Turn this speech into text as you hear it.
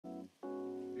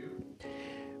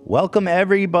Welcome,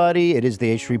 everybody. It is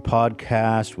the H3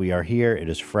 Podcast. We are here. It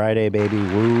is Friday, baby.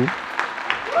 Woo.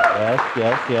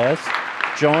 Yes.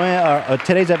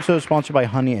 Today's episode is sponsored by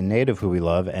Honey and Native, who we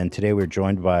love. And today we're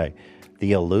joined by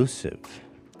the elusive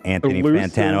Anthony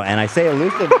Fantano. And I say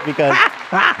elusive because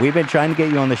we've been trying to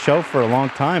get you on the show for a long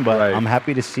time. But I'm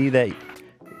happy to see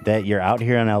that you're out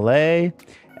here in L.A.,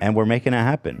 and we're making it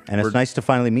happen. And it's nice to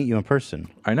finally meet you in person.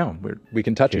 I know. We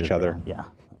can touch each other. Yeah.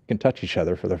 Can touch each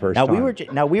other for the first time.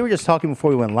 We were just talking before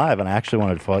we went live, and I actually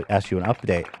wanted to ask you an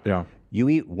update. Yeah. You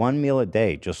eat one meal a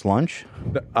day, just lunch?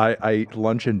 I eat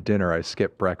lunch and dinner. I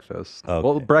skip breakfast. Okay.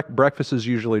 Well, breakfast is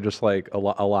usually just like a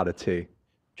lot of tea.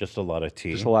 Just a lot of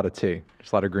tea. Just a lot of tea.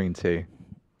 Just a lot of green tea.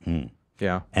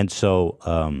 Yeah. And so,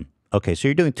 okay, so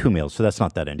you're doing 2 meals, so that's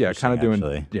not that interesting. Yeah, kind of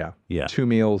doing Yeah. 2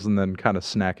 meals and then kind of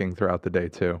snacking throughout the day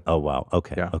too. Oh wow.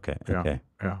 Okay. Yeah. Okay.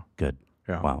 Yeah. Good.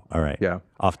 Yeah. Wow. All right. Yeah.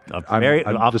 Off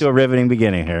to a riveting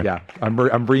beginning here. Yeah. I'm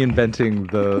reinventing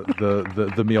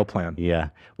the meal plan. Yeah.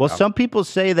 Well, some people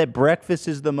say that breakfast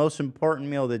is the most important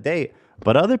meal of the day,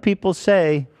 but other people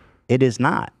say it is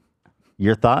not.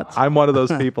 Your thoughts? I'm one of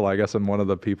those people. I guess I'm one of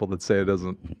the people that say it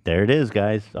isn't. There it is,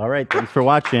 guys. All right. Thanks for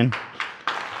watching.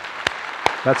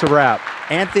 That's a wrap.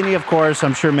 Anthony, of course,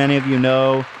 I'm sure many of you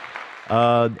know,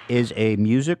 is a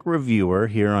music reviewer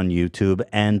here on YouTube,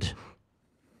 and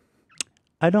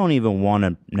I don't even want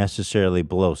to necessarily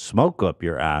blow smoke up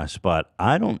your ass, but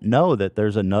I don't know that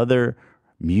there's another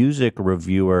music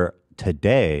reviewer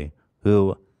today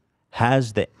who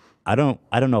has I don't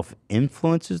know if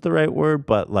influence is the right word,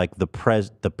 but like the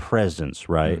presence,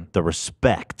 right? The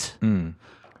respect.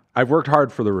 I've worked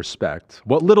hard for the respect.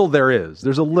 What little there is,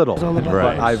 there's a little.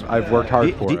 Right. But I've worked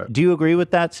hard for it. Do you agree with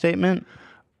that statement?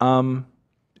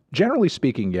 Generally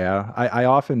speaking, yeah. I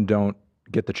often don't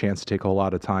get the chance to take a whole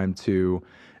lot of time to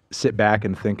sit back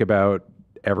and think about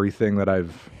everything that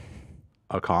I've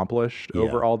accomplished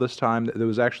over all this time. There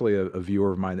was actually a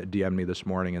viewer of mine that DM'd me this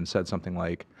morning and said something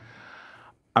like,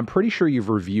 I'm pretty sure you've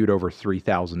reviewed over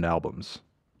 3,000 albums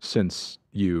since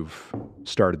you've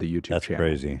started the YouTube channel.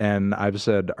 That's crazy. And I've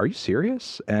said, are you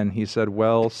serious? And he said,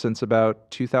 well, since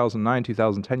about 2009,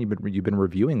 2010, you've been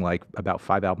reviewing like about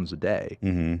 5 albums a day.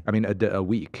 I mean, a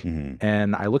week.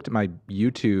 And I looked at my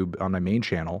YouTube on my main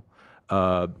channel,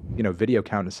 video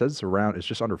count. It says it's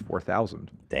just under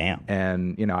 4,000. Damn.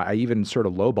 And, I even sort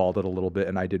of lowballed it a little bit,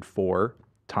 and I did 4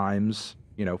 times,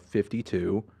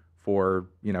 52 for,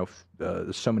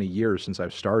 so many years since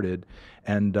I've started.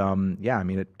 And,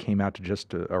 it came out to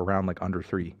just around like under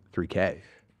 3K.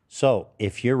 So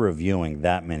if you're reviewing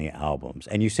that many albums,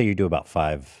 and you say you do about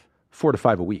 4 to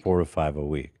 5 a week. 4 to 5 a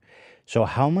week. So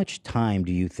how much time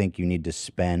do you think you need to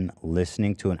spend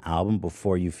listening to an album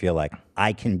before you feel like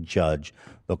I can judge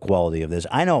the quality of this?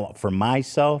 I know for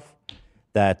myself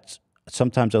that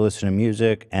sometimes I listen to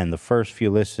music and the first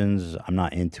few listens, I'm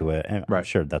not into it. And I'm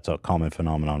sure that's a common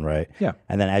phenomenon, right? Yeah.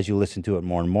 And then as you listen to it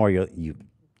more and more, you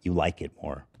like it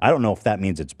more. I don't know if that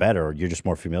means it's better or you're just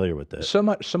more familiar with it. So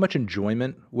much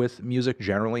enjoyment with music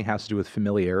generally has to do with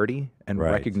familiarity and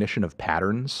recognition of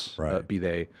patterns, be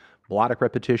they melodic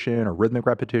repetition or rhythmic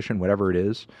repetition, whatever it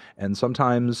is. And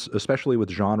sometimes, especially with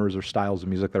genres or styles of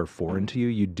music that are foreign to you,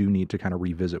 you do need to kind of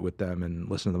revisit with them and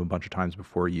listen to them a bunch of times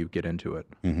before you get into it.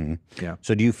 Yeah.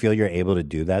 So do you feel you're able to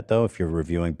do that, though, if you're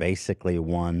reviewing basically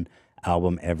one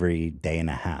album every day and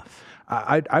a half?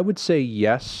 I would say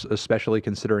yes, especially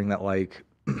considering that, like,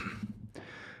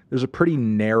 there's a pretty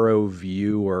narrow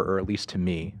view, or at least to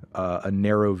me, a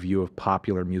narrow view of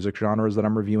popular music genres that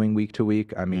I'm reviewing week to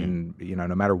week. I mean,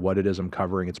 no matter what it is I'm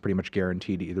covering, it's pretty much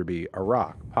guaranteed to either be a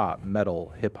rock, pop,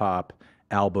 metal, hip hop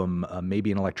album, maybe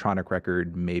an electronic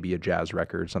record, maybe a jazz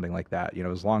record, something like that.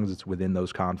 As long as it's within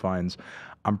those confines,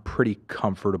 I'm pretty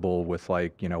comfortable with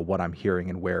what I'm hearing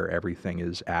and where everything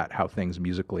is at, how things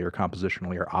musically or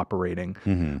compositionally are operating.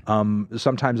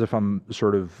 Sometimes if I'm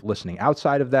sort of listening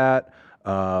outside of that,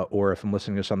 or if I'm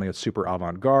listening to something that's super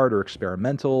avant-garde or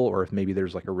experimental, or if maybe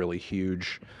there's like a really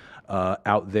huge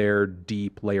out there,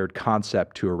 deep, layered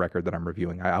concept to a record that I'm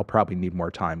reviewing, I'll probably need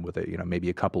more time with it, maybe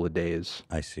a couple of days.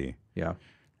 I see. Yeah.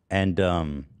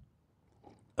 And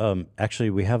actually,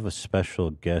 we have a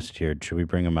special guest here. Should we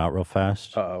bring him out real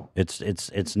fast? Uh-oh. It's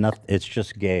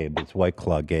just Gabe. It's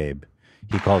Whiteclawgabe.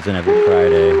 He calls in every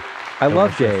Friday. I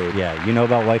love Gabe. Yeah, you know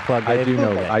about Whiteclawgabe? I do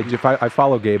know. I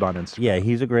follow Gabe on Instagram. Yeah,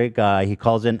 he's a great guy. He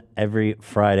calls in every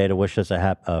Friday to wish us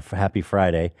a happy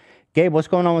Friday. Gabe, what's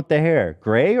going on with the hair?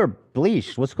 Gray or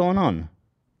bleached? What's going on?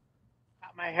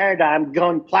 Got my hair done. I'm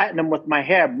going platinum with my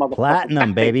hair, motherfucker.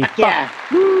 Platinum, baby. Yeah.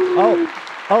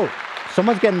 Oh,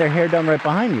 someone's getting their hair done right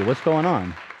behind you. What's going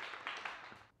on?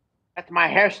 That's my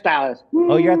hairstylist.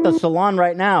 Oh, you're at the salon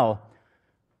right now.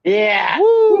 Yeah.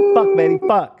 Woo! Fuck, baby,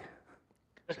 fuck.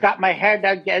 Just got my hair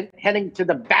done, heading to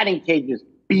the batting cages.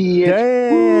 Bitch.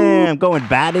 Damn, going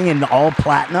batting in all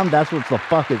platinum. That's what the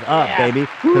fuck is up, Yeah. baby.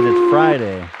 Because it's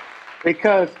Friday.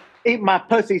 Because eat my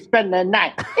pussy, spend the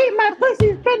night. Eat my pussy,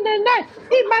 spend the night.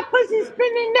 Eat my pussy, spend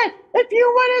the night. If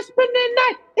you want to spend the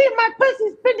night, eat my pussy,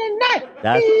 spend the night.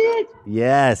 That's Bitch.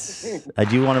 yes. I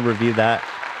do want to review that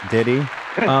ditty.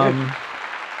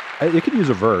 It could use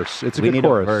a verse. It's a We good need a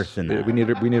chorus. verse in that. We need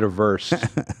a verse.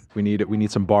 we need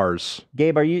some bars.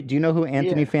 Gabe, do you know who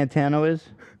Anthony Fantano is?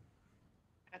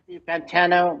 Anthony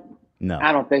Fantano? No.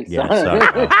 I don't think so. Yeah,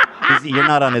 sorry. You're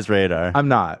not on his radar. I'm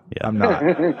not. Yeah. I'm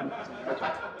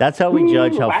not. That's how we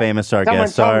judge how famous our someone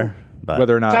guests told are. me- But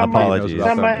Whether or not apologies. he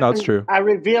knows about them. No, it's true. I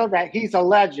revealed that he's a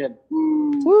legend.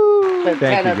 Thank you,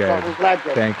 Fantano's Gabe. a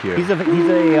legend. Thank you. He's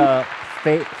a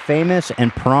famous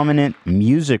and prominent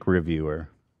music reviewer.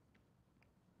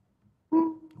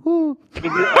 You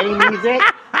do any music?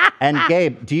 And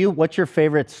Gabe, what's your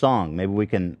favorite song? Maybe we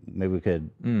could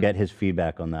get his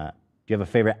feedback on that. Do you have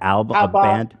a favorite album, How a about-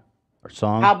 band, or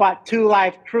song? How about Two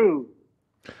Life Crew?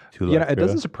 It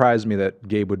doesn't surprise me that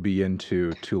Gabe would be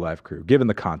into Two Live Crew, given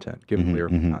the content, given the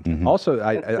lyrical content. Also,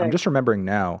 I'm just remembering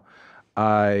now,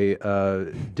 I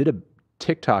did a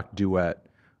TikTok duet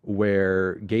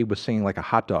where Gabe was singing like a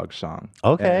hot dog song.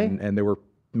 Okay. And there were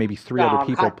maybe three other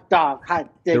people. Hot dog, hot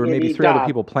There were maybe diggity three other dog.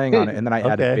 people playing on it, and then I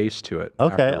added Okay. bass to it.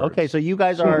 Okay, afterwards. okay. So you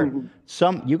guys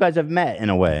you guys have met in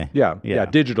a way. Yeah,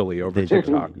 digitally over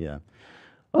TikTok. Yeah.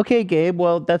 Okay, Gabe.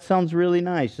 Well, that sounds really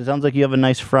nice. It sounds like you have a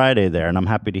nice Friday there, and I'm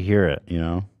happy to hear it.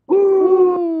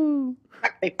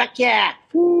 Fuck yeah.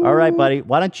 All right, buddy.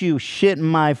 Why don't you shit in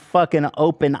my fucking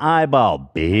open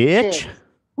eyeball, bitch?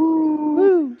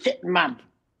 Shit in my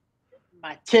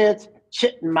tits,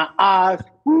 shit in my eyes.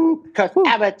 Because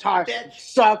Avatar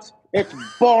sucks. It's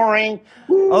boring.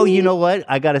 Oh, you know what?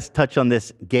 I got to touch on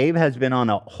this. Gabe has been on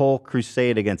a whole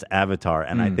crusade against Avatar,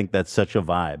 and I think that's such a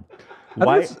vibe.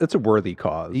 I think it's a worthy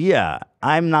cause. Yeah,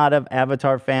 I'm not an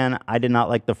Avatar fan. I did not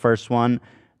like the first one.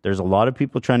 There's a lot of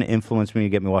people trying to influence me to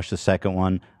get me to watch the second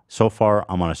one. So far,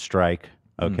 I'm on a strike.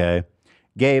 Okay,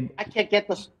 Gabe. I can't get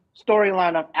the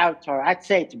storyline of Avatar. I'd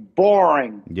say it's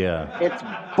boring. Yeah. It's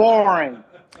boring.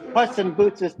 Puss in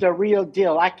Boots is the real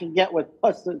deal. I can get with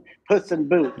Puss in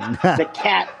Boots. The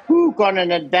cat who go on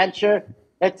an adventure.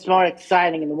 It's more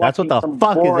exciting than That's what watching the some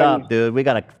fuck is boring- up, dude. We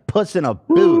got a puss in a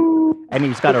boot, and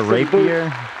he's got a Puss in rapier.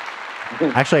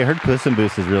 Actually, I heard Puss in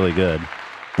Boots is really good.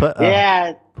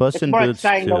 Yeah, Puss it's in more Boots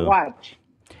exciting too. to watch.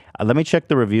 Let me check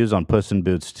the reviews on Puss in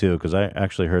Boots too, because I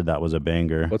actually heard that was a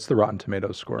banger. What's the Rotten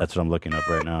Tomatoes score? That's what I'm looking up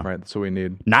right now. right. That's what we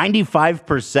need.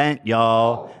 95%,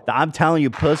 y'all. I'm telling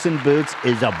you, Puss in Boots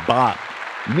is a bop.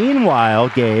 Meanwhile,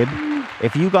 Gabe,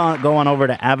 if you go on over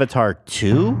to Avatar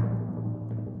 2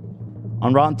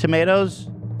 on Rotten Tomatoes,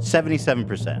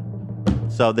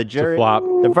 77%. So the jury, flop.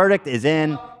 the verdict is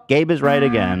in. Gabe is right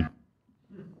again.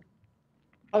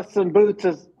 Puss in Boots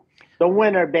is the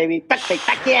winner, baby.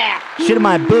 Fuck yeah. Shit in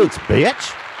my boots,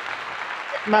 bitch.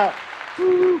 My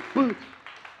boots.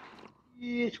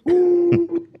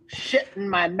 Shit in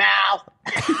my mouth.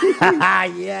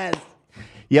 Yes.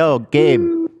 Yo,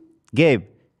 Gabe,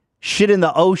 shit in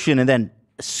the ocean and then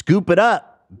scoop it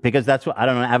up because that's what, I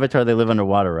don't know, Avatar, they live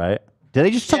underwater, right? Do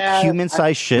they just tuck Yeah,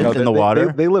 human-sized shit No, in the they-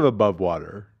 water? They live above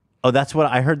water. Oh, that's what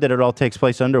I heard, that it all takes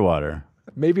place underwater.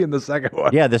 Maybe in the second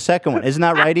one. Yeah, the second one. Isn't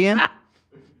that right, Ian?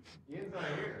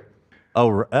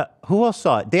 Oh, who else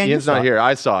saw it? Dan, you Ian's saw not it. here.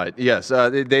 I saw it. Yes,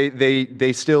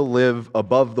 they still live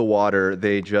above the water.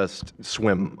 They just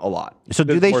swim a lot. So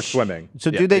do There's they more swimming. So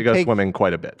Yeah, do they go take, swimming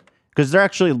quite a bit? because they're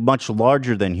actually much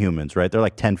larger than humans, right? They're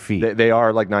like 10 feet. They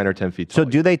are like 9 or 10 feet So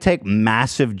tall. do they take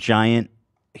massive, giant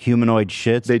humanoid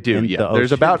shits? They do? in Yeah. the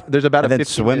There's ocean about and a then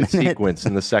swim 15-minute in it? sequence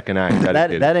in the second act. that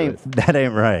dedicated to it. that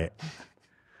ain't right.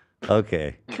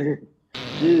 Okay.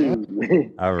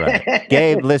 All right.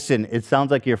 Gabe, listen, it sounds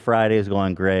like your Friday is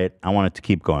going great. I want it to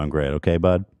keep going great, okay,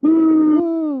 bud?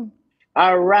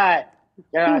 All right.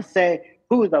 Then I say,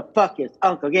 who the fuck is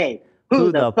Uncle Gabe?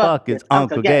 Who the fuck is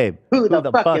Uncle Gabe? Who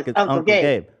the fuck is Uncle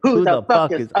Gabe? Who the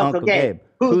fuck is Uncle Gabe?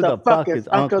 Who the fuck is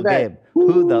Uncle Gabe?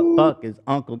 Who the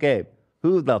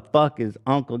fuck is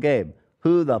Uncle Gabe?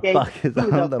 Who the fuck is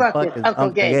Uncle Gabe? Who the fuck is Uncle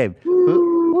Gabe?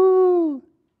 Who?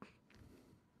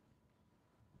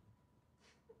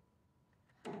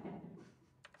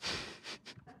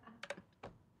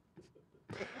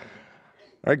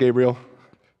 All right, Gabriel.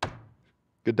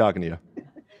 Good talking to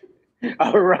you.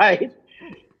 All right.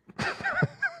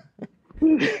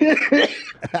 That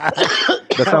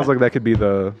sounds like that could be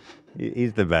the.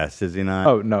 He's the best, is he not?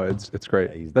 Oh no, it's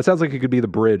great. That sounds like it could be the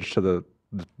bridge to the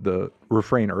the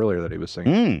refrain earlier that he was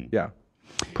singing. Yeah.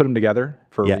 Put them together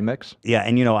for a remix. Yeah,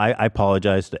 and I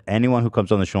apologize to anyone who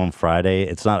comes on the show on Friday.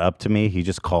 It's not up to me. He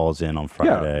just calls in on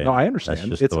Friday. Yeah, no, I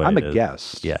understand. I'm a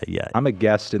guest. Yeah, yeah. I'm a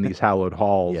guest in these hallowed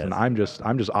halls, and I'm just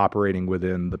operating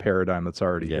within the paradigm that's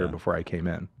already here before I came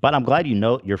in. But I'm glad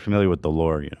you're familiar with the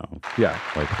lore. Yeah.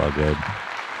 Whiteclawgabe.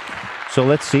 So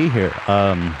let's see here.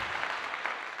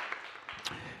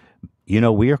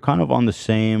 We are kind of on the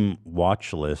same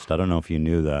watch list. I don't know if you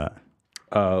knew that.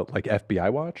 Like FBI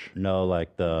watch? No,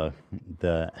 like the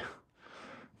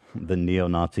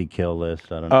neo-Nazi kill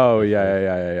list. I don't know. Oh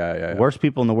yeah. Worst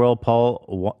people in the world: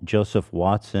 Joseph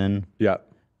Watson. Yeah.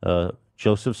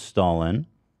 Joseph Stalin.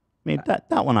 I mean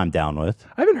that one I'm down with.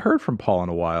 I haven't heard from Paul in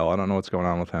a while. I don't know what's going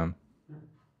on with him.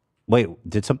 Wait,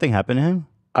 did something happen to him?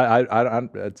 He's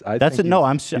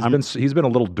been a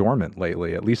little dormant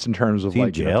lately, at least in terms of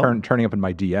like turning up in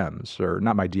my DMs, or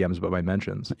not my DMs, but my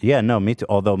mentions. Yeah, no, me too.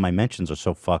 Although my mentions are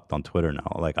so fucked on Twitter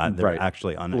now, like they're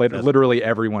actually literally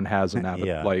everyone has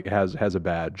has a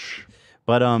badge.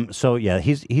 But so yeah,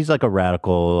 he's like a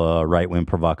radical right-wing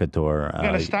provocateur. You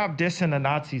gotta stop dissing the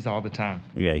Nazis all the time.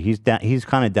 Yeah, he's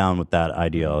kind of down with that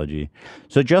ideology.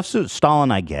 So Joseph Stalin,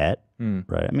 I get,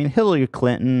 right? I mean, Hillary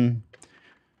Clinton.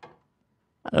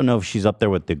 I don't know if she's up there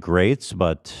with the greats,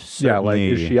 but certainly,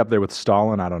 is she up there with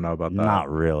Stalin? I don't know about that. Not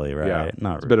really, right? Yeah,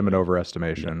 not it's a bit of an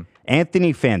overestimation. Yeah.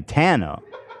 Anthony Fantano.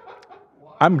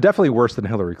 I'm definitely worse than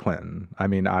Hillary Clinton. I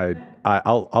mean,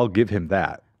 I'll give him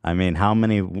that. I mean, how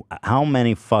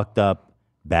many fucked up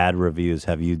bad reviews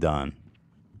have you done?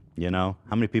 How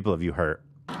many people have you hurt?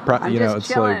 I'm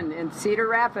just chilling in Cedar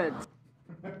Rapids.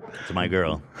 It's my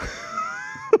girl.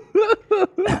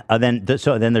 Then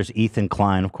there's Ethan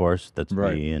Klein, of course. That's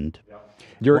right. Me, and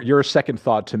you're a second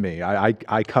thought to me.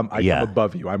 I come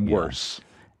above you. I'm worse.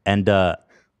 And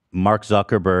Mark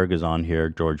Zuckerberg is on here.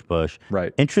 George Bush.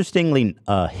 Right. Interestingly,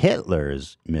 Hitler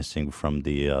is missing from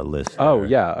the list. Oh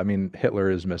yeah, I mean Hitler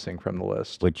is missing from the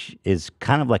list, which is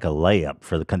kind of like a layup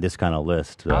for this kind of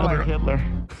list. I like Hitler.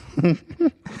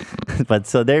 But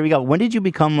so there we go. When did you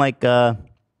become like?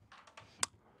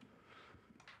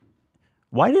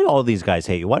 Why did all these guys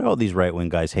hate you? Why did all these right-wing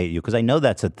guys hate you? Because I know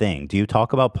that's a thing. Do you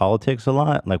talk about politics a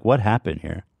lot? Like, what happened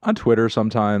here? On Twitter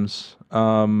sometimes,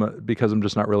 because I'm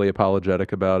just not really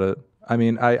apologetic about it. I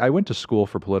mean, I went to school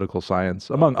for political science,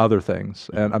 among other things,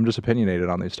 and I'm just opinionated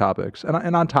on these topics.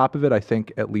 And on top of it, I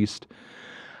think at least...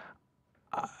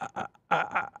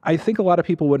 I think a lot of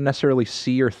people wouldn't necessarily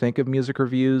see or think of music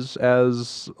reviews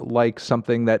as like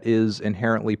something that is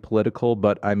inherently political,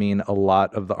 but I mean, a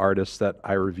lot of the artists that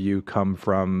I review come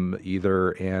from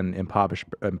either an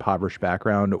impoverished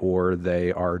background, or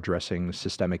they are addressing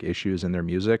systemic issues in their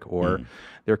music, or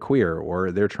they're queer,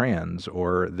 or they're trans,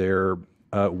 or they're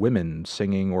women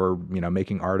singing or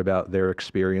making art about their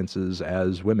experiences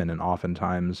as women, and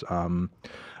oftentimes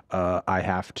I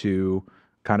have to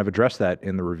kind of address that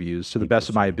in the reviews to the best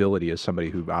of my ability as somebody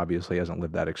who obviously hasn't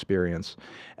lived that experience,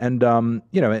 and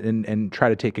and try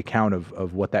to take account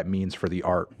of what that means for the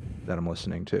art that I'm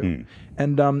listening to.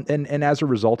 And as a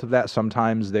result of that,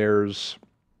 sometimes there's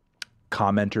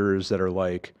commenters that are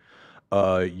like,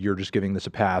 you're just giving this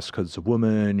a pass because it's a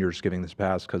woman, you're just giving this a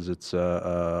pass because it's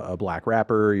a black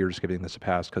rapper, you're just giving this a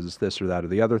pass because it's this or that or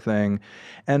the other thing.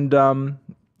 And I'm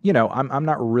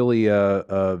not really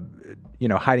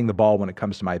hiding the ball when it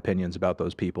comes to my opinions about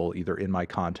those people, either in my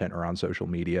content or on social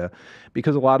media,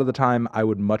 because a lot of the time I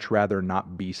would much rather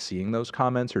not be seeing those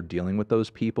comments or dealing with those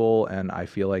people. And I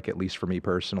feel like, at least for me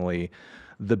personally,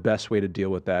 the best way to deal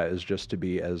with that is just to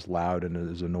be as loud and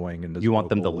as annoying and as you want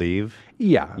them to leave.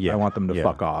 Yeah, I want them to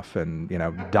fuck off and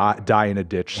die in a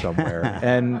ditch somewhere.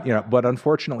 And but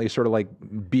unfortunately, sort of like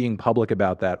being public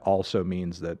about that also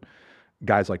means that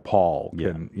guys like Paul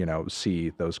can,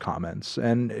 see those comments,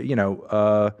 and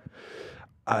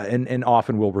and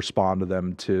often will respond to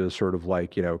them to sort of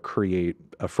like, create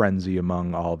a frenzy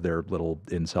among all of their little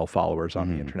incel followers on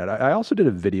the internet. I also did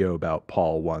a video about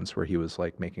Paul once where he was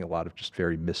like making a lot of just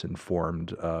very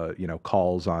misinformed,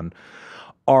 calls on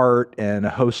art and a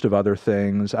host of other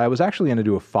things. I was actually going to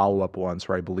do a follow-up once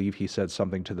where I believe he said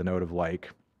something to the note of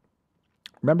like,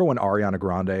 remember when Ariana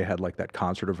Grande had like that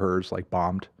concert of hers like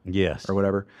bombed? Yes. Or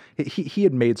whatever. He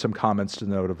had made some comments to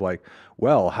the note of like,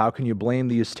 well, how can you blame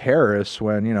these terrorists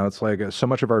when, it's like so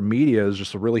much of our media is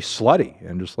just really slutty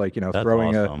and just like,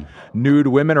 throwing nude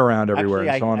women around everywhere. Actually,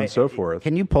 and so on and so forth.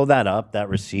 Can you pull that up, that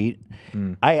receipt?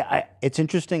 It's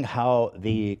interesting how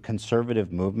the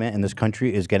conservative movement in this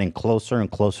country is getting closer and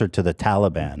closer to the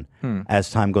Taliban as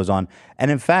time goes on.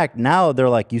 And in fact, now they're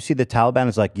like, you see the Taliban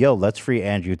is like, yo, let's free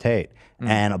Andrew Tate.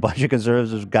 and a bunch of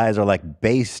conservative guys are like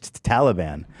based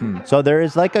Taliban. So there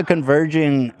is like a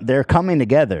converging. They're coming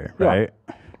together, right?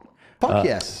 Fuck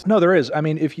yes. No, there is. I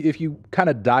mean, if you kind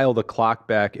of dial the clock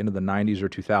back into the 90s or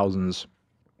 2000s,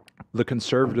 the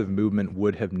conservative movement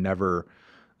would have never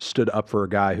stood up for a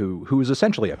guy who was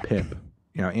essentially a pimp.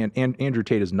 You know, and Andrew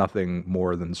Tate is nothing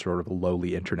more than sort of a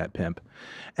lowly internet pimp.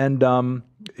 And,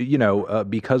 you know,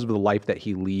 because of the life that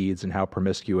he leads and how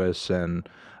promiscuous and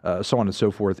so on and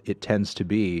so forth it tends to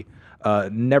be,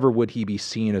 never would he be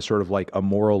seen as sort of like a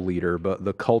moral leader. But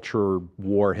the culture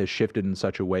war has shifted in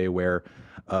such a way where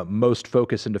most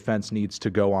focus and defense needs to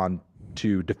go on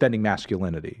to defending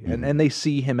masculinity. And they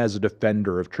see him as a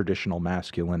defender of traditional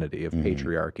masculinity, of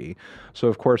patriarchy. So,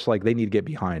 of course, like, they need to get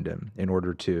behind him in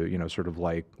order to, you know, sort of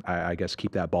like, I guess,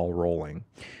 keep that ball rolling.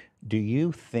 Do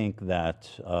you think that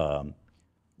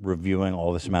reviewing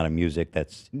all this amount of music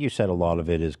that's, you said a lot of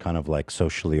it is kind of like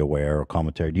socially aware or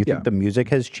commentary, do you think the music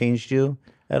has changed you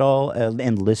at all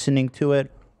in listening to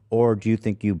it? Or do you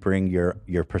think you bring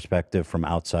your perspective from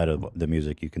outside of the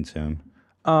music you consume?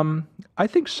 I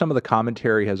think some of the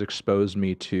commentary has exposed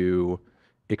me to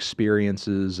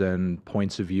experiences and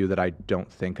points of view that I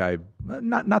don't think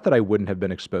not that I wouldn't have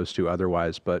been exposed to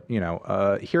otherwise, but, you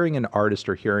know, hearing an artist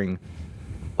or hearing,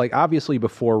 like, obviously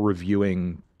before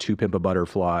reviewing To Pimp a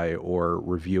Butterfly or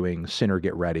reviewing Sinner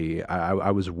Get Ready, I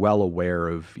was well aware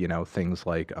of, you know, things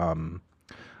like,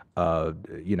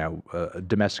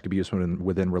 domestic abuse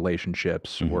within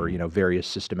relationships, or, you know, various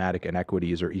systematic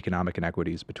inequities or economic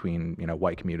inequities between, you know,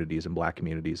 white communities and black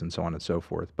communities and so on and so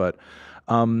forth. But,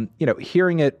 you know,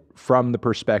 hearing it from the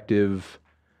perspective,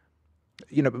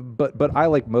 you know, but I,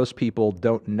 like most people,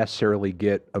 don't necessarily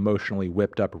get emotionally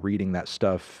whipped up reading that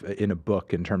stuff in a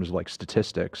book in terms of like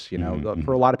statistics, you know.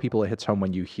 For a lot of people, it hits home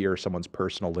when you hear someone's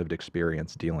personal lived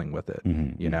experience dealing with it,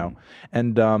 you know.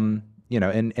 And, you know,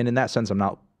 and in that sense, I'm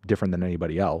not different than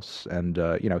anybody else. And,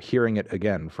 you know, hearing it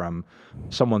again from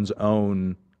someone's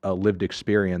own lived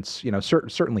experience, you know,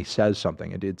 certainly says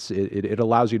something. It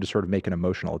allows you to sort of make an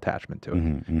emotional attachment to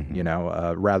it, you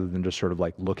know, rather than just sort of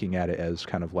like looking at it as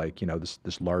kind of like, you know,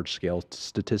 this large scale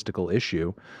statistical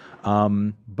issue.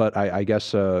 But I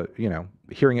guess, you know,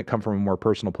 hearing it come from a more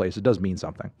personal place, it does mean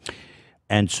something.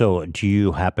 And so, do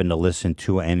you happen to listen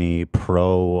to any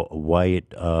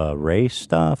pro-white race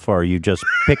stuff, or are you just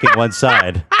picking one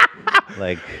side?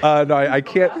 Like, no, I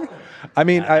can't. I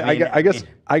mean, I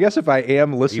guess if I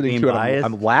am listening to it,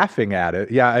 I'm laughing at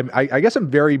it. Yeah, I guess I'm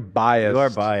very biased. You are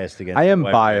biased against. I am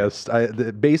biased.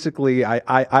 Basically,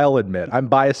 I'll admit I'm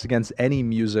biased against any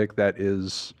music that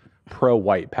is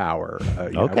pro-white power.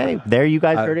 Okay, there you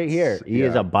guys heard it here. He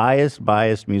is a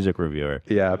biased music reviewer.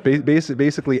 Yeah,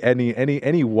 basically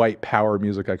any white power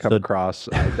music I come across,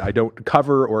 I don't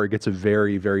cover, or it gets a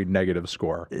very, very negative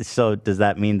score. So does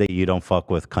that mean that you don't fuck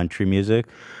with country music?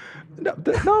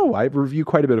 No, I review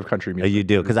quite a bit of country music. You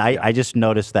do? Because I just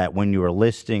noticed that when you were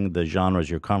listing the genres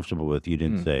you're comfortable with, you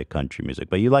didn't say country music,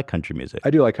 but you like country music.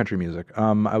 I do like country music.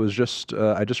 I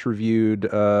just reviewed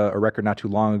a record not too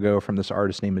long ago from this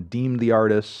artist named Adeem the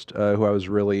Artist, who I was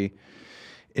really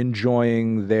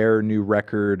enjoying. Their new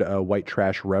record, White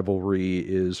Trash Revelry,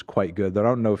 is quite good. I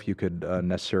don't know if you could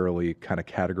necessarily kind of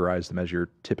categorize them as your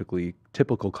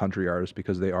typical country artist,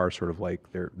 because they are sort of like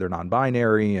they're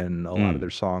non-binary, and a lot of their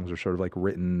songs are sort of like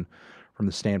written from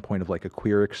the standpoint of like a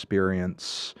queer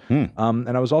experience. And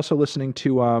I was also listening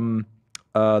to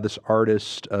this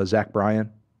artist, Zach Bryan,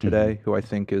 today, who I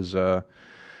think is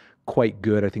quite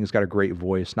good. I think he's got a great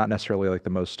voice. Not necessarily like the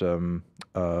most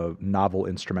novel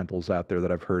instrumentals out there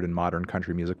that I've heard in modern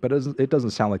country music, but it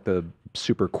doesn't sound like the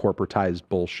super corporatized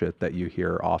bullshit that you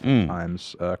hear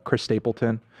oftentimes. Chris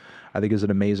Stapleton, I think, is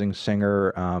an amazing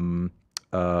singer.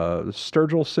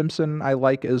 Sturgill Simpson I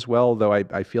like as well, though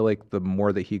I feel like the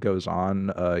more that he goes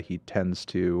on, he tends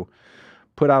to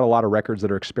put out a lot of records that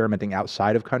are experimenting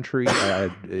outside of country.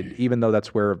 Even though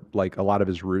that's where like a lot of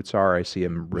his roots are, I see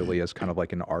him really as kind of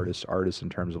like an artist in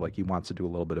terms of like he wants to do a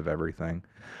little bit of everything.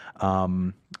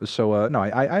 No,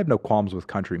 I have no qualms with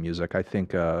country music. I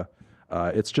think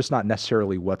it's just not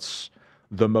necessarily what's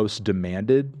the most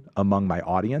demanded among my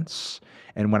audience.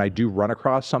 And when I do run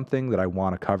across something that I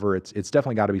want to cover, it's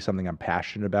definitely got to be something I'm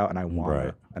passionate about, and I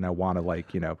want to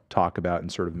like, you know, talk about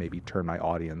and sort of maybe turn my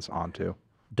audience onto.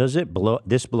 Does it blow?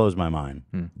 This blows my mind.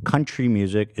 Country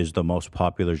music is the most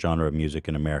popular genre of music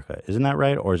in America. Isn't that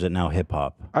right? Or is it now hip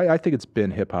hop? I think it's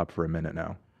been hip hop for a minute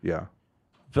now. Yeah.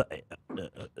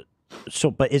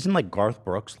 So, but isn't like Garth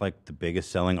Brooks like the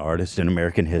biggest selling artist in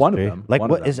American history? One of them. Like, one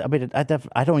what of is? I mean,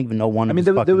 I don't even know one I of mean, his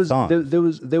there fucking was songs.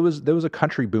 there was a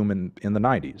country boom in the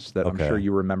 '90s that I'm Okay. sure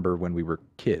you remember when we were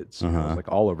kids. It Uh-huh. was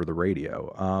like all over the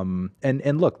radio.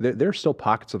 And look, there's still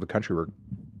pockets of the country where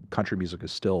country music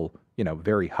is still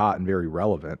very hot and very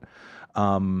relevant.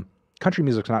 Country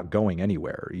music's not going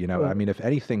anywhere. I mean, if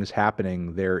anything's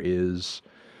happening, there is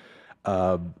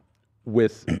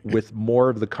with more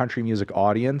of the country music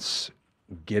audience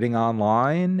getting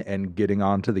online and getting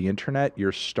onto the internet,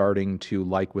 you're starting to,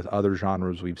 like with other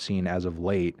genres we've seen as of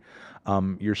late,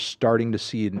 you're starting to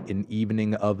see an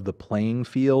evening of the playing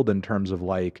field in terms of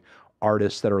like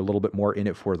artists that are a little bit more in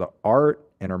it for the art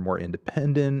and are more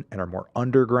independent and are more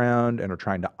underground and are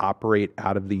trying to operate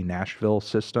out of the Nashville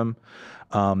system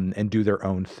and do their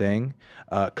own thing.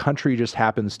 Country just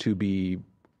happens to be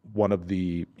one of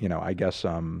the, I guess,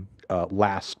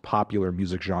 last popular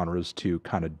music genres to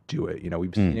kind of do it.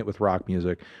 We've seen it with rock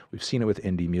music, we've seen it with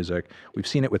indie music, we've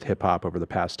seen it with hip hop over the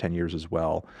past 10 years as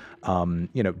well.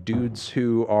 Dudes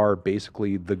who are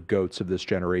basically the goats of this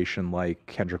generation, like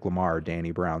Kendrick Lamar,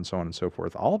 Danny Brown, so on and so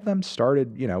forth. All of them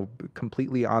started,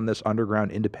 completely on this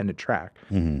underground independent track,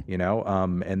 and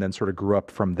then sort of grew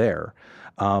up from there.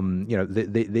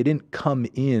 They didn't come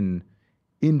in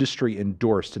industry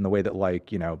endorsed in the way that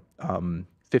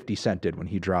 50 Cent did when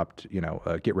he dropped,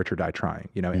 Get Rich or Die Trying,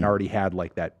 and already had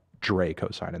like that Dre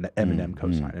cosign and the Eminem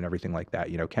cosign and everything like that.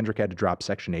 Kendrick had to drop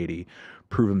Section 80,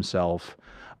 prove himself.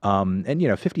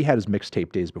 And 50 had his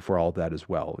mixtape days before all of that as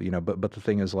well, but the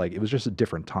thing is, like, it was just a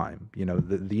different time.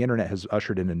 The internet has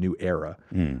ushered in a new era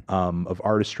of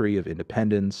artistry, of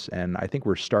independence, and I think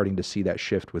we're starting to see that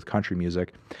shift with country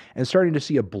music and starting to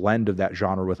see a blend of that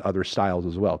genre with other styles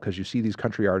as well, because you see these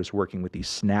country artists working with these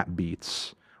snap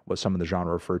beats, what some of the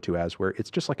genre refer to as, where it's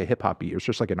just like a hip hop beat, it's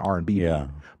just like an R&B beat,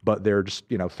 but they're just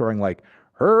throwing like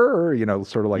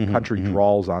sort of like country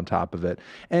drawls on top of it.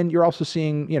 And you're also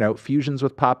seeing, fusions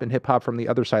with pop and hip hop from the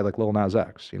other side, like Lil Nas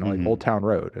X, like Old Town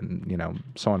Road and,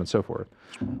 so on and so forth.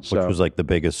 Which was like the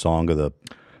biggest song of the...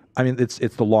 I mean, it's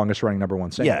the longest running number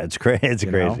one single. Yeah, it's crazy. It's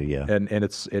crazy, yeah. And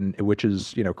which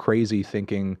is, crazy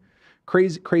thinking,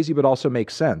 crazy, but also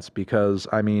makes sense because,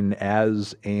 I mean,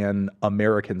 as an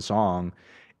American song,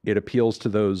 it appeals to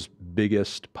those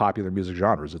biggest popular music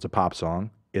genres. It's a pop song,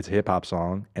 it's a hip hop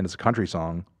song, and it's a country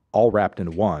song, all wrapped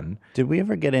into one. Did we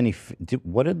ever get any?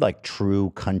 What did like true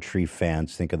country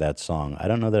fans think of that song? I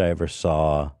don't know that I ever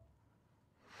saw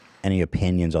any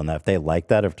opinions on that. If they like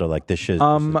that, if they're like, this shit's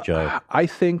just a joke. I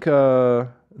think the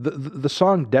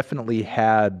song definitely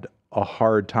had a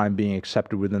hard time being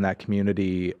accepted within that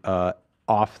community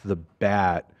off the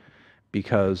bat,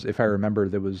 because if I remember,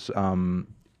 there was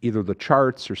either the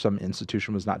charts or some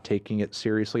institution was not taking it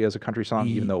seriously as a country song,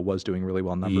 even though it was doing really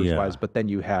well numbers wise. But then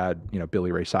you had,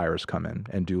 Billy Ray Cyrus come in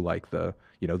and do like the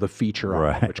feature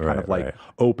on it, which kind of like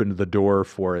opened the door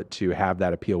for it to have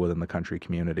that appeal within the country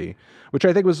community, which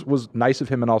I think was nice of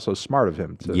him and also smart of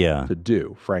him to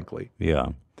do, frankly. Yeah.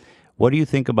 What do you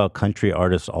think about country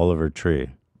artist Oliver Tree?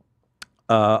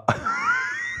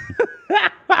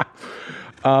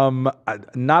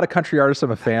 Not a country artist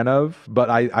I'm a fan of, but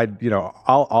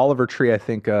Oliver Tree, I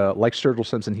think, like Sturgill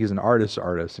Simpson, he's an artist,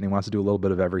 and he wants to do a little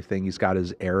bit of everything. He's got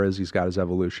his eras, he's got his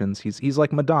evolutions. He's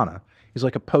like Madonna. He's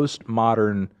like a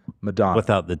postmodern Madonna.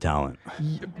 Without the talent.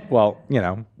 Well,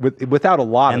 without a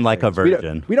lot and of like things. a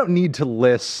virgin. We don't need to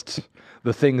list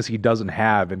the things he doesn't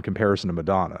have in comparison to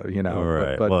Madonna,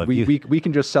 Right. But Well, we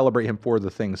can just celebrate him for the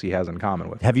things he has in common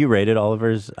with. Have you rated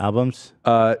Oliver's albums?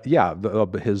 Yeah,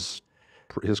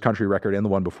 his country record and the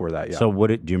one before that. Yeah. So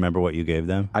do you remember what you gave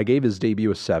them? I gave his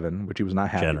debut a 7, which he was not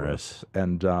happy Generous. with.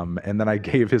 And then I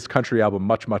gave his country album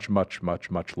much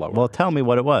lower. Well, tell me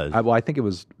what it was. I think it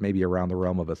was maybe around the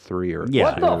realm of a 3 or a 2.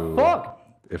 What the fuck?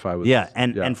 If I was,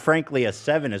 and frankly, a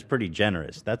 7 is pretty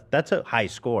generous. That's a high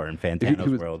score in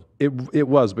Fantano's world. It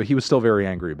was, but he was still very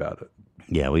angry about it.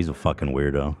 Yeah, well, he's a fucking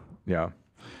weirdo. Yeah.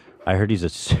 I heard he's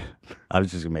I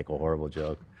was just gonna make a horrible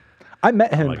joke. I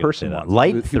met him in person once.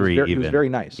 Light 3, he was very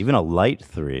nice. Even a light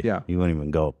 3. Yeah. You wouldn't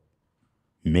even go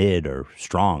mid or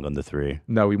strong on the 3.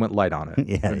 No, we went light on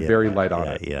it. Very light on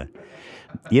it. Yeah.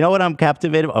 You know what I'm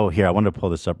captivated? Oh, here, I wanted to pull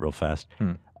this up real fast.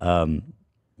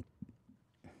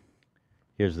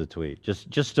 Here's the tweet.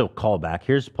 Just to call back.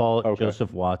 Here's Paul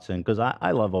Joseph Watson, because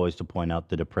I love always to point out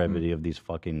the depravity of these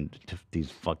fucking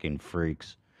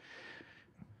freaks.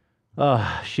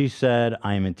 She said,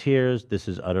 I am in tears. This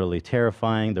is utterly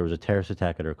terrifying. There was a terrorist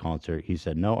attack at her concert. He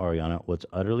said, no, Ariana, what's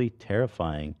utterly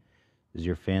terrifying is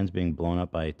your fans being blown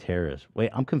up by a terrorist.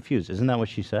 Wait, I'm confused. Isn't that what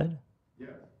she said? Yeah.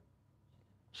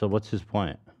 So what's his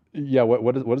point? Yeah,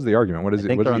 what is the argument? What is I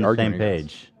think what they're is on he the same arguing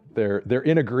against? page. They're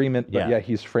in agreement, but Yeah. yeah,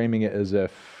 he's framing it as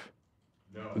if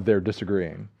they're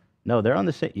disagreeing. No, they're on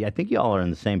the same. Yeah, I think y'all are on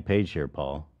the same page here,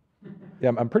 Paul.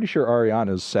 Yeah, I'm pretty sure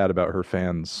Ariana is sad about her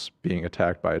fans being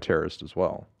attacked by a terrorist as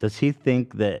well. Does he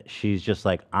think that she's just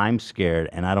like, I'm scared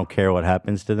and I don't care what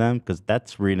happens to them? Because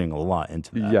that's reading a lot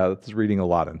into that. Yeah, that's reading a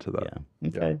lot into that. Yeah.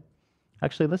 Okay.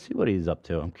 Actually, let's see what he's up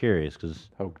to. I'm curious because.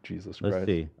 Oh, Jesus Let's Christ.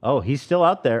 see. Oh, he's still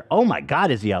out there. Oh my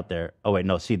God, is he out there? Oh wait,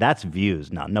 no. See, that's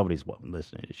views. No, nobody's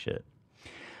listening to shit.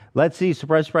 Let's see.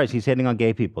 Surprise, surprise. He's hitting on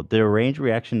gay people. The arranged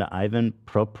reaction to Ivan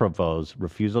Provoz's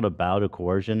refusal to bow to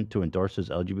coercion to endorse his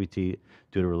LGBT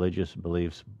due to religious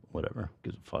beliefs. Whatever.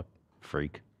 Gives a fuck.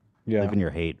 Freak. Yeah. Live in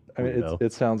your hate. I mean,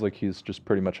 it sounds like he's just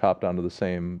pretty much hopped onto the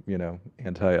same,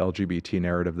 anti-LGBT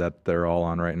narrative that they're all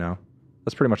on right now.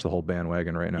 That's pretty much the whole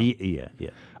bandwagon right now. Yeah.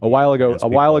 A while ago,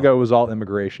 it was all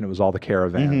immigration. It was all the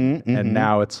caravan, Mm-hmm, and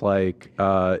now it's like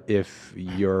if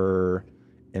you're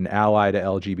an ally to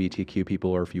LGBTQ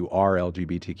people, or if you are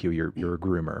LGBTQ, you're a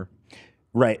groomer.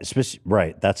 Right.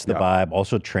 Right. That's the vibe.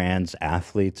 Also, trans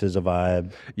athletes is a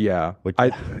vibe. Yeah. Which,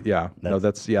 that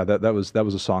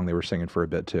was a song they were singing for a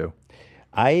bit too.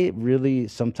 I really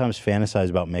sometimes fantasize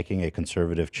about making a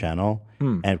conservative channel,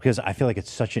 and because I feel like it's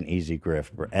such an easy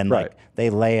grift, and like they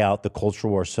lay out the culture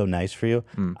war so nice for you.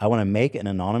 I want to make an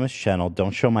anonymous channel,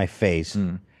 don't show my face,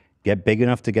 get big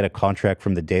enough to get a contract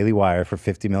from the Daily Wire for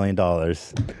 $50 million,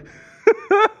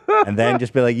 and then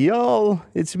just be like, "Yo,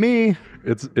 it's me.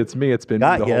 It's me. It's been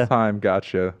me the whole time.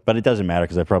 Gotcha." But it doesn't matter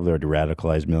because I probably already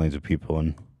radicalized millions of people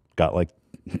and got like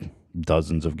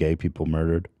dozens of gay people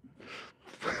murdered.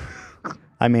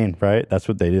 I mean, right? That's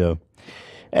what they do.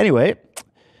 Anyway,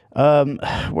 where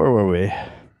were we?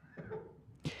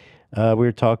 We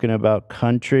were talking about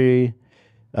country.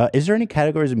 Is there any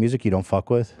categories of music you don't fuck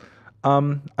with? I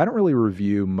don't really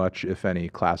review much, if any,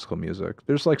 classical music.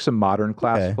 There's like some modern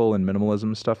classical and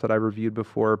minimalism stuff that I reviewed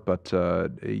before, but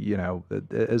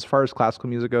as far as classical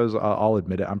music goes, I'll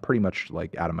admit it, I'm pretty much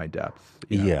like out of my depth.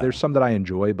 There's some that I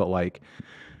enjoy, but like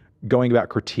going about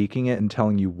critiquing it and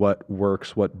telling you what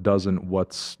works, what doesn't,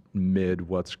 what's mid,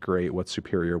 what's great, what's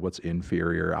superior, what's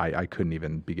inferior, I couldn't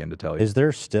even begin to tell you. Is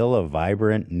there still a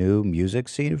vibrant new music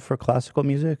scene for classical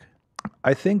music?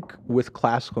 I think with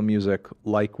classical music,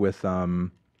 like with a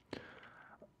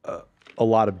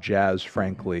lot of jazz,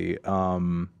 frankly,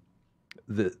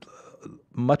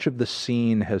 much of the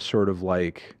scene has sort of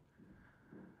like,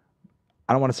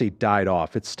 I don't want to say died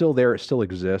off. It's still there. It still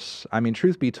exists. I mean,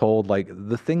 truth be told, like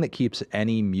the thing that keeps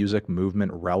any music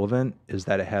movement relevant is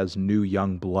that it has new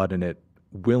young blood in it,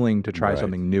 willing to try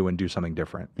something new and do something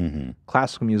different.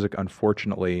 Classical music,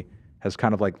 unfortunately, has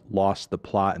kind of like lost the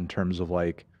plot in terms of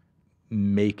like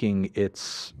making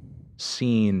its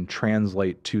scene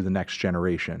translate to the next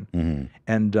generation.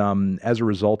 And as a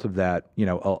result of that,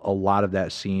 a lot of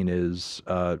that scene is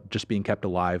just being kept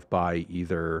alive by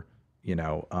either,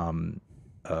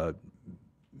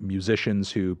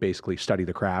 musicians who basically study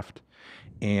the craft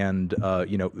and,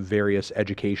 various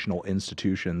educational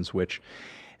institutions, which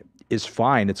is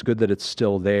fine. It's good that it's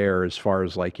still there as far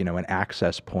as like, an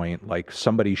access point. Like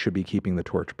somebody should be keeping the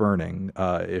torch burning.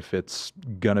 If it's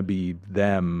gonna be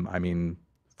them, I mean,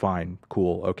 fine,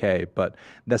 cool, okay. But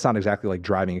that's not exactly like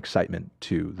driving excitement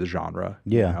to the genre.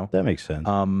 Yeah, that makes sense.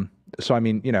 So, I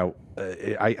mean,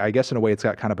 I guess in a way it's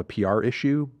got kind of a PR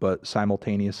issue, but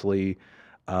simultaneously,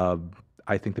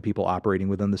 I think the people operating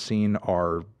within the scene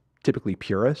are typically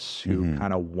purists who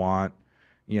kind of want,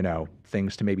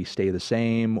 things to maybe stay the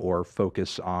same or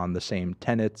focus on the same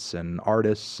tenets and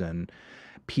artists and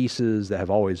pieces that have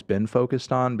always been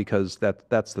focused on, because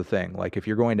that's the thing. Like if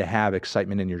you're going to have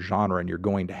excitement in your genre and you're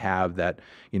going to have that,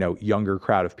 younger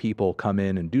crowd of people come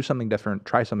in and do something different,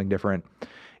 try something different,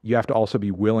 you have to also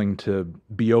be willing to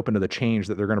be open to the change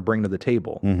that they're going to bring to the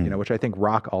table, which I think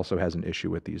rock also has an issue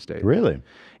with these days. Really?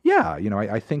 Yeah.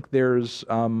 I think there's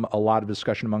a lot of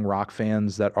discussion among rock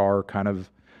fans that are kind of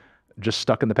just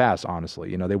stuck in the past,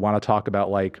 honestly. They want to talk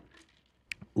about like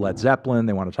Led Zeppelin,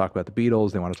 they want to talk about the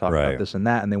Beatles, they want to talk about this and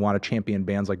that, and they want to champion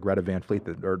bands like Greta Van Fleet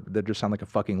that just sound like a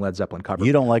fucking Led Zeppelin cover.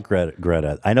 You don't like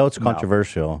Greta. I know it's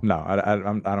controversial. No,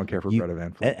 I don't care for Greta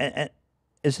Van Fleet.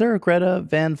 Is there a Greta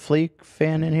Van Fleet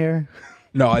fan in here?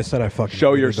 No, I said I fucking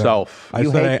show hated yourself.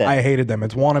 Them. I hated them.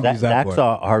 It's wannabe Zeppelin. That's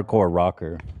a hardcore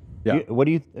rocker. Yeah. What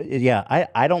do you? Yeah,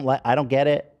 I don't get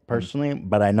it personally,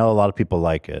 but I know a lot of people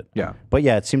like it. Yeah. But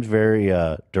yeah, it seems very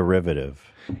derivative.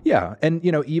 Yeah, and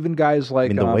the guys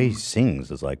like the way he sings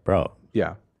is like, bro.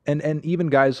 Yeah, and even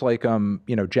guys like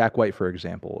Jack White, for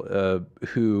example,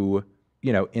 who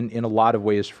you know, in a lot of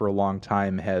ways for a long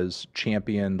time has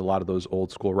championed a lot of those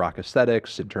old school rock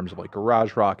aesthetics in terms of like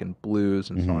garage rock and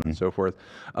blues and so on and so forth.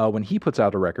 When he puts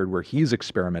out a record where he's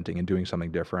experimenting and doing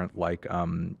something different, like,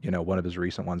 you know, one of his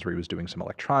recent ones where he was doing some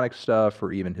electronic stuff,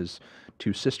 or even his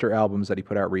 2 sister albums that he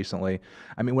put out recently.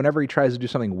 I mean, whenever he tries to do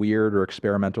something weird or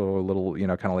experimental or a little, you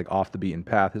know, kind of like off the beaten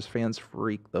path, his fans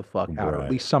freak the fuck out, or at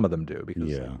least some of them do,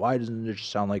 because like, why doesn't it just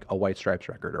sound like a White Stripes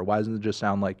record? Or why doesn't it just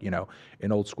sound like, you know,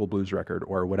 an old school blues record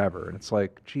or whatever? And it's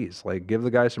like, geez, like give the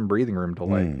guy some breathing room to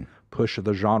like push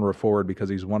the genre forward, because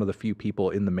he's one of the few people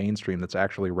in the mainstream that's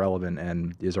actually relevant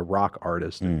and is a rock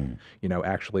artist and, you know,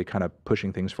 actually kind of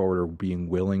pushing things forward or being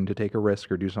willing to take a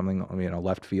risk or do something, you know,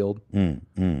 left field.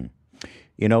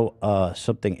 You know,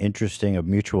 something interesting, a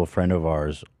mutual friend of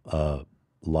ours,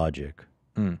 Logic,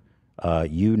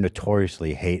 you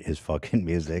notoriously hate his fucking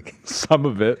music. Some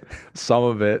of it, some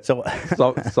of it,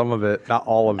 some of it, not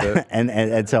all of it.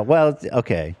 and so, well,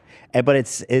 okay. But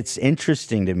it's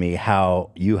interesting to me how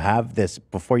you have this,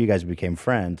 before you guys became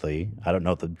friendly. I don't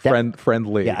know the depth.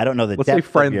 Friendly. Yeah, I don't know the Let's depth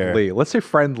say friendly. of your, Let's say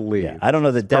friendly. Yeah, I don't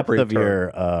know the depth of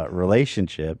your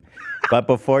relationship. But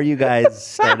before you guys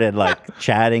started like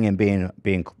chatting and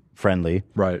being friendly,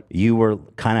 right? You were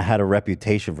kind of had a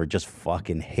reputation for just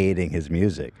fucking hating his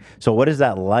music. So what is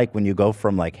that like when you go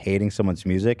from like hating someone's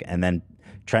music and then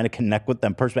trying to connect with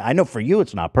them personally? I know for you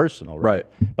it's not personal, right?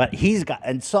 But he's got,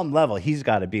 at some level, he's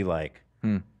got to be like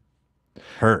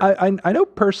hurt. I know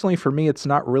personally for me it's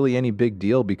not really any big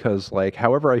deal, because like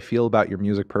however I feel about your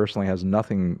music personally has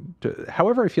nothing to,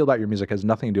 however I feel about your music has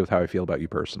nothing to do with how I feel about you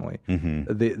personally.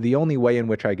 The only way in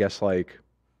which I guess like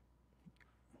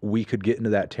we could get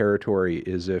into that territory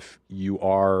is if you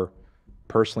are,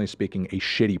 personally speaking, a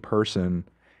shitty person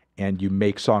and you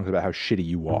make songs about how shitty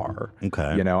you are.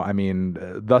 Okay. You know, I mean,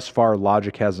 thus far,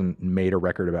 Logic hasn't made a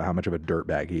record about how much of a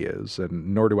dirtbag he is,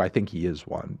 and nor do I think he is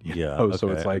one. You know? So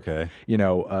it's like, you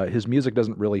know, his music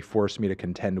doesn't really force me to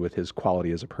contend with his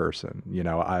quality as a person. You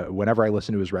know, whenever I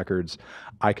listen to his records,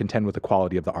 I contend with the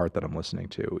quality of the art that I'm listening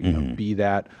to. You know, be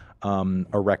that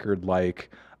a record like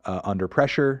Under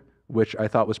Pressure, which I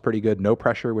thought was pretty good. No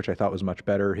Pressure, which I thought was much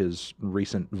better. His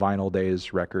recent Vinyl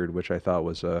Days record, which I thought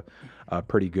was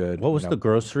pretty good. What was the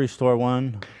grocery store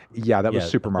one? Yeah, that was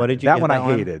Supermarket. What did you that give one that I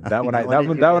one? hated. That one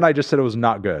that one I just said it was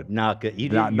not good. Not good. You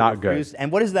not good. refused.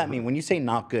 And what does that mean when you say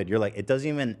not good? You're like, it doesn't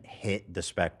even hit the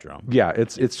spectrum. Yeah,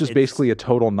 it's just basically a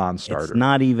total non-starter. It's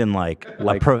not even like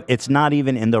it's not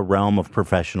even in the realm of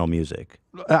professional music.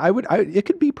 It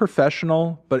could be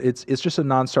professional, but it's just a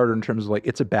non-starter in terms of like,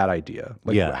 it's a bad idea.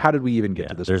 Like, how did we even get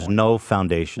to this There's point? no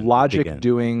foundation. Logic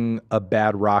doing a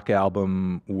bad rock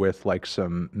album with like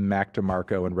some Mac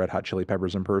DeMarco and Red Hot Chili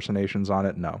Peppers impersonations on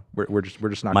it. No, we're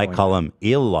just not. Might call him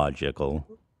illogical.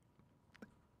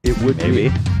 It would maybe.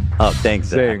 Be. Oh, thanks,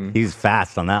 Zing. Zach. He's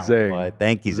fast on that Zing. one. Boy.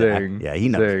 Thank you, Zing. Zach. Yeah, he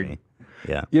knows me.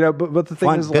 Yeah. You know, but the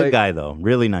thing is, good like, guy though,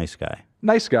 really nice guy.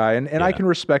 Nice guy, and I can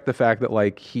respect the fact that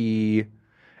like he,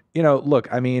 you know, look,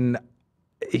 I mean,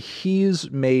 he's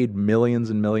made millions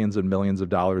and millions and millions of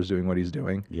dollars doing what he's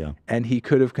doing. Yeah. And he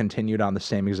could have continued on the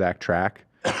same exact track,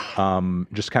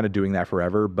 just kind of doing that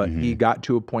forever. But he got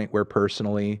to a point where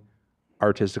personally,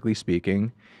 artistically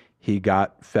speaking, he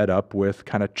got fed up with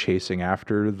kind of chasing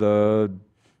after the,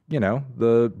 you know,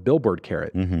 the Billboard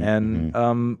carrot. And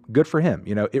good for him.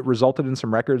 You know, it resulted in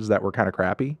some records that were kind of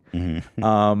crappy.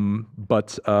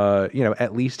 But, you know,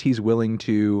 at least he's willing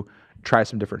to try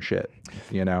some different shit,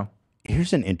 you know?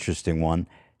 Here's an interesting one.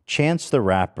 Chance the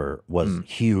Rapper was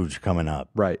huge coming up.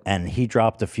 Right. And he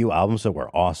dropped a few albums that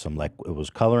were awesome. Like it was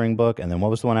Coloring Book, and then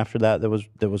what was the one after that that was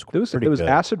pretty good?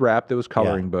 Acid Rap, there was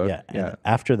Coloring Book. Yeah. And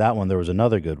after that one there was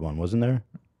another good one, wasn't there?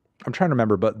 I'm trying to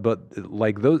remember, but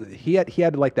like those, he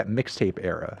had like that mixtape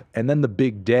era, and then The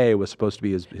Big Day was supposed to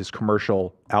be his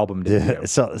commercial album debut.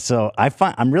 So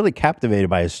I'm really captivated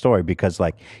by his story, because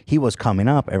like he was coming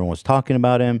up, everyone was talking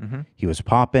about him, he was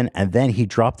popping, and then he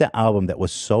dropped an album that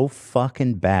was so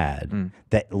fucking bad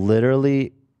that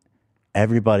literally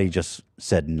everybody just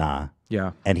said nah.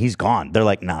 Yeah, and he's gone. They're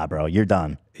like, nah, bro, you're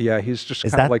done. Yeah, he's just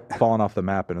kind of like fallen off the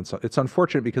map, and it's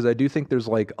unfortunate, because I do think there's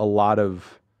like a lot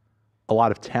of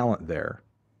talent there,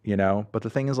 you know, but the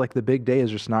thing is, like, The Big Day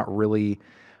is just not really,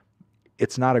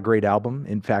 it's not a great album.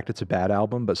 In fact, it's a bad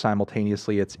album, but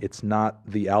simultaneously it's not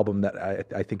the album that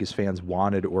I think his fans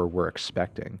wanted or were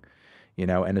expecting, you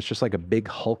know, and it's just like a big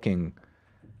hulking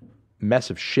mess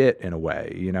of shit in a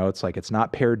way, you know. It's like, it's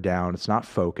not pared down, it's not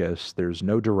focused, there's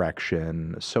no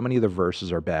direction, so many of the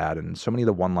verses are bad, and so many of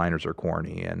the one-liners are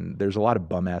corny, and there's a lot of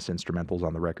bum-ass instrumentals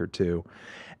on the record too.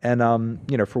 And,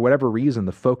 you know, for whatever reason,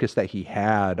 the focus that he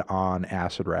had on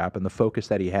Acid Rap and the focus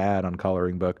that he had on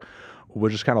Coloring Book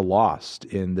was just kind of lost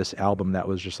in this album that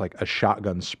was just like a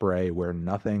shotgun spray where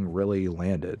nothing really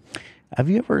landed. Have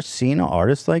you ever seen an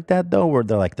artist like that though, where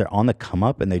they're on the come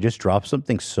up and they just drop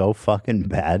something so fucking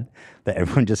bad that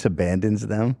everyone just abandons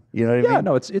them? You know what I mean? Yeah,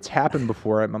 no, it's happened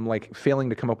before. I'm like failing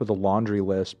to come up with a laundry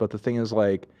list, but the thing is,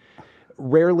 like,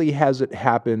 rarely has it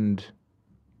happened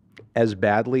as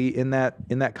badly in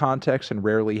that context, and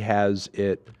rarely has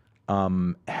it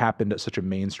happened at such a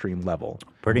mainstream level.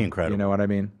 Pretty incredible. You know what I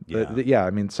mean? Yeah. Yeah, I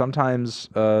mean, sometimes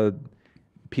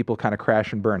people kind of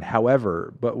crash and burn.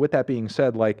 However, but with that being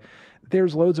said, like,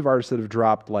 there's loads of artists that have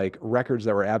dropped like records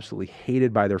that were absolutely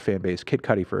hated by their fan base. Kid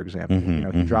Cudi, for example, you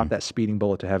know, he dropped that "Speeding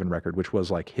Bullet to Heaven" record, which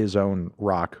was like his own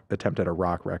attempt at a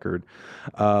rock record,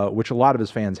 which a lot of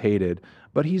his fans hated.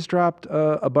 But he's dropped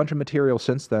a bunch of material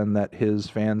since then that his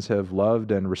fans have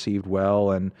loved and received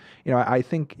well. And you know, I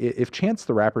think if Chance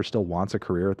the Rapper still wants a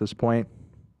career at this point,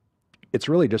 it's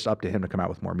really just up to him to come out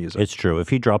with more music. It's true. If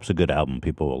he drops a good album,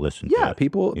 people will listen to it. Yeah,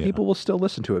 people will still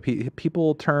listen to it.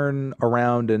 People turn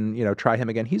around and, you know, try him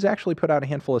again. He's actually put out a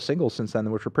handful of singles since then,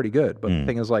 which were pretty good. But the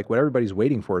thing is, like, what everybody's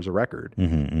waiting for is a record, you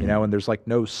know, and there's like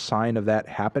no sign of that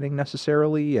happening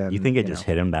necessarily. And you think it just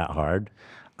hit him that hard?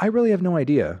 I really have no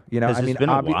idea. You know, I mean, it's been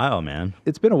a while, man.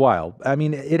 It's been a while. I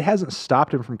mean, it hasn't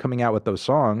stopped him from coming out with those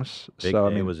songs. Big so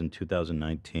Day I mean, was in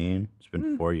 2019. It's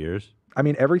been 4 years. I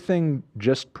mean, everything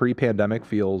just pre-pandemic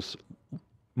feels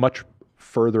much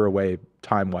further away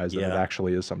time-wise than it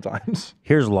actually is sometimes.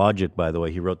 Here's Logic, by the way.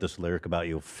 He wrote this lyric about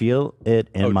you. Feel it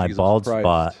in my Jesus bald Christ.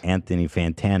 spot, Anthony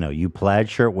Fantano. You plaid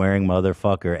shirt wearing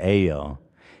motherfucker, ayo.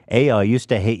 Ayo, I used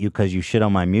to hate you because you shit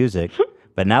on my music,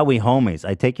 but now we homies.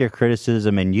 I take your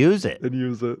criticism and use it.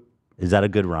 Is that a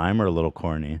good rhyme or a little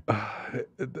corny?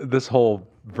 This whole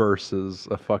verse is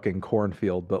a fucking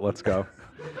cornfield, but let's go.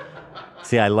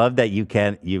 See, I love that you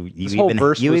can't. You This whole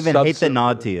verse you was even hate the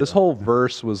nod to you. This whole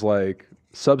verse was like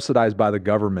subsidized by the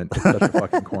government. It's such a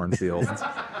fucking cornfield.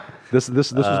 This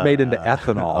was made into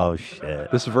ethanol. Oh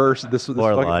shit! This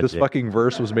fucking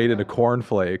verse was made into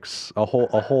cornflakes. A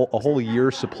whole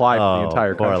year's supply for the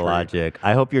entire poor country. Logic.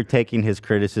 I hope you're taking his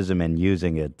criticism and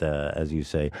using it, as you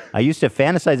say. I used to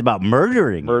fantasize about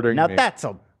murdering. Now me. that's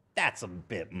a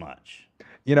bit much.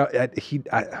 You know,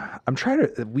 I'm trying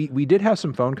to. We did have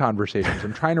some phone conversations.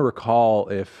 I'm trying to recall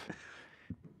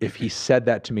if he said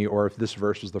that to me or if this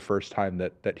verse was the first time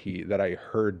that I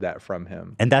heard that from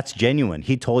him. And that's genuine.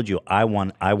 He told you I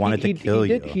wanted to kill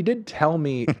you. He did tell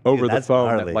me over the phone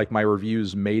gnarly. that like my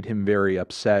reviews made him very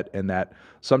upset, and that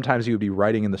sometimes he would be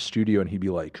writing in the studio and he'd be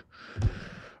like,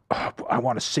 "Oh, I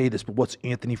want to say this, but what's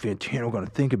Anthony Fantano going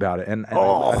to think about it?" And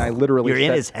I literally you're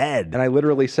in his head. And I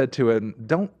literally said to him,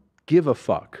 "Don't give a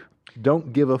fuck.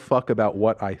 Don't give a fuck about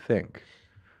what I think."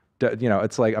 You know,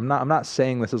 it's like I'm not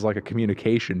saying this as like a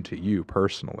communication to you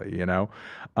personally. You know,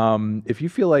 if you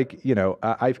feel like, you know,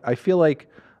 I feel like,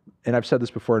 and I've said this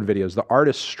before in videos, the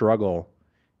artist's struggle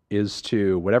is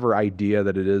to whatever idea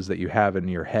that it is that you have in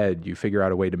your head, you figure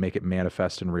out a way to make it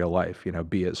manifest in real life. You know,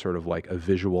 be it sort of like a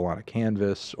visual on a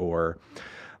canvas or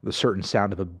the certain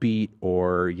sound of a beat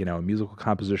or, you know, a musical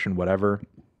composition, whatever.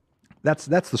 That's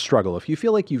the struggle. If you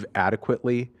feel like you've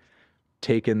adequately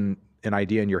taken an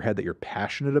idea in your head that you're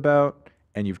passionate about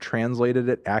and you've translated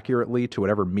it accurately to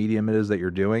whatever medium it is that you're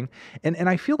doing, and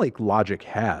I feel like Logic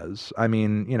has. I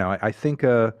mean, you know, I think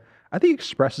he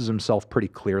expresses himself pretty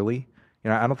clearly.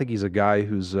 You know, I don't think he's a guy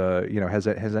who's you know, has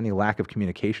any lack of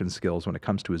communication skills when it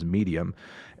comes to his medium.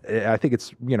 I think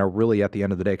it's, you know, really at the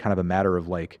end of the day kind of a matter of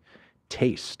like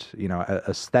taste, you know,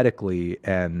 aesthetically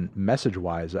and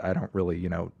message-wise. I don't really, you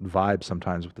know, vibe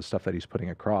sometimes with the stuff that he's putting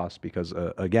across because,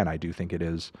 again, I do think it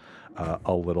is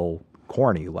a little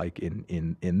corny, like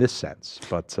in this sense.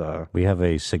 But we have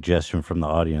a suggestion from the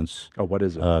audience. Oh, what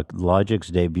is it? Logic's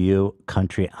debut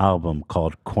country album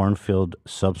called Cornfield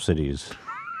Subsidies.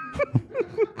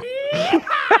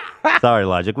 Sorry,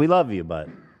 Logic, we love you, but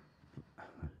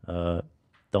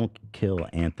don't kill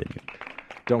Anthony.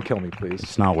 Don't kill me, please.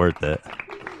 It's not worth it.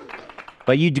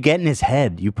 But you get in his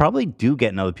head. You probably do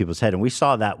get in other people's head. And we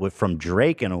saw that from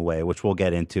Drake in a way, which we'll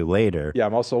get into later. Yeah,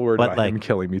 I'm also worried about him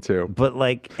killing me too. But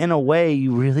like, in a way,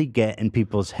 you really get in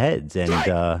people's heads. And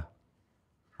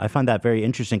I find that very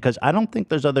interesting because I don't think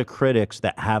there's other critics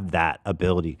that have that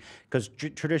ability. Because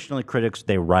traditionally critics,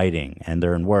 they're writing and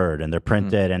they're in Word and they're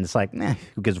printed. And it's like, nah,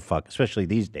 who gives a fuck? Especially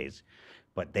these days.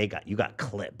 But you got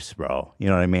clips, bro. You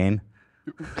know what I mean?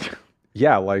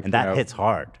 Yeah, like, and that hits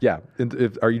hard. Yeah,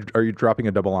 and are you dropping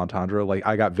a double entendre? Like,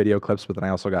 I got video clips, but then I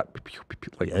also got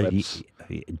like clips.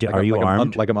 Are you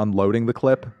armed? Like I'm unloading the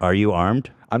clip. Are you armed?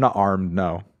 I'm not armed.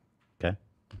 No. Okay.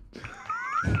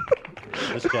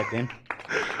 Just checking.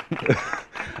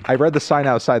 I read the sign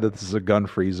outside that this is a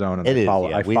gun-free zone, and I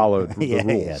followed the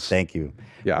rules. Yeah, thank you.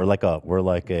 Yeah. We're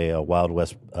like a Wild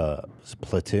West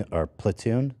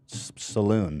platoon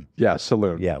saloon. Yeah,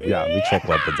 saloon. Yeah, we check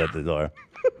weapons at the door.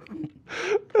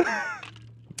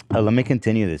 Let me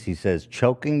continue this. He says,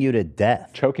 choking you to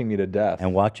death. Choking me to death.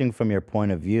 And watching from your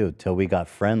point of view till we got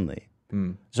friendly.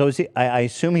 So is he, I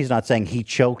assume he's not saying he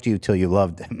choked you till you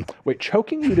loved him. Wait,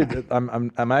 choking you to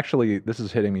I'm actually, this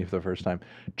is hitting me for the first time.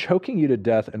 Choking you to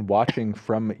death and watching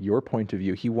from your point of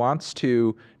view. He wants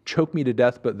to choke me to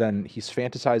death, but then he's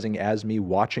fantasizing as me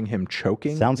watching him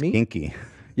choking Sounds me. kinky.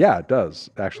 Yeah, it does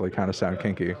actually kind of sound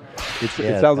kinky.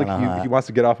 It sounds like he wants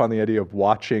to get off on the idea of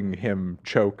watching him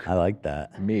choke. I like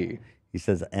that. Me. He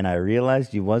says, and I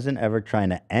realized you wasn't ever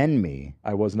trying to end me.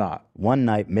 I was not. One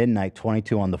night, midnight,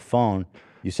 22 on the phone,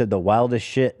 you said the wildest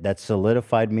shit that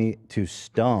solidified me to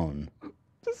stone.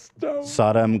 Stone.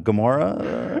 Sodom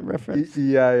Gomorrah reference?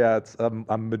 Yeah. It's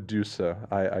I'm Medusa.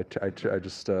 I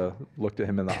just looked at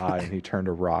him in the eye and he turned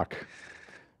a rock.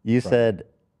 You said,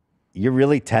 you're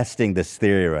really testing this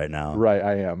theory right now. Right,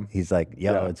 I am. He's like,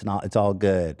 yo, it's all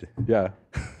good. Yeah.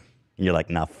 And you're like,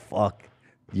 nah, fuck.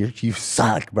 You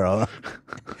suck, bro.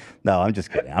 No, I'm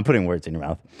just kidding. I'm putting words in your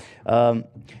mouth.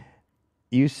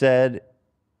 You said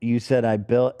I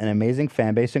built an amazing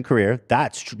fan base and career.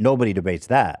 That's nobody debates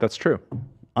that. That's true.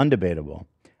 Undebatable.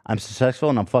 I'm successful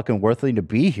and I'm fucking worthy to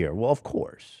be here. Well, of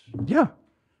course. Yeah.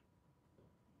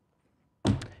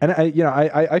 And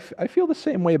I feel the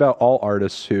same way about all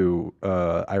artists who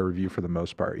I review for the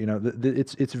most part. You know,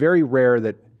 it's very rare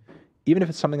that even if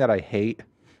it's something that I hate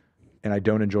and I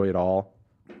don't enjoy at all,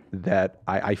 that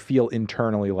I feel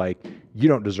internally like you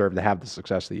don't deserve to have the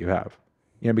success that you have.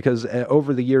 You know, because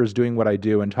over the years doing what I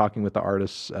do and talking with the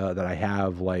artists that I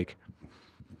have, like,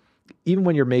 even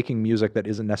when you're making music that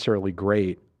isn't necessarily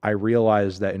great, I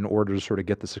realize that in order to sort of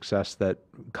get the success that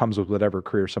comes with whatever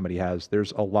career somebody has,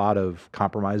 there's a lot of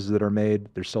compromises that are made.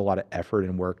 There's still a lot of effort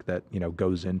and work that, you know,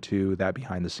 goes into that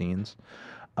behind the scenes.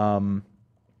 And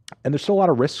there's still a lot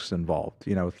of risks involved,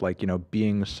 you know, with, like, you know,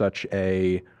 being such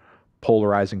a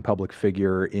polarizing public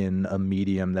figure in a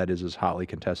medium that is as hotly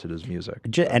contested as music.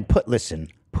 And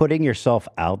putting yourself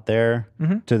out there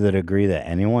to the degree that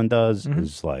anyone does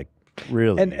is like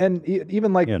really. And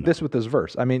even like this with this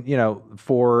verse. I mean, you know,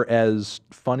 for as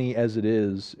funny as it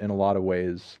is in a lot of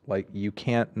ways, like, you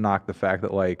can't knock the fact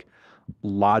that, like,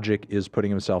 Logic is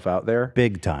putting himself out there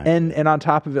big time. And on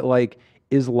top of it, like,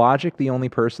 is Logic the only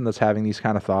person that's having these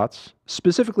kind of thoughts?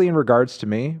 Specifically in regards to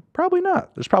me? Probably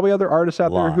not. There's probably other artists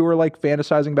out there who are, like,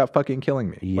 fantasizing about fucking killing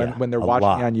me when they're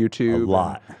watching me on YouTube. A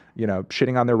lot. And, you know,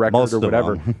 shitting on their record or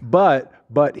whatever.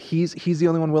 But he's the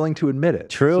only one willing to admit it.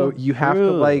 True. So you have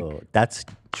to, like... That's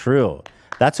true.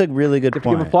 That's a really good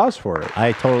point. Give applause for it.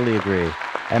 I totally agree.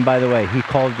 And by the way, he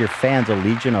called your fans a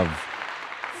legion of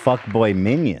fuckboy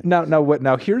minions.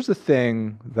 Now here's the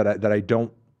thing that I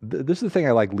don't... This is the thing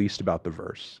I like least about the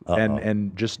verse,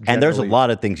 and just and there's a lot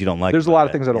of things you don't like. There's a lot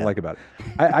of things I don't like about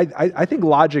it. I think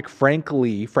Logic,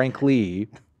 frankly,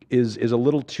 is a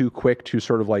little too quick to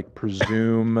sort of, like,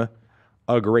 presume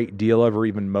a great deal of, or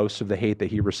even most of the hate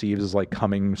that he receives is, like,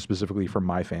 coming specifically from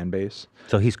my fan base.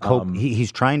 So he's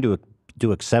he's trying to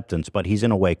do acceptance, but he's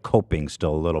in a way coping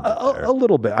still a little bit. A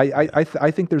little bit. I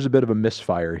think there's a bit of a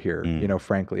misfire here, you know,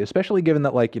 frankly, especially given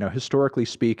that, like, you know, historically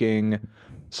speaking,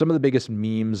 some of the biggest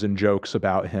memes and jokes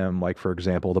about him, like, for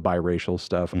example, the biracial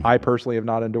stuff, I personally have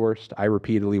not endorsed. I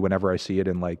repeatedly, whenever I see it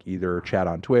in, like, either chat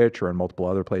on Twitch or in multiple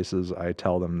other places, I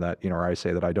tell them that, you know, or I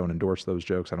say that I don't endorse those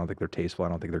jokes. I don't think they're tasteful. I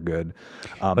don't think they're good.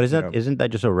 But isn't that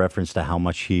just a reference to how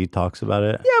much he talks about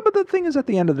it? Yeah, but the thing is, at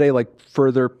the end of the day, like,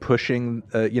 further pushing,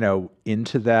 you know,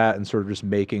 into that and sort of just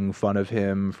making fun of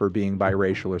him for being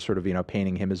biracial, or sort of, you know,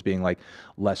 painting him as being, like,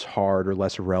 less hard or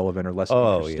less relevant or less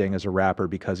interesting as a rapper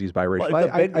because he's biracial. Well,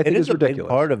 I think it's a ridiculous. big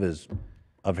part of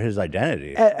his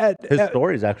identity. His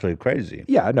story is actually crazy.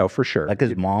 Yeah, no, for sure. Like,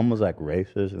 his mom was, like,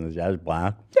 racist and his dad's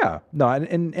black. Yeah, no,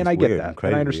 and I get that,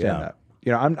 and I understand that.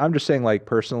 You know, I'm just saying, like,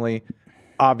 personally,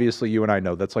 obviously, you and I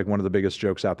know that's, like, one of the biggest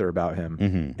jokes out there about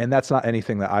him, and that's not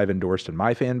anything that I've endorsed in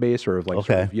my fan base, or have, like,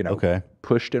 sort of, you know,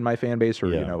 pushed in my fan base, or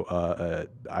you know,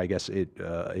 I guess it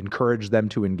encouraged them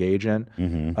to engage in.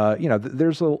 You know,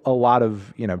 there's a lot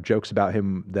of, you know, jokes about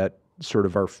him that sort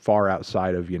of are far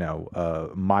outside of, you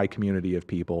know, my community of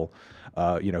people,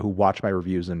 you know, who watch my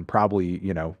reviews and probably,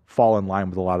 you know, fall in line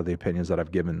with a lot of the opinions that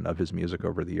I've given of his music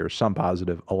over the years. Some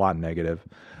positive, a lot negative.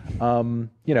 You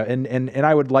know, and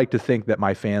I would like to think that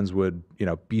my fans would, you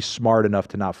know, be smart enough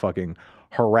to not fucking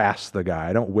harass the guy.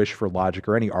 I don't wish for Logic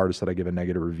or any artist that I give a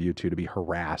negative review to be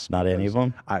harassed. Not any of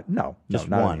them? No, Just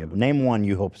not one. any of them. Name one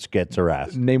you hope gets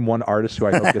harassed. Name one artist who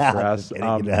I hope gets harassed. kidding,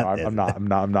 I'm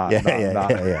not.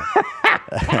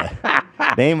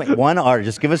 Name one artist.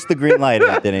 Just give us the green light,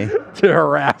 Anthony. To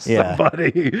harass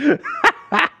somebody.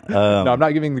 No, I'm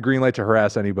not giving the green light to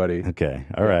harass anybody. Okay.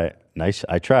 All right. Nice.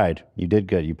 I tried. You did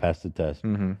good. You passed the test.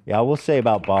 Yeah, I will say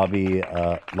about Bobby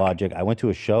Logic, I went to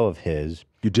a show of his.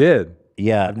 You did?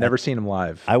 Yeah. I've never seen him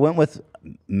live. I went with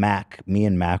Mac. Me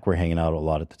and Mac were hanging out a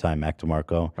lot at the time, Mac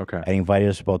DeMarco. Okay. And he invited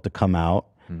us both to come out.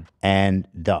 And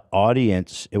the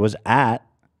audience, it was at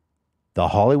the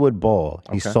Hollywood Bowl.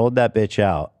 He sold that bitch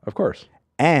out. Of course.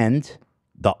 And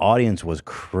the audience was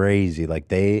crazy.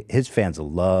 Like his fans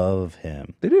love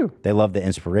him. They do. They love the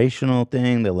inspirational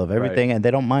thing. They love everything, and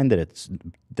they don't mind that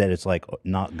it's like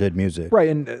not good music. Right,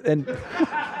 and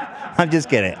I'm just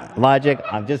kidding, Logic.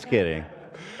 I'm just kidding.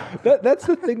 That's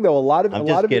the thing, though. A lot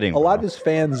of his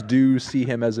fans do see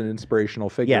him as an inspirational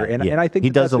figure, and I think he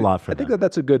does a lot for them. I think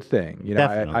that's a good thing. You know,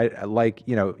 I like,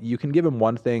 you know, you can give him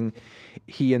one thing,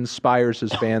 he inspires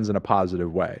his fans in a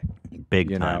positive way.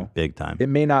 Big time. It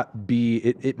may not be.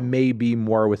 It may be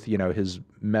more with, you know, his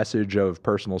message of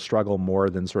personal struggle more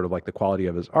than sort of like the quality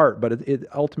of his art. But it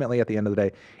ultimately, at the end of the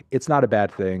day, it's not a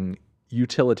bad thing.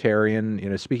 Utilitarian, you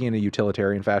know, speaking in a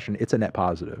utilitarian fashion, it's a net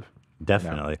positive.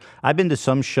 Definitely. You know? I've been to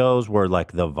some shows where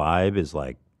like the vibe is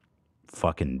like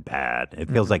fucking bad. It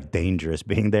feels like dangerous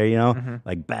being there, you know,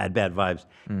 like bad vibes.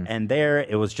 And there,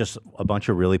 it was just a bunch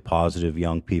of really positive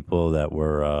young people that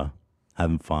were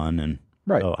having fun and.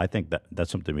 Right. So I think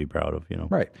that's something to be proud of, you know.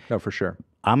 Right. No, for sure.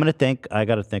 I got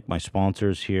to thank my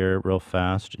sponsors here real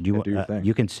fast. Do your thing.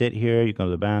 You can sit here. You can go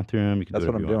to the bathroom. You can. That's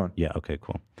do what I'm doing. Yeah. Okay.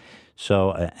 Cool.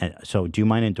 So, so do you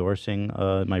mind endorsing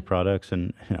my products?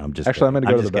 And I'm just actually, I'm going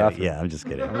to go to the bathroom. Yeah, I'm just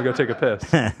kidding. I'm going to go take a piss.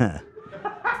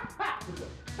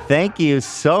 Thank you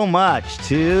so much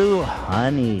to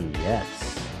Honey.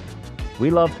 Yes, we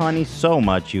love Honey so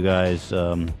much, you guys.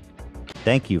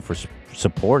 Thank you for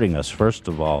supporting us, first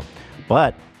of all.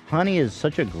 But Honey is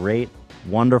such a great,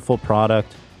 wonderful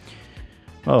product.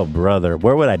 Oh, brother.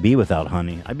 Where would I be without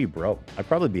Honey? I'd be broke. I'd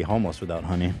probably be homeless without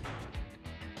Honey.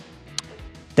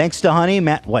 Thanks to Honey,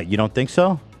 Matt. What, you don't think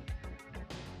so?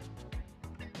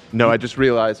 No, I just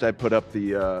realized I put up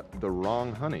the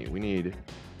wrong honey. We need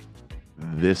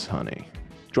this honey.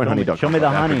 Join honey.com. Show me the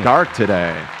honey. Dark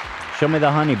today. Show me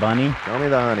the honey, bunny. Show me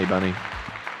the honey, bunny.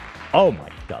 Oh, my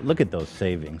God. Look at those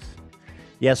savings.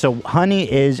 Yeah, so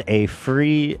Honey is a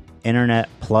free internet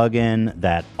plugin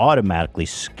that automatically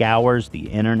scours the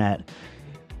internet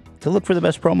to look for the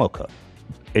best promo code.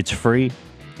 It's free.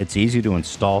 It's easy to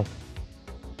install.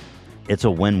 It's a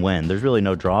win-win. There's really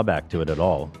no drawback to it at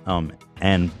all.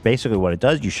 And basically what it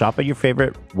does, you shop at your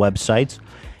favorite websites,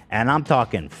 and I'm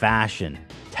talking fashion,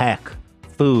 tech,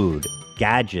 food,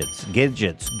 gadgets,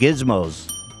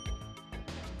 gizmos.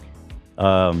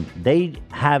 They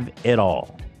have it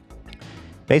all.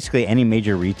 Basically any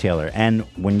major retailer. And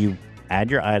when you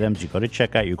add your items, you go to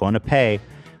checkout, you're going to pay,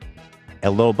 a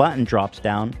little button drops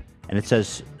down and it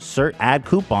says add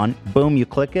coupon. Boom, you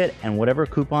click it, and whatever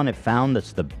coupon it found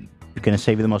that's going to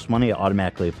save you the most money, it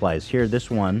automatically applies. Here,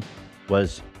 this one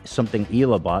was something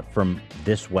Ela bought from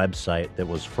this website that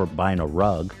was for buying a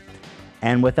rug.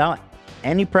 And without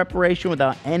any preparation,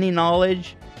 without any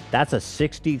knowledge, that's a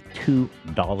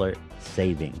 $62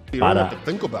 saving. You don't have to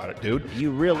think about it, dude.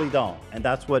 You really don't. And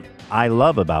that's what I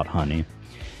love about Honey.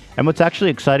 And what's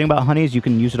actually exciting about Honey is you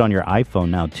can use it on your iPhone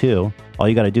now too. All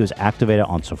you got to do is activate it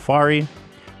on Safari,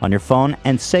 on your phone,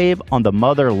 and save on the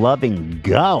mother-loving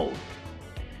go.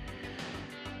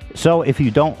 So if you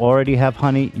don't already have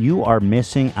Honey, you are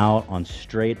missing out on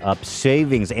straight up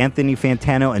savings. Anthony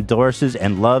Fantano endorses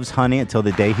and loves Honey until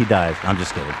the day he dies. I'm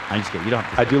just kidding. You don't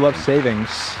have to. I do love savings.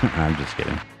 I'm just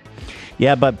kidding.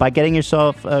 Yeah, but by getting it,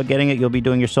 you'll be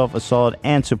doing yourself a solid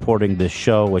and supporting this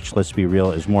show, which, let's be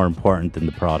real, is more important than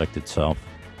the product itself.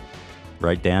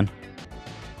 Right, Dan?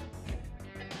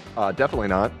 Definitely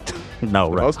not. No,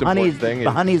 the right. Most important thing is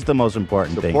Honey's the most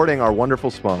important thing. Supporting our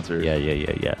wonderful sponsors. Yeah.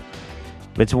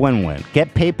 It's a win-win.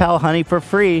 Get PayPal Honey for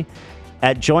free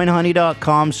at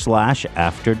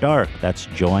joinhoney.com/afterdark. That's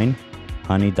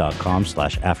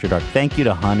joinhoney.com/afterdark. Thank you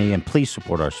to Honey, and please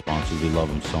support our sponsors. We love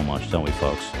them so much, don't we,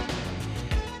 folks?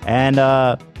 And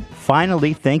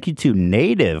finally, thank you to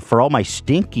Native for all my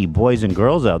stinky boys and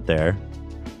girls out there.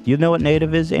 You know what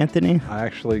Native is, Anthony? I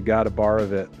actually got a bar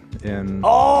of it in...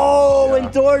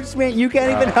 Endorsement. You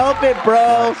can't even help it,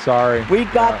 bro. Sorry. We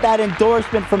got that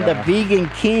endorsement from the Vegan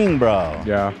King, bro.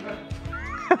 Yeah.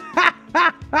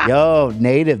 Yo,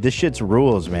 Native, this shit's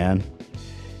rules, man.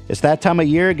 It's that time of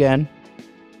year again.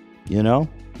 You know?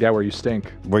 Yeah, where you stink.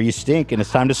 Where you stink, and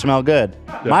it's time to smell good.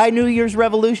 My New Year's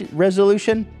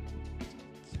resolution: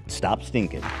 stop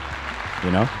stinking.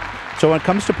 You know? So when it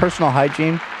comes to personal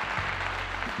hygiene,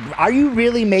 are you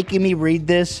really making me read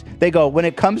this? They go, when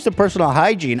it comes to personal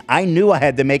hygiene, I knew I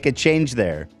had to make a change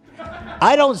there.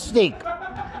 I don't stink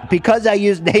because I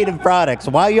use native products.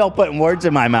 Why are y'all putting words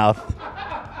in my mouth?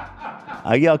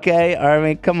 Are you okay? I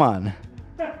mean, come on.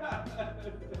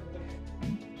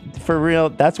 For real,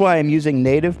 that's why I'm using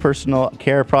native personal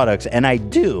care products, and I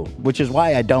do, which is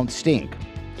why I don't stink.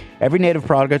 Every native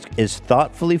product is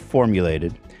thoughtfully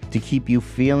formulated to keep you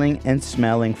feeling and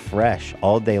smelling fresh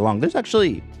all day long. There's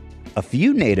actually a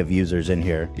few native users in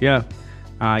here. Yeah.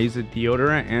 I use the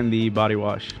deodorant and the body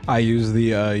wash. I use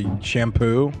the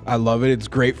shampoo. I love it. It's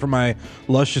great for my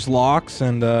luscious locks.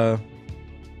 And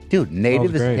dude,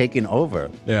 native is taking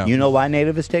over. Yeah. You know why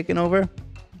native is taking over?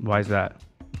 Why is that?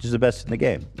 Which is the best in the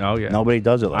game. Oh, yeah. Nobody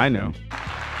does it like I know.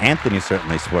 Anthony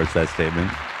certainly supports that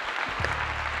statement.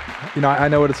 You know, I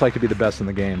know what it's like to be the best in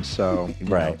the game, so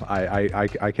right.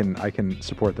 I can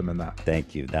support them in that.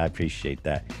 Thank you. I appreciate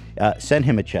that. Send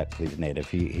him a check, please, Native.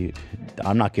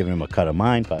 I'm not giving him a cut of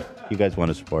mine, but you guys want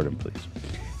to support him, please.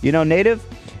 You know, Native,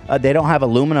 they don't have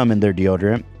aluminum in their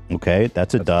deodorant. Okay,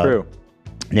 that's dub. True.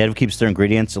 Native keeps their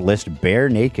ingredients list bare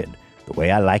naked, the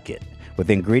way I like it. With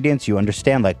ingredients you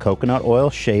understand, like coconut oil,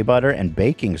 shea butter, and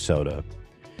baking soda.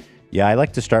 Yeah, I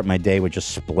like to start my day with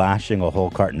just splashing a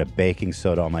whole carton of baking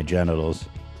soda on my genitals,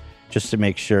 just to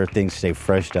make sure things stay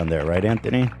fresh down there. Right,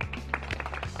 Anthony?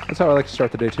 That's how I like to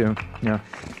start the day, too. Yeah.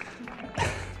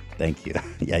 Thank you.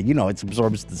 Yeah, you know, it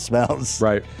absorbs the smells.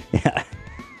 Right. Yeah.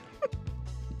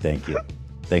 Thank you.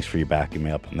 Thanks for you backing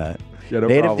me up on that. Yeah, no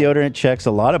Native problem. deodorant checks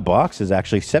a lot of boxes,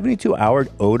 actually. 72-hour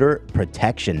odor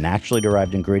protection, naturally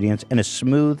derived ingredients, and a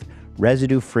smooth,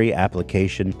 residue-free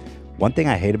application. One thing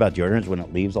I hate about deodorant is when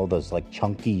it leaves all those like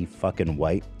chunky fucking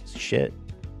white shit.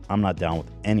 I'm not down with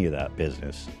any of that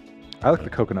business. I like the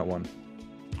coconut one.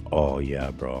 Oh, yeah,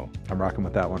 bro. I'm rocking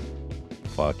with that one.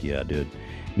 Fuck yeah, dude.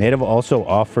 Native also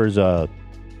offers a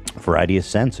variety of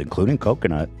scents, including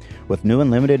coconut, with new and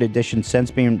limited edition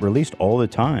scents being released all the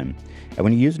time. And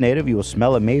when you use Native, you will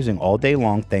smell amazing all day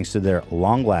long thanks to their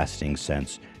long-lasting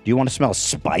scents. Do you want to smell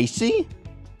spicy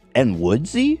and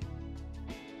woodsy?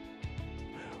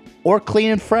 Or clean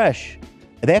and fresh?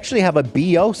 They actually have a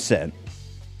BO scent,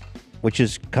 which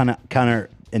is kind of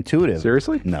counterintuitive.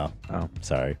 Seriously? No. Oh.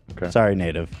 Sorry. Okay. Sorry,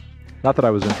 Native. Not that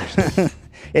I was interested.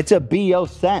 It's a BO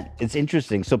scent. It's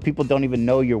interesting. So people don't even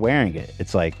know you're wearing it.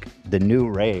 It's like the new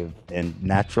rave in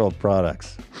natural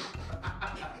products.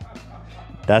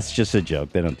 That's just a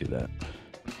joke. They don't do that.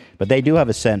 But they do have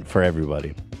a scent for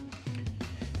everybody.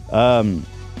 Well,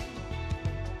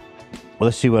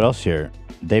 let's see what else here.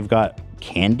 They've got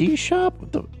candy shop?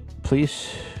 What the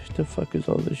fuck is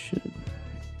all this shit?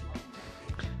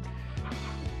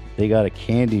 They got a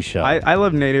candy shop. I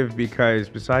love Native because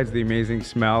besides the amazing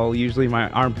smell, usually my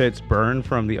armpits burn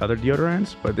from the other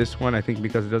deodorants, but this one, I think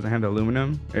because it doesn't have the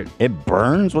aluminum. It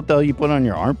burns? What the hell you put on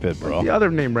your armpit, bro? The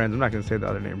other name brands, I'm not going to say the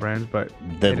other name brands, but...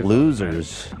 The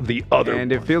losers. The other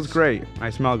And ones. it feels great.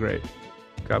 I smell great.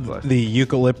 God bless. The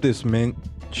eucalyptus mint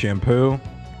shampoo.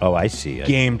 Oh, I see.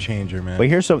 Game changer, man. But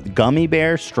here's some gummy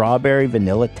bear, strawberry,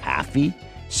 vanilla taffy,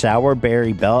 sour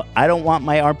berry belt. I don't want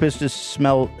my armpits to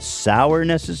smell sour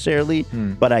necessarily,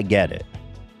 but I get it.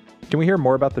 Can we hear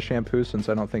more about the shampoo, since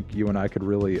I don't think you and I could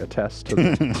really attest to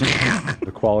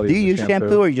the quality Do you of the use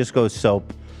shampoo or you just go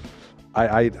soap?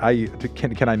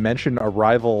 Can I mention a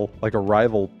rival, like a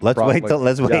rival? Let's wait till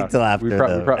after. We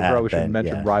probably should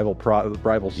mention rival soap.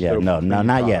 Yeah, no, not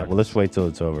product. yet. Well, let's wait till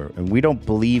it's over. And we don't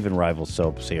believe in rival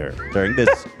soaps here during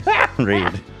this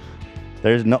read.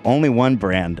 There's only one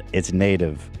brand. It's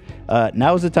Native.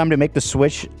 Now is the time to make the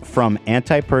switch from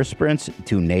antiperspirants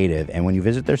to Native. And when you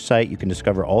visit their site, you can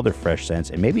discover all their fresh scents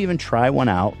and maybe even try one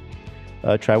out.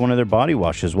 Try one of their body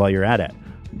washes while you're at it.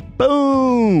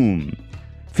 Boom!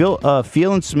 Feel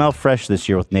and smell fresh this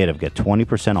year with Native. Get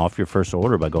 20% off your first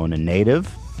order by going to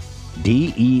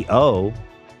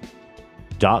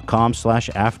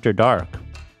nativedeo.com/afterdark.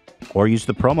 Or use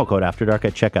the promo code AfterDark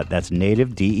at checkout. That's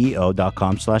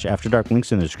nativedeo.com/afterdark.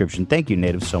 Links in the description. Thank you,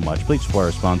 Native, so much. Please support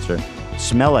our sponsor.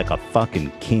 Smell like a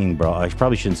fucking king, bro. I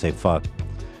probably shouldn't say fuck.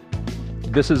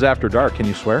 This is After Dark. Can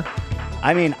you swear?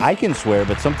 I mean, I can swear,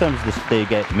 but sometimes they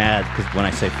get mad because when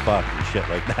I say fuck and shit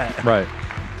like that. Right.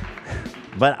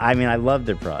 But I mean, I love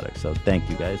their products, so thank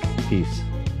you guys. Peace.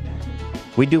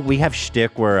 We have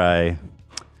shtick where I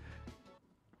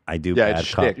I do Yeah, bad it's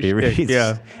shtick, copy shtick. reads.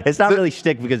 Yeah. It's not really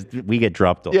shtick because we get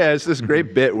dropped off. Yeah, it's this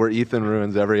great bit where Ethan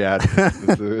ruins every ad.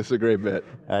 It's a great bit.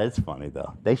 It's funny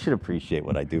though. They should appreciate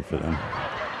what I do for them.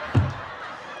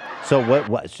 So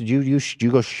what? So do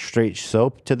you go straight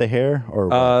soap to the hair or?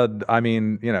 What? I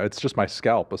mean, it's just my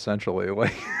scalp essentially,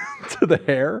 like to the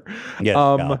hair. Yeah,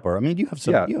 scalp, or I mean, you have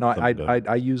some. Yeah, you have no, some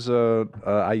I use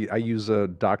I use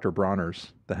Dr.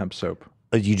 Bronner's, the hemp soap.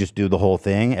 You just do the whole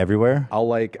thing everywhere.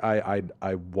 I'll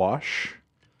I wash,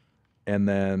 and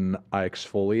then I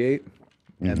exfoliate,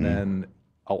 and then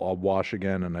I'll wash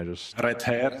again, and I just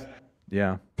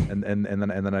yeah, and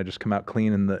then I just come out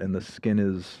clean, and the skin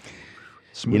is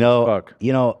smooth as fuck.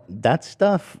 That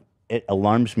stuff, it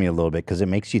alarms me a little bit because it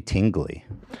makes you tingly.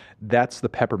 That's the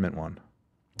peppermint one.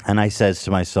 And I says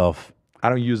to myself, I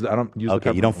don't use the okay,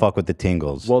 peppermint you don't one. fuck with the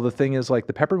tingles. Well, the thing is, like,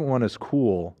 the peppermint one is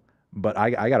cool, but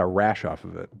I got a rash off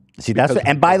of it. See,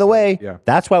 and by the way, yeah.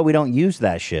 that's why we don't use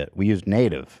that shit. We use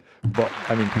native. But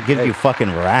I mean, It gives you fucking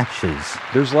rashes.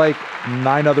 there's like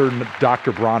 9 other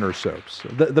Dr. Bronner soaps.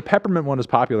 The peppermint one is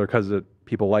popular because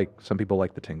some people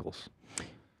like the tingles.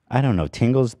 I don't know.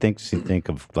 Tingles thinks you think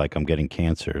of like I'm getting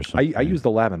cancer or something. I use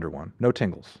the lavender one. No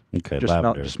tingles. Okay, just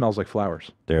lavender. just smells like flowers.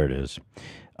 There it is.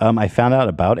 I found out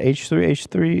about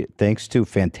H3H3 thanks to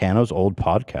Fantano's old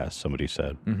podcast, somebody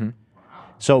said.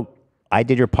 So I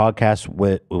did your podcast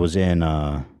it was in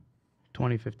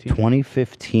 2015.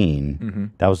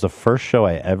 2015. That was the first show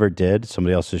I ever did,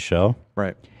 somebody else's show.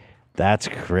 Right. That's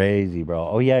crazy, bro.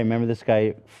 Oh, yeah, I remember this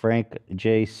guy, Frank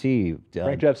JC.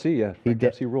 Frank Jeff C, yeah. Frank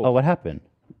Jeff C rules. Oh, what happened?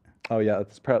 Oh, yeah,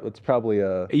 it's probably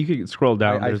You could scroll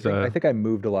down. I think I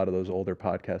moved a lot of those older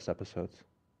podcast episodes.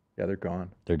 Yeah, they're gone.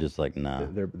 They're just like, nah.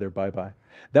 They're bye-bye.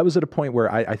 That was at a point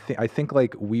where I think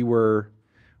like we were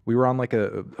on like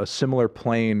a similar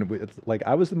plane. Like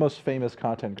I was the most famous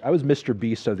content. I was Mr.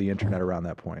 Beast of the internet around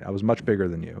that point. I was much bigger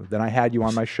than you. Then I had you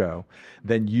on my show.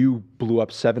 Then you blew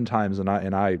up 7 times, and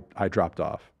I dropped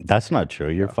off. That's not true.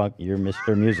 You're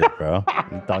Mr. Music, bro.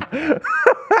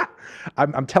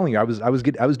 I'm telling you, I was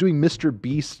doing Mr.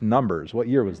 Beast numbers. What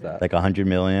year was that? Like 100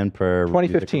 million per.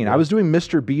 2015. I was doing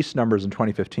Mr. Beast numbers in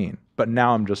 2015, but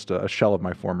now I'm just a shell of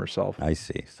my former self. I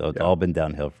see. So it's all been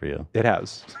downhill for you. It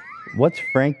has. What's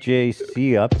Frank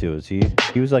JC up to? Is he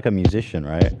was like a musician,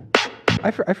 right? I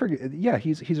forget. Yeah,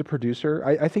 he's a producer.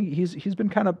 I think he's been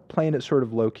kind of playing it sort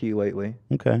of low key lately.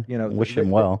 Okay. Wish him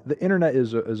well. The internet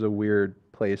is a weird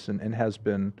place and has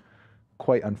been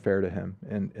quite unfair to him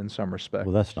in some respect.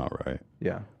 Well, that's not right.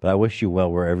 Yeah. But I wish you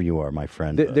well wherever you are, my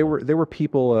friend. There were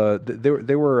people.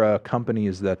 There were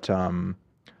companies that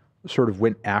sort of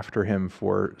went after him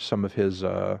for some of his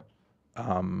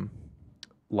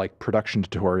like production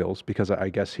tutorials because I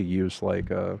guess he used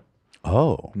like a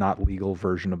not legal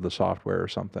version of the software or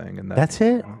something. And that's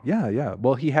it. Yeah.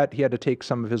 Well, he had to take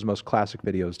some of his most classic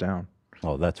videos down.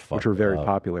 Oh, that's fucked which were very up.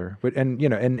 popular, but and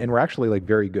we're actually like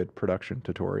very good production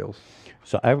tutorials.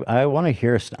 So I want to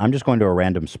hear. I'm just going to a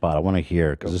random spot. I want to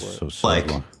hear because this is so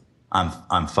slow.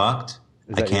 I'm fucked.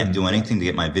 I can't do anything to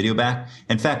get my video back.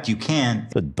 In fact, you can.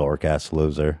 The dork ass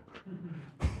loser.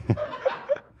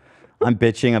 I'm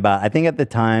bitching about. I think at the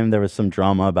time there was some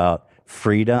drama about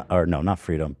freedom, or no, not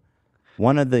freedom.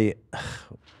 One of the.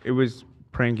 It was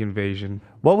prank invasion.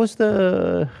 What was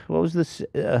this?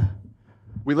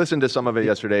 We listened to some of it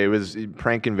yesterday. It was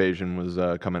Prank Invasion was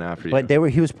coming after you. But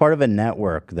he was part of a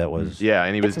network that was. Yeah,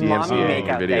 and he was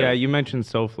DMCAing video. Yeah, you mentioned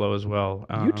SoFlo as well.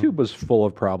 YouTube was full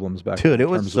of problems back then. Dude, it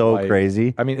was so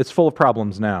crazy. I mean, it's full of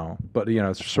problems now, but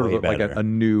it's sort of like a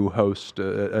new host,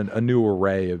 a new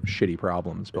array of shitty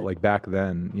problems. But like back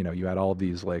then, you had all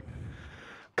these like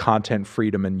content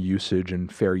freedom and usage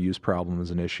and fair use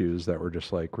problems and issues that were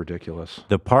just like ridiculous.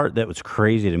 The part that was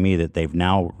crazy to me that they've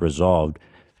now resolved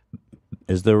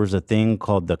is there was a thing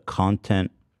called the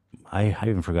content. I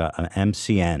even forgot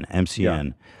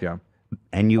MCN. Yeah.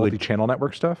 And you multi-channel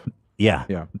network stuff. Yeah.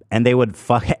 Yeah. And they would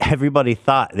everybody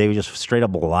thought they would just straight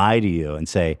up lie to you and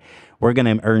say, we're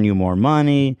going to earn you more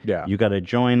money. Yeah. You got to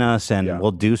join us and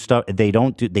we'll do stuff. They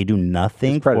do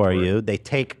nothing for you. They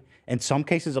take, in some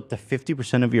cases, up to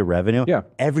 50% of your revenue. Yeah.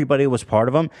 Everybody was part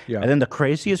of them. Yeah. And then the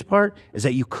craziest part is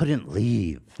that you couldn't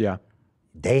leave. Yeah.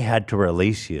 They had to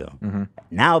release you.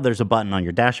 Now there's a button on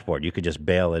your dashboard. You could just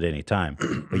bail at any time.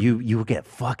 But you get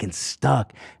fucking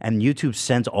stuck. And YouTube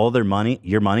sends all your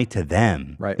money to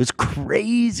them. Right. It's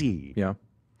crazy. Yeah.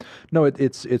 No,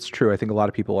 it's true. I think a lot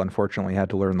of people unfortunately had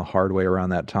to learn the hard way around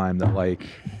that time that like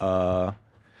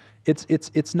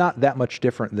It's not that much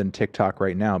different than TikTok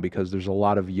right now, because there's a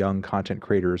lot of young content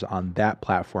creators on that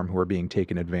platform who are being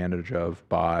taken advantage of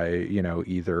by, you know,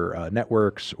 either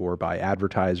networks or by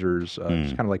advertisers,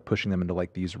 just kind of like pushing them into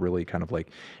like these really kind of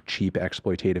like cheap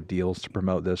exploitative deals to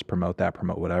promote this, promote that,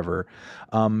 promote whatever.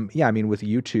 Yeah, I mean, with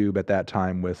YouTube at that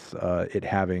time, with it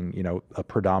having, you know, a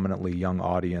predominantly young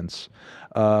audience,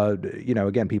 you know,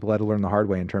 again, people had to learn the hard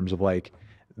way in terms of like,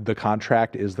 the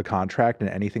contract is the contract, and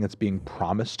anything that's being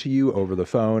promised to you over the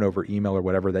phone, over email, or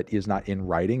whatever that is not in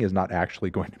writing is not actually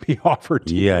going to be offered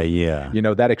to you. Yeah. You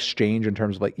know, that exchange in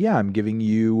terms of like, yeah, I'm giving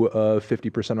you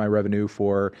 50% of my revenue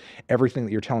for everything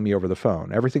that you're telling me over the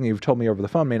phone. Everything that you've told me over the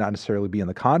phone may not necessarily be in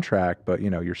the contract, but, you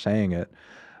know, you're saying it.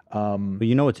 But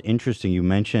you know what's interesting? You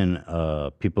mentioned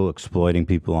people exploiting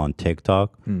people on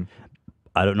TikTok.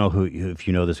 I don't know if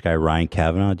you know this guy, Ryan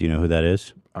Kavanaugh. Do you know who that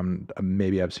is?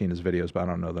 Maybe I've seen his videos, but I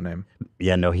don't know the name.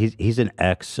 Yeah, no, he's an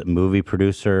ex-movie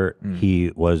producer.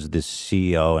 He was the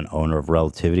CEO and owner of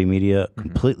Relativity Media,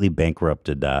 completely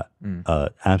bankrupted that,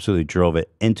 absolutely drove it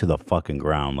into the fucking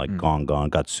ground, like gone,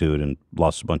 got sued and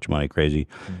lost a bunch of money, crazy.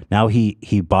 Now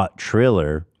he bought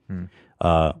Triller,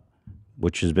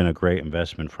 which has been a great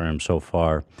investment for him so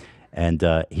far, and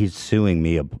he's suing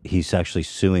me. He's actually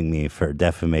suing me for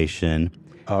defamation.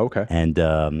 Oh, okay. And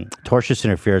tortious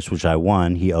interference, which I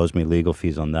won. He owes me legal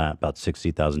fees on that, about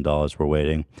 $60,000. We're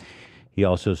waiting. He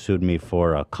also sued me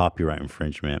for copyright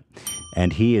infringement,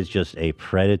 and he is just a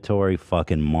predatory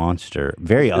fucking monster.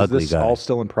 Very ugly guy. Is this all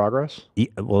still in progress?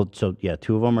 Well, so yeah,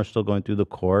 2 of them are still going through the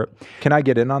court. Can I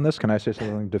get in on this? Can I say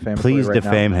something defamatory? Please right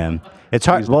defame now? him. It's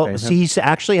hard. Please Well, defame see, he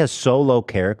actually has so low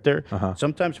character. Uh-huh.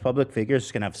 Sometimes public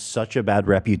figures can have such a bad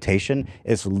reputation,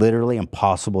 it's literally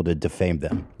impossible to defame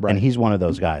them. Right. And he's one of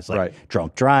those guys, like Right.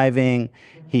 drunk driving.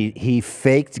 He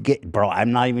faked bro,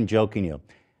 I'm not even joking you.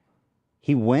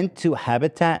 He went to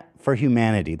Habitat for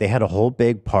Humanity. They had a whole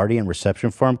big party and reception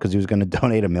for him because he was going to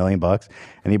donate $1 million,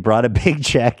 and he brought a big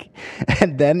check,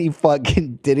 and then he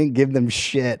fucking didn't give them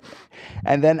shit.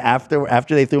 And then after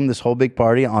they threw him this whole big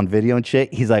party on video and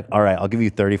shit, he's like, "All right, I'll give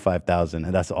you $35,000," and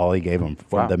that's all he gave him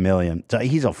from the $1 million. So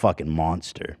he's a fucking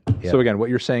monster. So again, what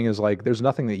you're saying is like, there's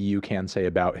nothing that you can say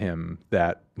about him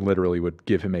that literally would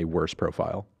give him a worse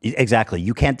profile. Exactly.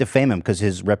 You can't defame him because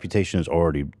his reputation is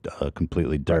already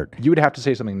completely dirt. You would have to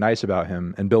say something nice about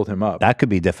him and build him up. That could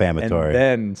be defamatory. And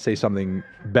then say something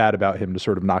bad about him to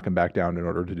sort of knock him back down in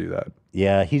order to do that.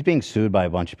 Yeah, he's being sued by a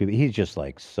bunch of people. He's just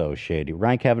like so shady.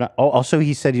 Ryan Kavanaugh. Oh, also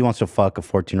he said he wants to fuck a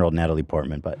 14-year-old Natalie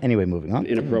Portman. But anyway, moving on.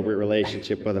 Inappropriate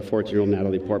relationship with a 14-year-old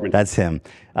Natalie Portman. That's him.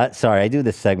 Sorry, I do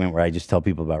this segment where I just tell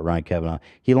people about Ryan Kavanaugh.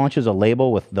 He launches a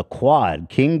label with the Quad.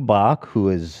 King Bach, who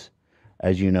is,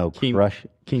 as you know, King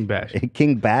Batch.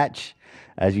 King Batch,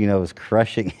 as you know, is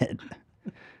crushing it.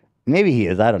 Maybe he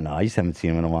is. I don't know. I just haven't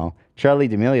seen him in a while. Charlie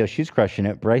D'Amelio, she's crushing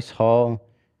it. Bryce Hall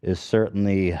is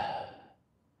certainly...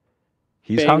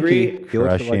 He's hunky. He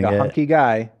looks like a hunky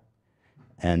guy.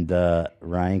 And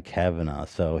Ryan Kavanaugh.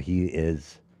 So he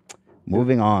is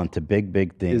moving on to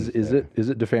big things. Is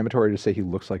it defamatory to say he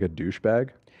looks like a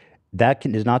douchebag? That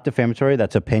is not defamatory.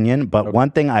 That's opinion. But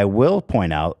one thing I will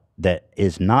point out that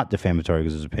is not defamatory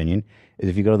because it's opinion is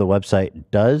if you go to the website,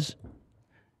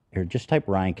 just type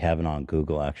Ryan Kavanaugh on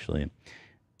Google, actually.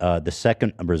 The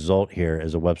second result here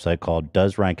is a website called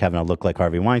Does Ryan Kavanaugh Look Like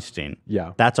Harvey Weinstein?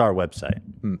 Yeah. That's our website.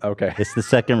 Okay. It's the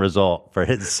second result for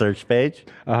his search page.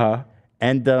 Uh-huh.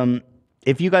 And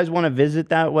if you guys want to visit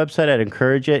that website, I'd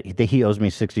encourage it. He owes me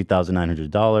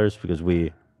 $60,900 because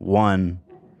we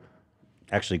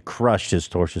actually crushed his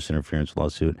tortious interference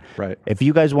lawsuit. Right. If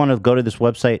you guys want to go to this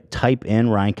website, type in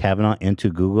Ryan Kavanaugh into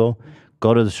Google,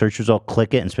 go to the search result,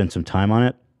 click it, and spend some time on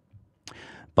it.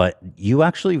 But you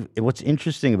actually, what's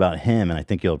interesting about him, and I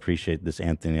think you'll appreciate this,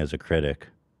 Anthony, as a critic.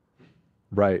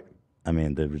 Right. I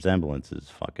mean, the resemblance is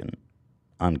fucking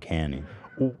uncanny.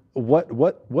 What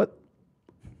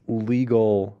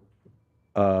legal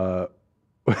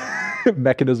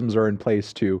mechanisms are in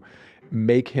place to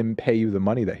make him pay you the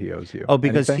money that he owes you? Oh,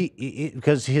 because Anything?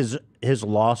 because his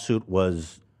lawsuit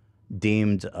was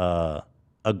deemed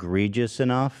egregious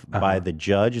enough by the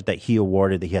judge that he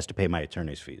awarded that he has to pay my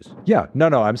attorney's fees. Yeah, no,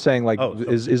 I'm saying like,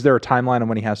 is there a timeline on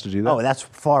when he has to do that? Oh, that's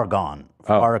far gone,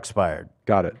 far expired.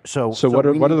 Got it. So what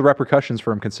are the repercussions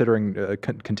for him considering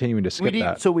continuing to skip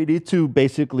that? So we need to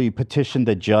basically petition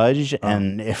the judge,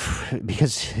 and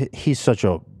because he's such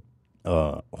a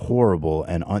horrible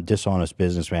and dishonest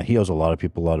businessman, he owes a lot of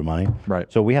people a lot of money.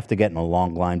 Right. So we have to get in a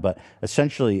long line, but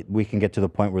essentially we can get to the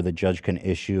point where the judge can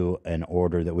issue an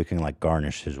order that we can like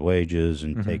garnish his wages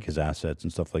and take his assets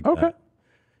and stuff like that.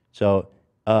 So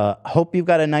hope you've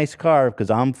got a nice car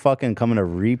because I'm fucking coming to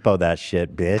repo that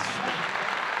shit, bitch.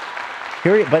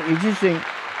 But you just think.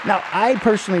 Now, I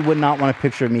personally would not want to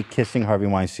picture me kissing Harvey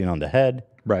Weinstein on the head.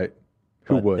 Right.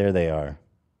 Who would? There they are,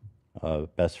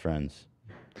 best friends.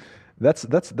 That's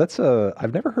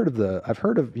I've never heard of I've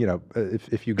heard of,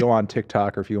 if you go on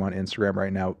TikTok or if you go on Instagram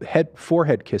right now,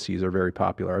 forehead kissies are very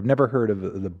popular. I've never heard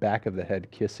of the back of the head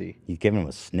kissy. He's giving him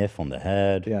a sniff on the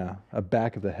head. Yeah, a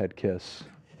back of the head kiss.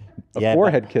 A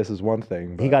forehead kiss is one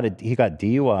thing. But... He got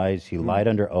DUIs. He lied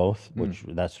under oath, which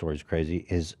that story's crazy.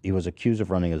 He was accused of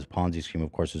running his Ponzi scheme.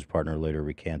 Of course, his partner later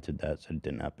recanted that, said it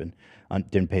didn't happen.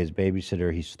 Didn't pay his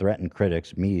babysitter. He's threatened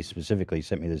critics. Me specifically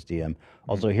sent me this DM.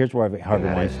 Also, here's where Harvey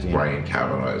Weinstein. Brian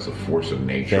Kavanaugh is a force of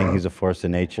nature. Saying he's a force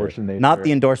of nature. Force of nature. Not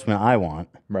the endorsement I want.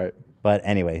 Right. But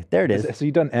anyway, there it is. Has he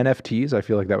done NFTs? I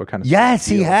feel like that would kind of. Yes,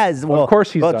 he has. Well, of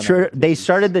course he's done. They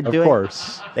started to do. Of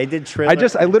course, they did. Triller.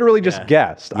 I literally just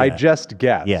guessed. Yeah. I just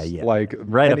guessed. Yeah, yeah. Like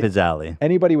right up his alley.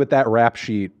 Anybody with that rap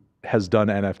sheet has done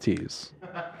NFTs.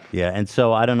 Yeah, and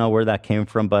so I don't know where that came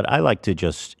from, but I like to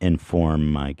just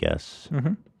inform, I guess.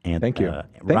 Mm-hmm. And thank you.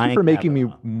 Thank you for making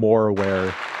me more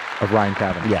aware of Ryan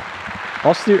Kavanaugh. Yeah.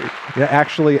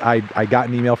 Actually, I got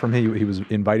an email from him. He was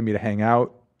inviting me to hang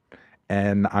out.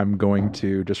 And I'm going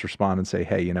to just respond and say,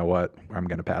 hey, you know what? I'm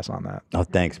going to pass on that. Oh,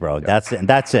 thanks, bro. Yeah.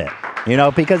 That's it.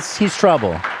 Because he's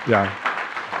trouble. Yeah.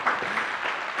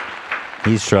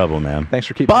 He's trouble, man. Thanks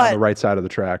for keeping me on the right side of the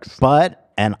tracks.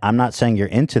 And I'm not saying you're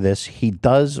into this. He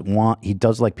does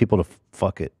like people to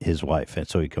fuck his wife, and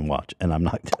so he can watch. And I'm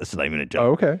not. That's not even a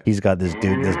joke. Oh, okay. He's got this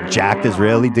dude, this jacked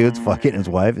Israeli dude's fucking his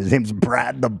wife. His name's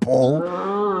Brad the Bull.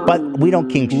 But we don't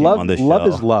kink shame on this show. Love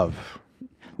is love.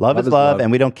 Love is love,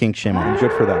 and we don't kink shame on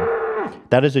Good for them.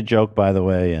 That is a joke, by the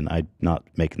way, and I'm not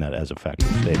making that as a factual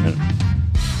statement.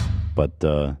 But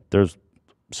there's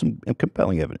some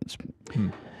compelling evidence.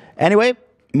 Anyway,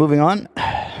 moving on.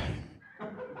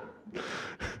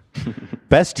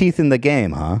 Best teeth in the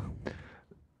game, huh?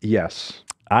 Yes.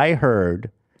 I heard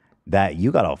that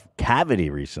you got a cavity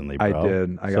recently, bro. I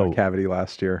did. I got a cavity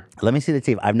last year. Let me see the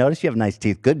teeth. I've noticed you have nice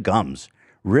teeth. Good gums.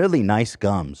 Really nice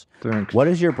gums. Thanks. What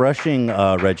is your brushing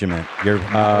regimen? Your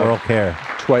oral care?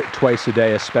 Twice a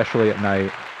day, especially at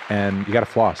night. And you got to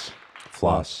floss.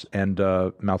 Floss. And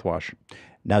mouthwash.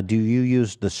 Now, do you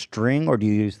use the string or do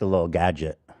you use the little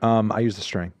gadget? I use the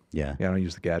string. Yeah. Yeah, I don't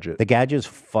use the gadget. The gadget is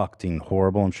fucking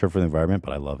horrible, I'm sure, for the environment,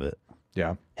 but I love it.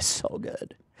 Yeah. It's so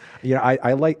good. Yeah,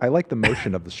 I like the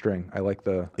motion of the string. I like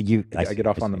I get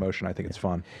off on the motion. I think it's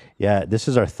fun. Yeah, this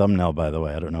is our thumbnail, by the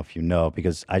way. I don't know if you know,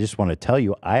 because I just want to tell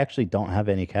you, I actually don't have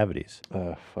any cavities.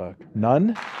 Fuck.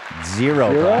 None?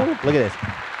 Zero. Zero? Look at this.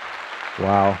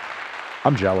 Wow.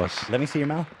 I'm jealous. Let me see your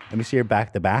mouth. Let me see your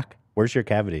back. The back. Where's your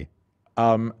cavity?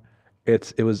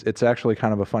 It's actually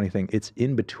kind of a funny thing. It's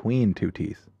in between two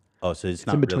teeth. Oh, so it's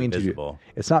not in between really visible.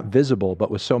 It's not visible, but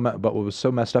what was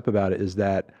so messed up about it is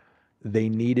that they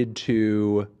needed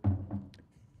to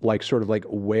sort of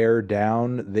wear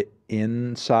down the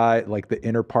inside, like the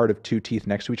inner part of two teeth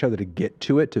next to each other to get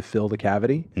to it to fill the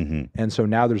cavity. Mm-hmm. And so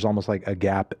now there's almost like a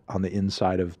gap on the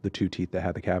inside of the two teeth that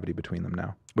had the cavity between them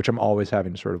now, which I'm always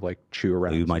having to sort of chew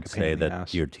around. You might say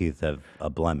that your teeth have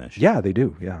a blemish. Yeah, they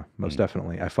do. Yeah, most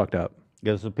definitely. I fucked up.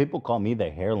 Yeah, so people call me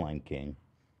the hairline king.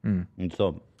 And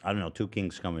so, I don't know, two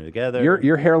kings coming together.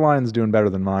 Your hairline's doing better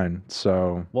than mine,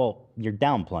 so... Well, you're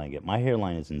downplaying it. My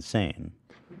hairline is insane.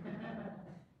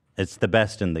 It's the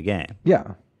best in the game.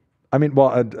 Yeah. I mean,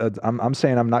 well, I'm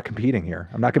saying I'm not competing here.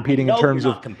 I'm not competing in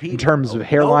terms of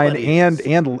hairline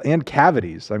and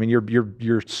cavities. I mean,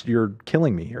 you're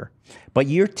killing me here. But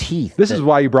your teeth. This is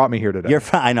why you brought me here today.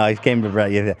 I know. I came to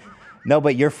bring you. No,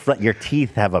 but your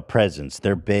teeth have a presence.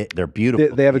 They're big. They're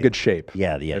beautiful. They have a good shape.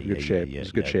 Yeah. Good shape. Yeah,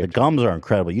 it's good shape. The gums are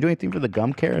incredible. You do anything for the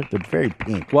gum care? They're very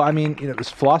pink. Well, I mean,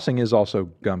 flossing is also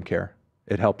gum care.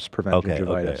 It helps prevent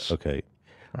gingivitis. Okay.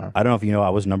 I don't know if you know, I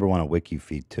was #1 at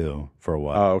WikiFeet too for a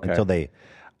while. Oh, okay. Until they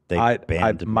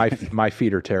banned my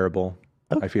feet are terrible.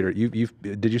 My feet are.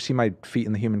 Did you see my feet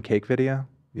in the human cake video?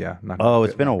 Yeah.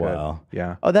 It's been a while.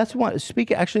 Yeah. Oh, that's one.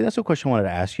 Actually, that's a question I wanted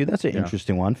to ask you. That's an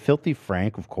interesting one. Filthy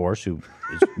Frank, of course, who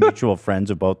is mutual friends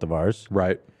of both of ours.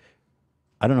 Right.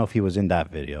 I don't know if he was in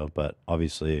that video, but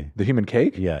obviously the human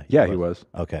cake. Yeah. He was.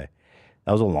 Okay.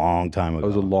 That was a long time ago.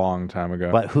 That was a long time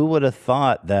ago. But who would have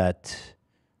thought that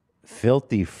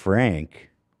Filthy Frank,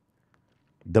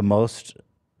 the most,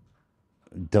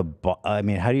 I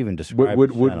mean, how do you even describe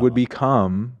would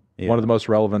become one of the most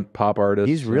relevant pop artists?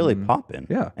 He's really popping.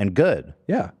 Yeah. And good.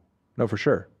 Yeah. No, for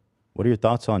sure. What are your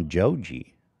thoughts on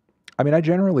Joji? I mean, I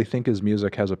generally think his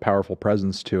music has a powerful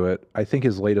presence to it. I think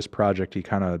his latest project, he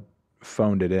kind of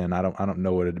phoned it in. I don't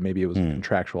know what it. Maybe it was a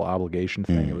contractual obligation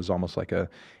thing. It was almost like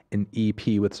an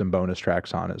EP with some bonus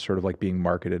tracks on it, sort of like being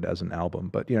marketed as an album.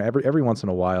 But you know, every once in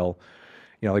a while,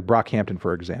 you know, like Brockhampton,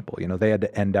 for example, you know, they had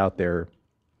to end out their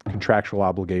contractual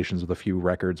obligations with a few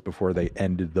records before they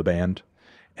ended the band.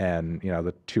 And, you know,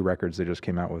 the 2 records they just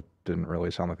came out with didn't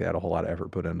really sound like they had a whole lot of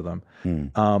effort put into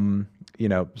them. You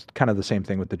know, kind of the same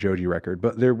thing with the Joji record.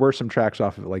 But there were some tracks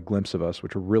off of it, like Glimpse of Us,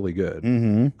 which were really good.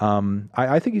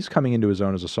 I think he's coming into his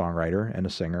own as a songwriter and a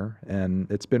singer.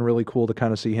 And it's been really cool to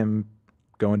kind of see him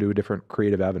go into a different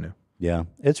creative avenue. Yeah,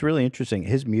 it's really interesting.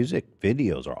 His music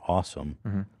videos are awesome.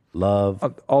 Love.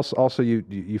 Also,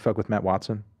 you fuck with Matt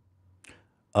Watson?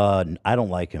 I don't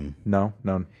like him. No,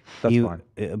 that's fine.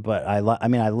 But I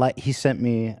mean, I like. He sent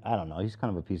me. I don't know. He's kind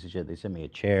of a piece of shit. They sent me a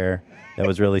chair that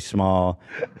was really small.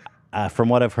 From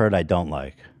what I've heard, I don't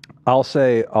like. I'll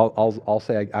say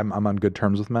I'm on good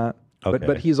terms with Matt. Okay.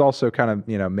 But he's also kind of,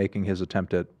 you know, making his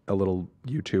attempt at a little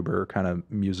YouTuber kind of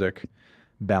music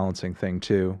balancing thing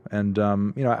too. And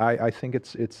you know, I think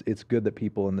it's good that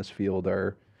people in this field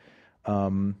are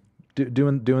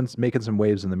making some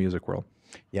waves in the music world.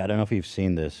 Yeah, I don't know if you've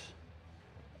seen this,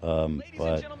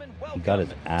 but he got his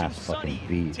ass fucking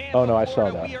beat. Oh no, I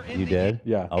saw that. You did?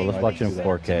 Yeah. Oh, let's watch it in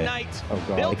 4K. Oh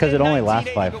god. Because it only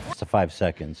lasts 5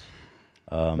 seconds.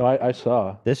 No, I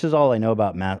saw. This is all I know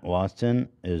about Matt Watson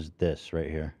is this right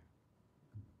here.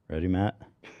 Ready, Matt?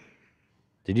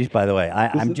 Did you? By the way,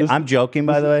 I'm joking.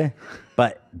 By the way,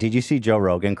 but did you see Joe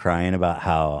Rogan crying about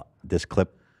how this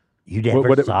clip? You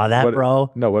never saw that,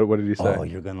 bro? No. What did he say? Oh,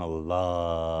 you're gonna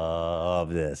love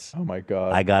this. Oh my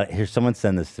god. I got it. Here, someone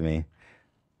send this to me.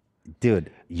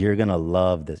 Dude, you're gonna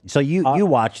love this. So you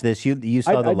watched this? You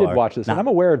saw I did watch this, and I'm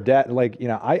aware of Dad. Like, you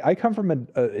know, I come from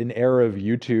an era of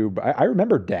YouTube. I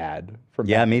remember Dad from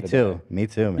yeah, me too. Me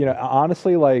too. Man. You know,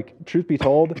 honestly, like, truth be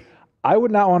told, I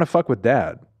would not want to fuck with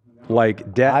Dad.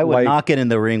 Like, Dad, I would not get in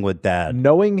the ring with Dad.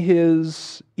 Knowing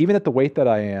his, even at the weight that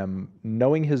I am,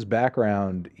 knowing his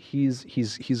background, he's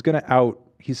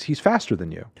faster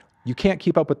than you. You can't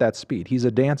keep up with that speed. He's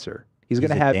a dancer. He's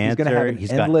gonna have an endless,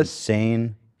 got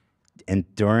insane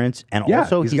endurance, and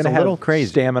also he's a little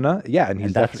crazy stamina. Yeah, and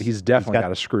he's definitely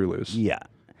got a screw loose. Yeah.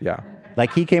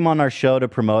 Like, he came on our show to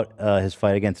promote his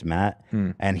fight against Matt,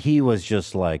 and he was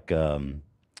just like,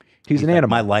 he's an animal.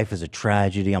 My life is a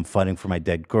tragedy. I'm fighting for my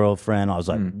dead girlfriend. I was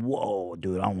like, whoa,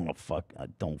 dude, I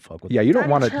don't fuck with. Yeah, you don't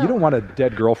want a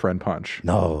dead girlfriend punch.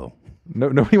 No.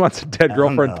 Nobody wants a dead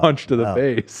girlfriend punch to the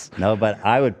face. No, but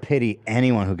I would pity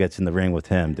anyone who gets in the ring with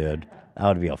him, dude. That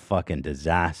would be a fucking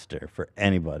disaster for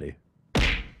anybody.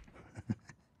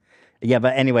 Yeah,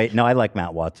 but anyway, no, I like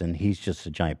Matt Watson. He's just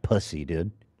a giant pussy,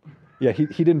 dude. Yeah, he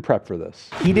didn't prep for this.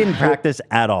 He didn't practice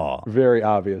at all. Very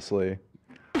obviously.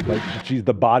 Like, geez,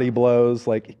 the body blows.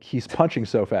 Like, he's punching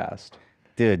so fast.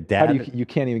 Dude, Dad, you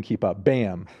can't even keep up.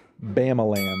 Bam.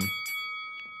 Bam-a-lam.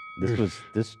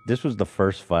 This was the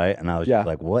first fight, and I was just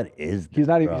like, "What is this?" He's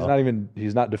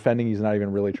not defending. He's not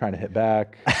even really trying to hit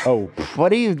back. Oh,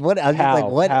 what is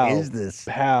this?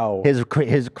 Pow. His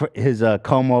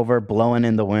comb over blowing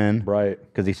in the wind, right?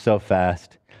 Because he's so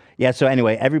fast. Yeah. So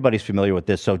anyway, everybody's familiar with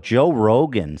this. So Joe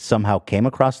Rogan somehow came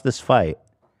across this fight,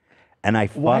 and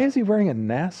why is he wearing a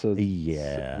NASA?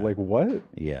 Yeah. Like what?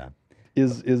 Yeah.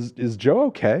 Is Joe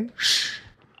okay?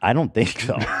 I don't think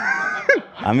so.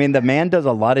 I mean, the man does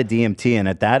a lot of DMT, and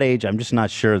at that age, I'm just not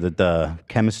sure that the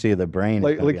chemistry of the brain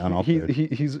is going to be unaltered.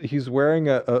 He's wearing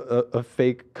a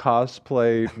fake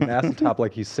cosplay NASA top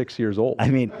like he's 6 years old. I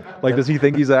mean, like, does he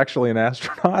think he's actually an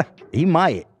astronaut? He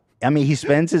might. I mean, he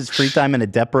spends his free time in a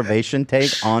deprivation take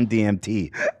on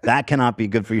DMT. That cannot be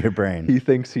good for your brain. He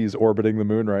thinks he's orbiting the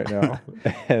moon right now.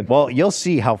 Well, you'll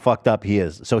see how fucked up he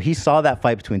is. So he saw that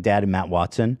fight between Dad and Matt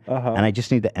Watson, and I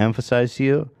just need to emphasize to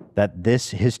you that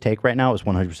his take right now is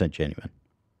 100% genuine.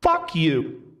 Fuck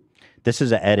you. This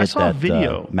is an edit I saw a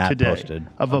video Matt today posted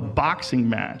of a boxing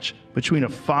match between a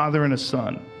father and a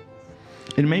son.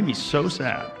 It made me so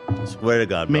sad. Swear to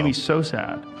God, bro. It made me so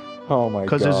sad. Oh my God.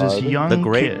 Because there's this young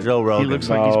kid. Joe Rogan. He looks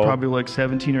like he's probably like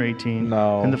 17 or 18.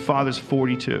 No. And the father's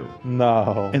 42.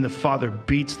 No. And the father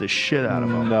beats the shit out of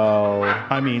him. No.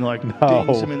 I mean, like,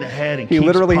 dings him in the head and he keeps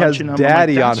literally has punching him.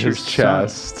 Daddy like, on his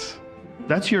chest.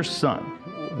 That's your son.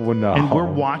 Well, no. And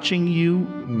we're watching you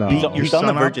beat your He's son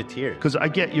on the verge of tears. Because I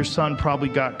get your son probably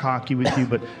got cocky with you,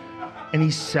 but and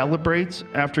he celebrates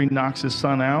after he knocks his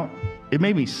son out. It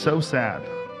made me so sad.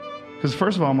 Because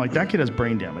first of all, I'm like, that kid has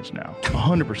brain damage now,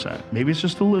 100%. Maybe it's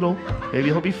just a little. Maybe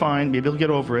he'll be fine. Maybe he'll get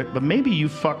over it. But maybe you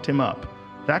fucked him up.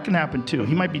 That can happen too.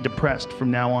 He might be depressed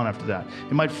from now on after that.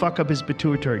 It might fuck up his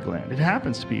pituitary gland. It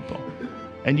happens to people.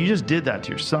 And you just did that to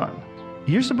your son.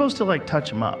 You're supposed to like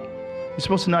touch him up. You're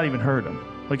supposed to not even hurt him.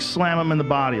 Like slam him in the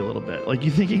body a little bit. Like,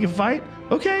 you think he can fight?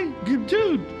 Okay, good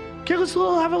dude. Okay, let's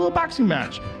have a little boxing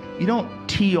match. You don't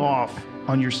tee off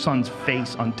on your son's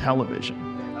face on television.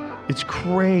 It's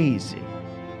crazy.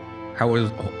 How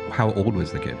old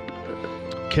was the kid?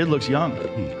 Kid looks young.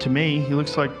 To me, he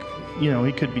looks like,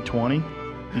 he could be 20.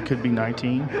 He could be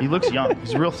 19. He looks young.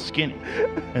 He's real skinny.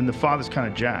 And the father's kind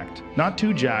of jacked. Not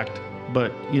too jacked,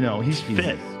 but, he's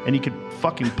fit. And he could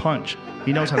fucking punch.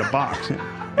 He knows how to box.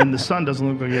 And the son doesn't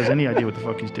look like he has any idea what the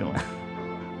fuck he's doing.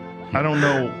 I don't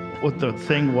know what the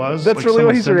thing was. That's really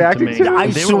what he's reacting to? I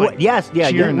swear, yes, yeah.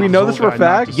 We know this for a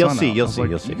fact? You'll see.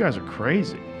 You guys are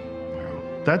crazy.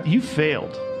 You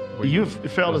failed. You've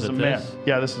failed as a man.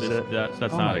 Yeah, this is it.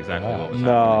 That's not exactly what was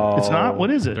happening. It's not? What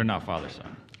is it? They're not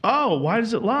father-son. Oh, why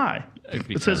does it lie?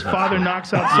 It says father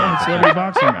knocks out son in celebrity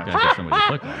boxing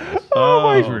match. Oh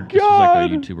my God! This is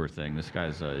like a YouTuber thing. This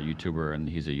guy's a YouTuber and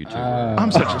he's a YouTuber. I'm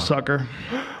such a sucker.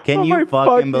 Can you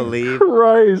fucking believe?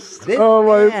 Christ! Oh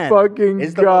my fucking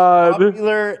is the God! most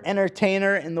popular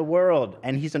entertainer in the world,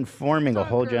 and he's informing a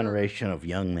whole generation of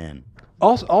young men.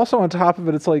 Also, on top of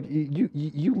it, it's like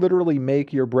you literally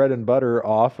make your bread and butter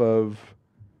off of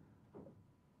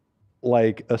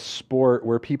like a sport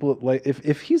where people like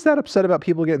if he's that upset about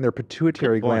people getting their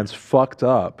pituitary glands fucked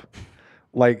up,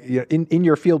 like in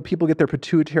your field, people get their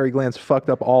pituitary glands fucked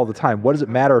up all the time. What does it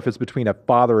matter if it's between a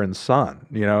father and son?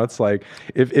 It's like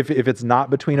if it's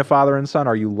not between a father and son,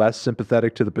 are you less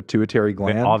sympathetic to the pituitary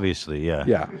gland? Obviously, yeah.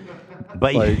 Yeah.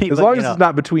 But like, as long as it's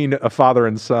not between a father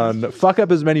and son, fuck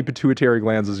up as many pituitary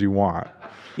glands as you want.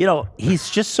 He's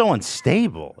just so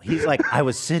unstable. He's like, I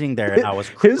was sitting there and I was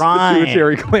crying. His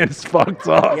pituitary gland is fucked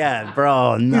up. Yeah,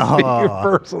 bro, no. Your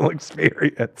personal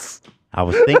experience. I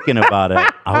was thinking about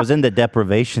it. I was in the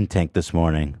deprivation tank this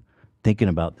morning, thinking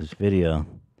about this video.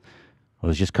 I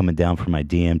was just coming down from my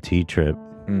DMT trip.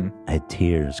 I had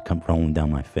tears come rolling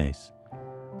down my face.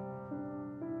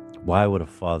 Why would a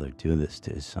father do this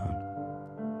to his son?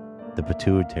 The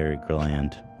pituitary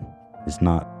gland is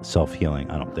not self-healing,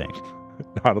 I don't think.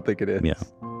 No, I don't think it is. Yeah.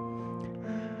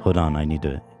 Hold on, I need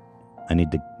to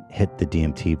hit the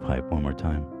DMT pipe one more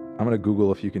time. I'm gonna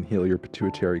Google if you can heal your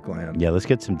pituitary gland. Yeah, let's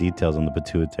get some details on the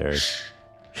pituitary.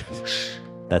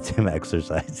 That's him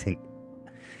exercising.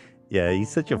 Yeah, he's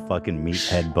such a fucking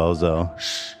meathead bozo.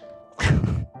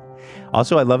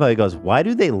 Also, I love how he goes, why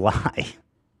do they lie?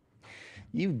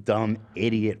 You dumb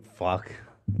idiot fuck.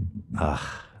 Ugh,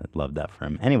 I'd love that for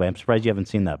him. Anyway, I'm surprised you haven't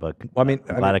seen that, but I'm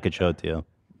glad I could show it to you.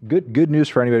 Good news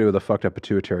for anybody with a fucked up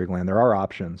pituitary gland. There are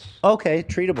options. Okay,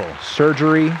 treatable.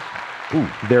 Surgery. Ooh.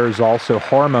 There's also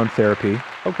hormone therapy.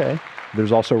 Okay.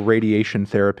 There's also radiation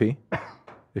therapy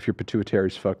if your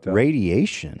pituitary's fucked up.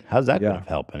 Radiation? How's that going to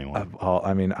help anyone?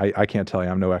 I can't tell you.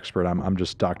 I'm no expert. I'm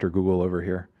just Dr. Google over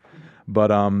here.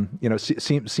 But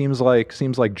seems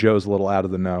like Joe's a little out of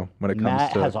the know when it comes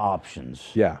Matt to. Matt has options.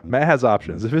 Yeah, Matt has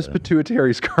options. If his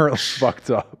pituitary's currently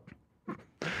fucked up,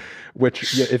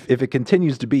 which if it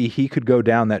continues to be, he could go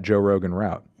down that Joe Rogan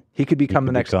route. He could become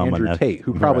the next Andrew Tate,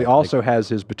 who probably also has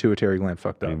his pituitary gland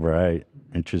fucked up. Right.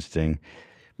 Interesting.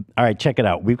 All right, check it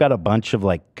out. We've got a bunch of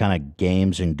like kind of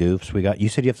games and goofs. You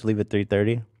said you have to leave at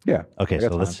 3:30? Yeah. Okay,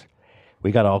 so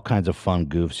we got all kinds of fun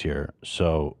goofs here.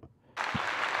 So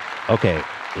okay,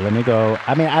 let me go.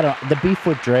 The beef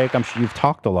with Drake, I'm sure you've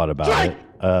talked a lot about it.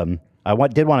 I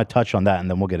did want to touch on that, and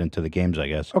then we'll get into the games, I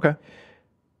guess. Okay.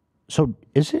 So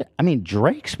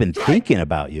Drake's been thinking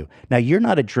about you. Now, you're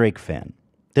not a Drake fan.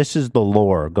 This is the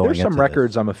lore going into this. There's some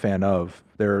records I'm a fan of.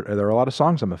 There are a lot of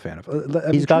songs I'm a fan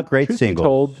of. He's got great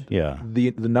singles. Yeah.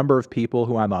 The number of people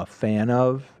who I'm a fan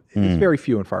of is very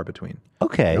few and far between.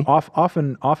 Okay.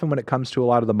 Often when it comes to a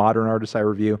lot of the modern artists I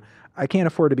review, I can't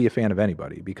afford to be a fan of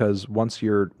anybody because once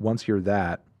you're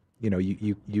that, you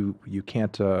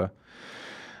can't.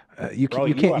 You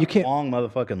can't. Long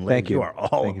motherfucking list. Thank you. You are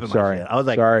all Thank you. over Sorry. my shit. I was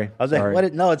like, sorry.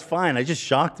 What? No, it's fine. It just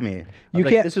shocked me.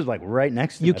 This is like right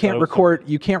next to me. You can't record.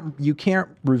 You can't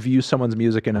review someone's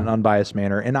music in an unbiased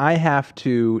manner, and I have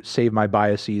to save my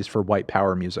biases for white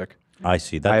power music. I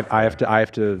see that. I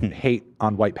have to hate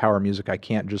on white power music. I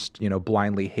can't just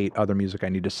blindly hate other music. I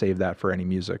need to save that for any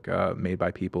music made by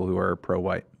people who are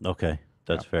pro-white. Okay,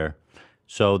 that's fair.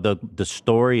 So the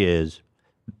story is,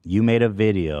 you made a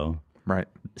video, right,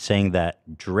 saying that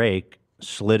Drake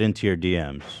slid into your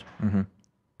DMs,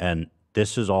 and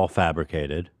this is all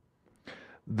fabricated.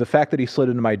 The fact that he slid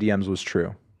into my DMs was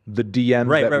true. The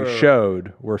DMs that we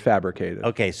showed were fabricated.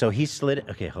 Okay, so he slid.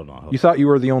 Okay, hold on. You thought you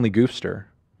were the only goofster.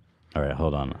 All right,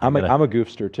 hold on. I'm a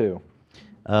goofster too.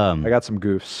 I got some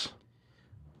goofs.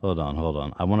 Hold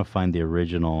on. I want to find the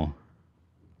original.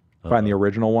 Find the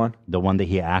original one. The one that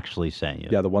he actually sent you.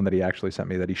 Yeah, the one that he actually sent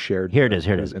me that he shared. Here it is.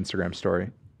 Here it his is. Instagram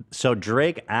story. So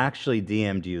Drake actually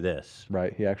DM'd you this.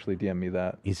 Right. He actually DM'd me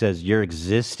that. He says, your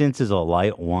existence is a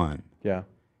light one. Yeah.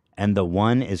 And the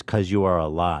one is because you are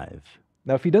alive.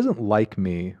 Now, if he doesn't like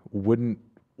me, wouldn't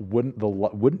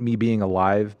me being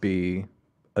alive be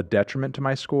a detriment to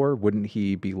my score? Wouldn't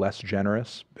he be less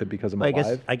generous because I'm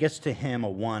alive? I guess to him a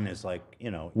 1 is like,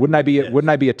 you know. Wouldn't I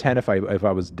be a 10 if I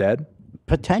was dead?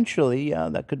 Potentially, yeah,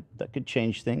 that could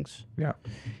change things. Yeah.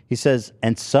 He says,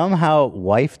 and somehow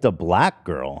wifed a black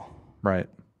girl. Right.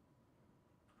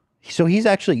 So he's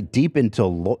actually deep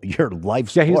into your life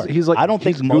story. Yeah, he's like, I don't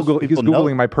think most people he's know.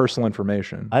 Googling my personal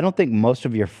information. I don't think most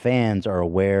of your fans are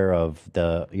aware of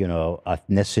the, you know,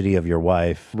 ethnicity of your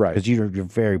wife. Right. Because you're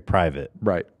very private.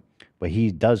 Right. But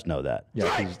he does know that.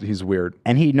 Yeah, he's weird.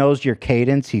 And he knows your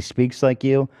cadence. He speaks like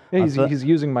you. Yeah, he's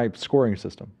using my scoring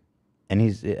system. And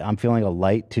I'm feeling a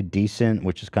light to decent,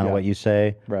 which is kind of what you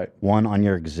say. Right. 1 on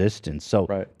your existence.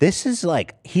 So this is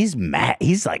like, he's mad.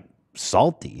 He's like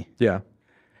salty. Yeah.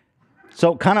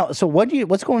 So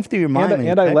what's going through your mind?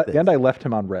 And I left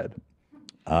him on red.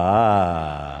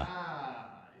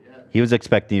 He was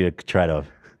expecting you to try to.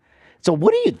 So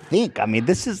what do you think? I mean,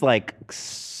 this is like,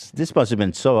 this must have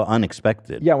been so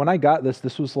unexpected. Yeah, when I got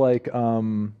this was like,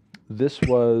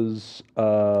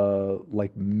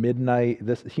 like midnight.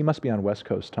 He must be on West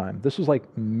Coast time. This was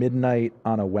like midnight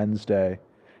on a Wednesday,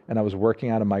 and I was working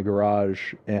out of my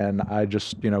garage, and I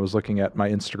just, was looking at my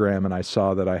Instagram, and I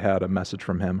saw that I had a message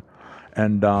from him.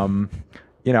 And, I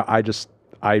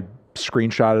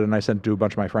screenshotted it and I sent it to a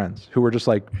bunch of my friends who were just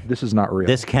like, this is not real.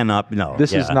 This cannot, no.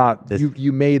 This is not,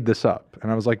 you made this up.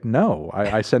 And I was like, no.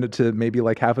 I sent it to maybe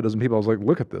like half a dozen people. I was like,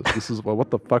 look at this. This is, well,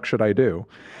 what the fuck should I do?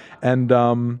 And,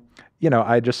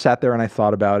 I just sat there and I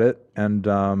thought about it. And,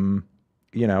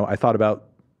 I thought about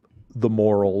the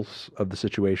morals of the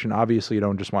situation. Obviously, you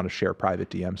don't just want to share private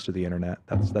DMs to the internet.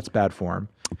 That's bad form.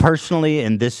 Personally,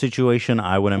 in this situation,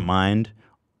 I wouldn't mind.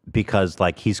 Because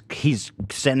like he's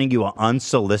sending you an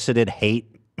unsolicited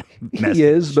hate message. He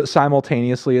is, but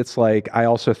simultaneously it's like I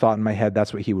also thought in my head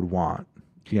that's what he would want,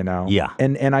 Yeah.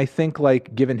 And I think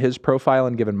like given his profile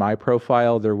and given my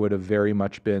profile, there would have very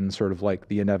much been sort of like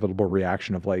the inevitable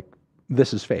reaction of like,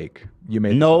 this is fake. You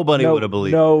made nobody would have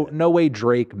believed. No way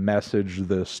Drake messaged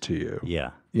this to you.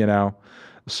 Yeah.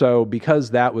 So because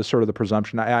that was sort of the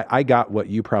presumption, I got what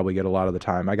you probably get a lot of the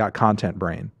time. I got content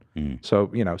brain. So,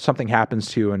 something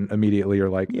happens to you and immediately you're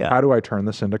like, how do I turn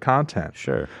this into content?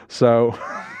 Sure. So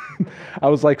I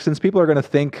was like, since people are going to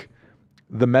think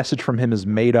the message from him is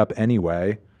made up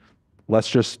anyway, let's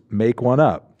just make one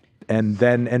up. And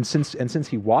since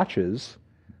he watches,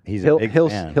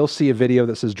 he'll see a video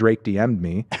that says Drake DM'd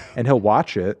me and he'll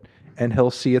watch it and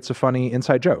he'll see it's a funny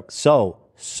inside joke. So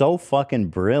fucking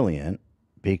brilliant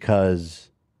because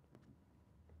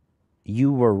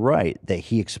you were right that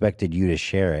he expected you to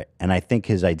share it. And I think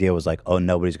his idea was like, oh,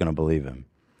 nobody's going to believe him.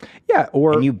 Yeah,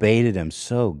 and you baited him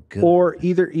so good. Or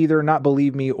either not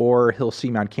believe me or he'll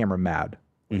see me on camera mad.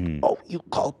 Mm-hmm. Oh, you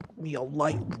called me a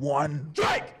light one.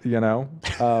 Drake!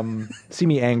 See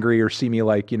me angry or see me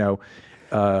like,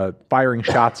 firing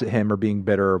shots at him or being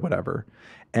bitter or whatever.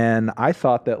 And I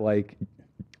thought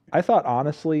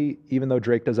honestly, even though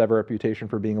Drake does have a reputation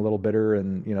for being a little bitter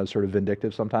and, sort of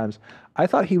vindictive sometimes, I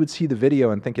thought he would see the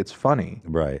video and think it's funny.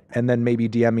 Right. And then maybe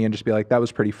DM me and just be like, that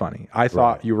was pretty funny. I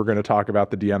thought you were going to talk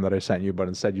about the DM that I sent you, but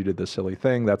instead you did this silly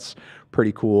thing. That's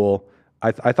pretty cool.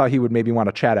 I thought he would maybe want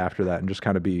to chat after that and just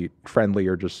kind of be friendly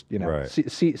or just,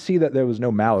 see that there was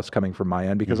no malice coming from my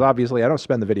end because obviously I don't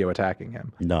spend the video attacking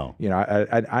him. No.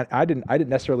 I didn't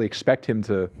necessarily expect him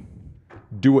to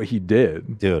do what he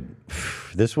did. Dude,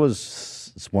 this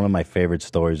was one of my favorite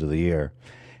stories of the year.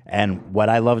 And what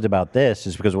I loved about this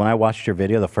is because when I watched your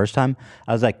video the first time,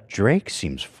 I was like, Drake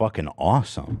seems fucking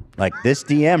awesome. Like, this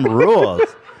DM rules.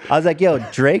 I was like, yo,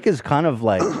 Drake is kind of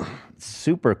like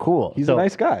super cool. He's a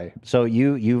nice guy. So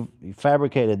you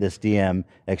fabricated this DM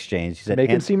exchange. He said, make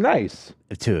him seem nice.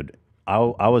 Dude, I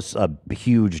was a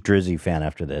huge Drizzy fan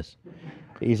after this.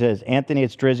 He says, Anthony,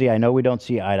 it's Drizzy. I know we don't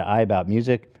see eye to eye about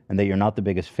music and that you're not the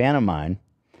biggest fan of mine.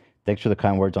 Thanks for the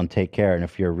kind words on Take Care. And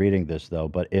if you're reading this, though,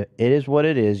 but it is what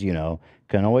it is,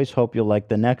 Can always hope you'll like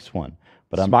the next one.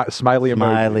 But smiley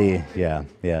emoji.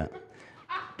 Yeah.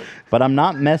 But I'm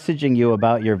not messaging you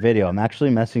about your video. I'm actually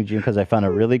messaging you because I found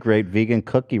a really great vegan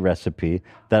cookie recipe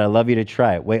that I love you to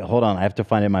try. Wait, hold on. I have to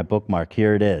find it in my bookmark.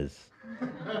 Here it is.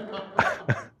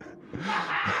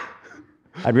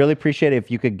 I'd really appreciate it if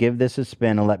you could give this a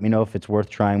spin and let me know if it's worth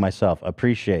trying myself.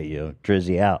 Appreciate you.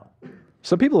 Drizzy out.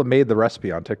 Some people have made the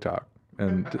recipe on TikTok.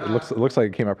 and it looks like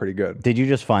it came out pretty good. Did you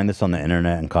just find this on the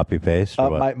internet and copy paste? Or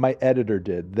what? My editor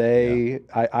did.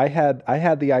 I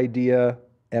had the idea,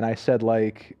 and I said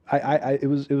like it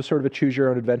was sort of a choose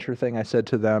your own adventure thing. I said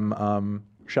to them,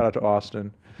 shout out to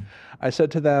Austin. I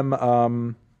said to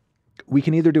them, we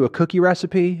can either do a cookie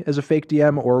recipe as a fake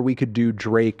DM, or we could do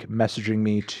Drake messaging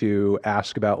me to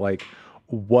ask about like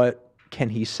what can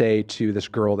he say to this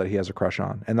girl that he has a crush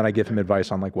on, and then I give him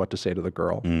advice on like what to say to the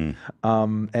girl. And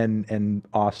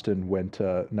Austin went,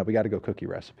 no, we got to go cookie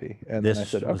recipe. And then I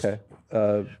said, okay,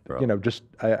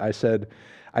 I said,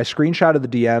 I screenshotted the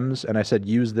DMs and I said,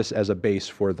 use this as a base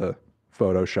for the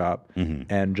Photoshop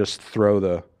and just throw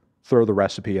the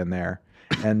recipe in there,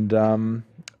 and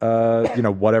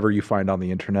whatever you find on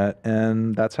the internet,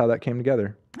 and that's how that came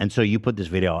together. And so you put this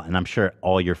video out, and I'm sure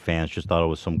all your fans just thought it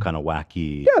was some kind of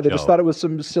wacky. Yeah, they just thought it was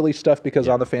some silly stuff because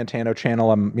on the Fantano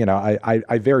channel,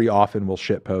 I very often will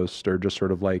shitpost or just sort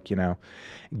of like,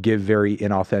 give very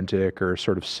inauthentic or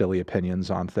sort of silly opinions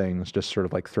on things, just sort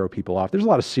of like throw people off. There's a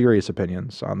lot of serious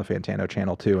opinions on the Fantano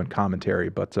channel too, and commentary,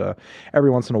 but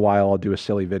every once in a while I'll do a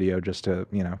silly video just to,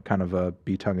 kind of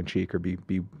be tongue in cheek or be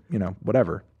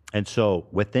whatever. And so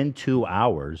within 2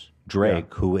 hours,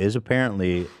 Drake, who is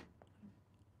apparently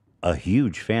a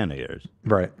huge fan of yours,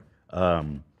 right,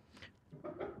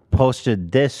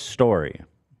 posted this story,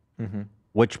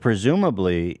 which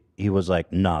presumably he was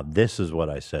like, nah, this is what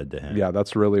I said to him. Yeah,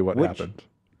 that's really what happened.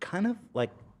 Kind of like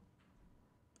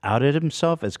outed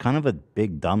himself as kind of a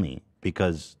big dummy,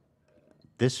 because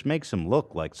this makes him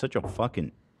look like such a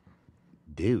fucking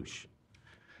douche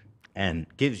and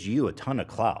gives you a ton of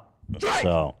clout.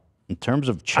 So in terms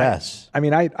of chess,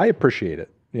 I appreciate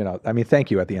it.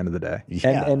 Thank you at the end of the day.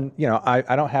 Yeah. And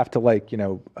I don't have to like,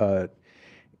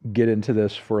 get into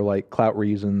this for like clout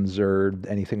reasons or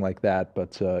anything like that.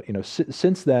 But,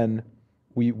 since then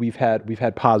we've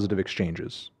had positive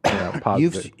exchanges.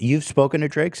 Positive. You've spoken to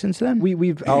Drake since then?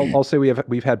 I'll say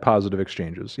we've had positive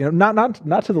exchanges.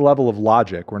 Not to the level of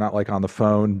Logic. We're not like on the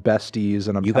phone besties.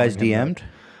 And you guys DM'd?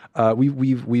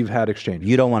 We've had exchanges.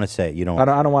 You don't want to say. You don't.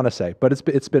 I don't want to say, but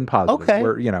it's been positive. Okay.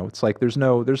 Where it's like there's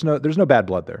no bad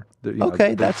blood there.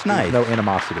 Okay, that's nice. No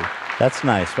animosity. That's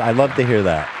nice. I love to hear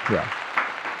that. Yeah.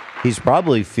 He's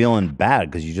probably feeling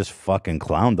bad because you just fucking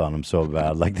clowned on him so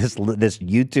bad. Like this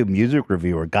YouTube music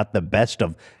reviewer got the best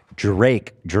of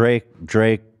Drake.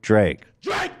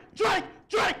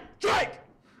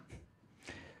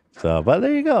 So, but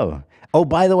there you go. Oh,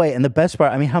 by the way, and the best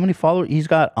part, how many followers? He's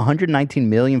got 119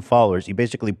 million followers. He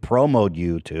basically promoted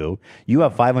you to. You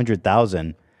have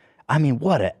 500,000.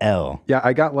 What a L. Yeah,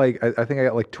 I got like, I think I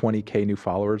got like 20K new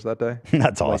followers that day.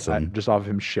 That's awesome. Just off of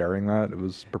him sharing that. It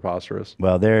was preposterous.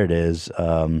 Well, there it is.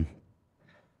 By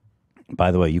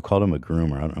the way, you called him a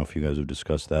groomer. I don't know if you guys have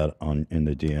discussed that in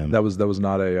the DM. That was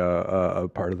not a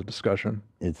part of the discussion.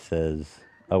 It says,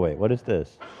 oh wait, what is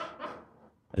this?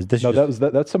 Is this no,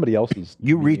 that's somebody else's.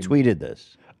 You retweeted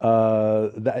this.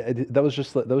 That was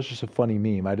just a funny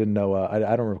meme. I didn't know.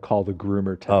 I don't recall the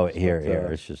groomer text. Oh, here.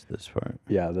 It's just this part.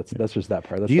 Yeah, that's just that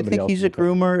part. That's Do you think he's a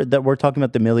groomer? That we're talking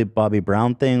about the Millie Bobby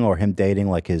Brown thing, or him dating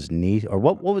like his niece, or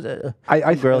what was it?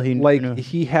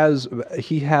 He has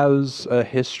a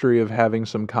history of having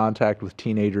some contact with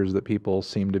teenagers that people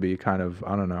seem to be kind of,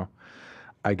 I don't know,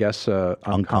 I guess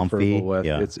uncomfortable with.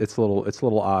 Yeah. It's a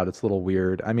little odd. It's a little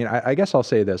weird. I guess I'll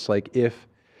say this: like, if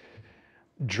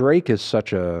Drake is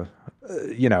such a,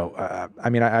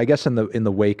 I guess in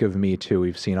the wake of Me Too,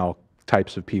 we've seen all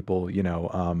types of people,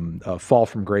 fall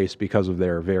from grace because of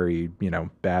their very,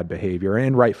 bad behavior,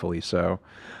 and rightfully so.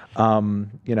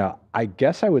 I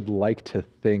guess I would like to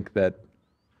think that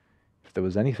if there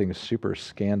was anything super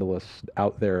scandalous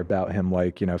out there about him,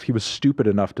 like, if he was stupid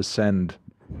enough to send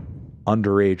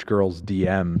underage girls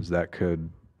DMs that could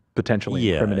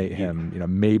potentially incriminate him,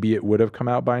 maybe it would have come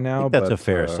out by now. I think that's a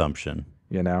fair assumption.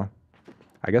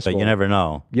 I guess. But you never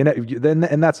know.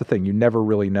 And that's the thing. You never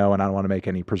really know, and I don't want to make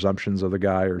any presumptions of the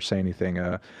guy or say anything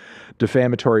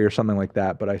defamatory or something like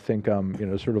that. But I think,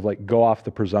 sort of like go off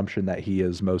the presumption that he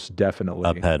is most definitely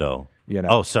a pedo.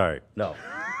 Oh, sorry. No,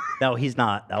 he's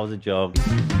not. That was a joke.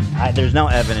 There's no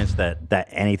evidence that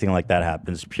anything like that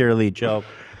happens. Purely a joke.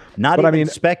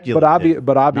 Speculative.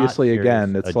 But obviously,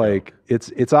 again, it's like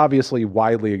it's obviously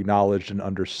widely acknowledged and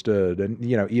understood, and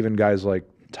even guys like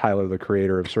Tyler, the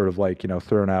creator, have sort of like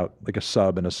thrown out like a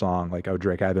sub in a song, like, "Oh,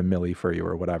 Drake, I have a milli for you,"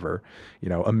 or whatever,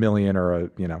 a million, or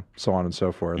so on and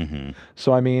so forth.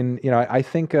 So I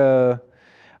think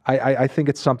I think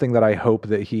it's something that I hope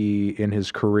that he in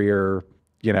his career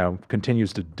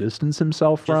continues to distance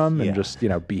himself from and just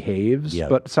behaves,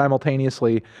 but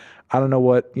simultaneously. I don't know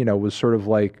what was sort of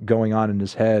like going on in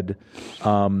his head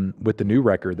with the new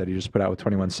record that he just put out with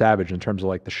 21 Savage in terms of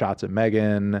like the shots at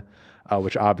Megan,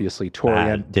 which obviously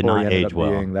Tory did not ended age up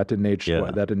well. being that didn't age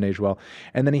that didn't age well.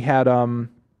 And then he had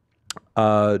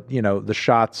the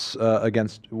shots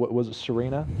against what was it,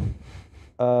 Serena?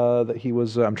 That he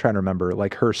was I'm trying to remember,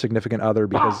 like her significant other,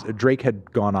 because Drake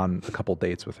had gone on a couple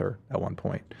dates with her at one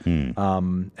point.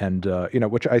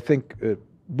 Which I think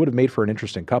would have made for an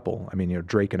interesting couple. I mean,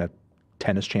 Drake and a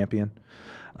tennis champion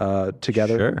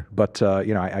together. Sure. But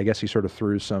I guess he sort of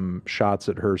threw some shots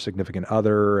at her significant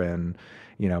other, and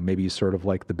maybe he's sort of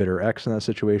like the bitter ex in that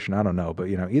situation. I don't know, but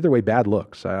either way, bad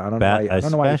looks. I don't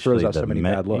know why he throws out so many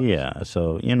bad looks. Yeah,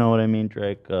 so you know what I mean,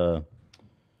 Drake.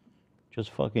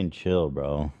 Just fucking chill,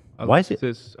 bro. Why is it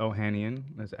this Ohanian?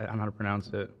 I don't know how to pronounce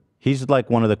it. He's like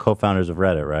one of the co-founders of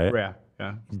Reddit, right?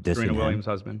 Yeah. Dissing Serena him. Williams'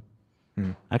 husband.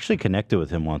 I actually connected with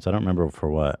him once. I don't remember for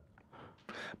what.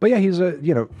 But yeah,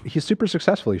 he's super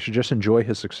successful. You should just enjoy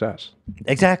his success.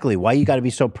 Exactly. Why you got to be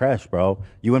so pressed, bro?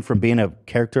 You went from being a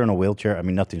character in a wheelchair. I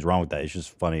mean, nothing's wrong with that. It's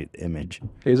just a funny image.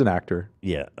 He's an actor.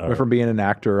 Yeah. Went from being an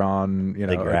actor on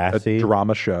a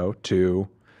drama show to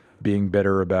being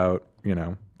bitter about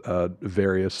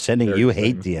various sending various you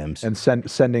things. hate DMs and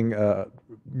sending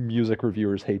music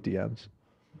reviewers hate DMs.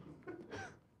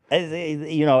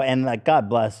 And like God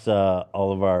bless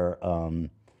all of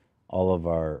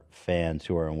our fans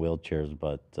who are in wheelchairs,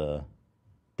 but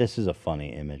this is a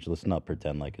funny image. Let's not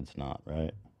pretend like it's not,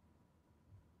 right?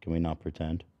 Can we not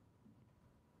pretend?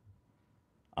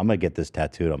 I'm gonna get this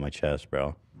tattooed on my chest,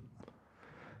 bro.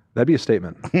 That'd be a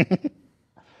statement.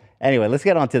 Anyway, let's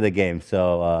get on to the game.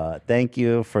 So thank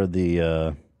you for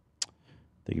the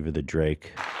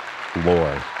Drake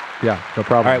lore. Yeah, no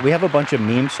problem. All right, we have a bunch of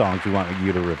meme songs we want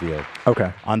you to review.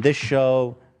 Okay. On this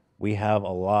show, we have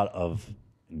a lot of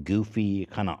goofy,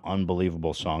 kind of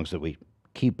unbelievable songs that we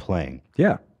keep playing.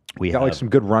 Yeah. We got like some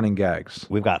good running gags.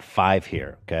 We've got 5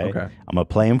 here, okay? Okay. I'm going to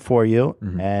play them for you,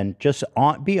 and just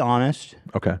be honest.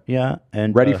 Okay. Yeah.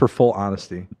 And ready for full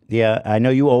honesty. Yeah, I know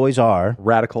you always are.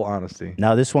 Radical honesty.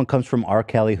 Now, this one comes from R.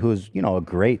 Kelly, who's, a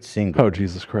great singer. Oh,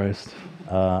 Jesus Christ.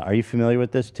 Are you familiar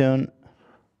with this tune?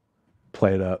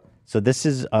 Play it up. So this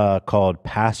is called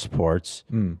Passports.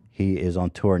 He is on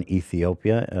tour in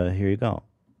Ethiopia. Here you go.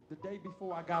 The day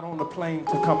before I got on the plane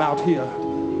to come out here,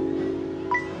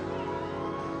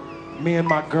 me and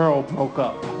my girl broke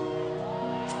up.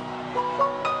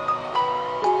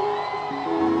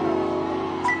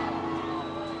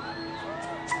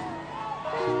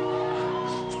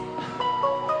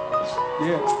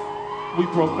 Yeah, we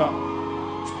broke up.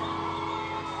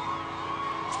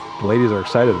 The ladies are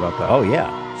excited about that. Oh,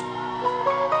 yeah.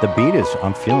 The beat is,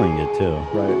 I'm feeling it too.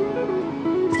 Right.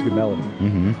 It's a good melody.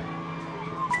 Mm-hmm.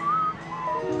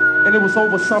 And it was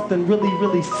over something really,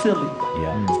 really silly.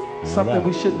 Yeah. Something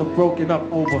we shouldn't have broken up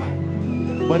over.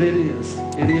 But it is.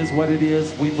 It is what it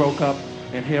is. We broke up,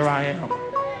 and here I am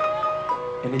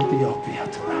in Ethiopia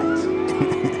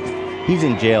tonight. He's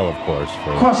in jail, of course,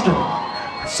 for Question.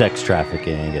 sex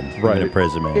trafficking and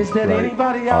imprisonment. Is there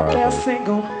anybody out there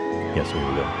single? Yes, here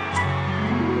we go.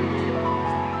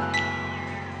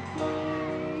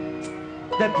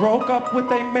 That broke up with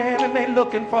a man and they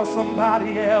looking for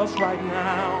somebody else right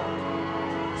now.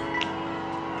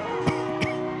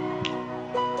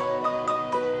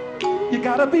 You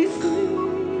gotta be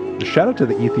single. Shout out to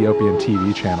the Ethiopian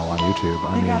TV channel on YouTube.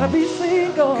 I You gotta be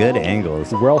single. Good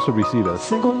angles. Where else would we see this?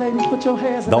 Single ladies, put your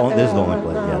hands in the air. This is the only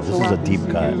place. Yeah, this is a deep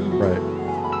cut. Right.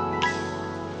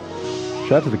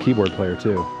 Shout out to the keyboard player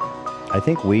too. I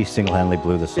think we single-handedly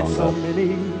blew the song So up.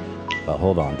 many. But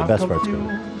hold on, the best part's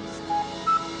good.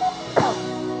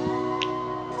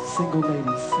 Single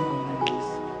ladies, single ladies.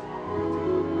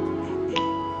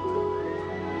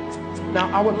 Now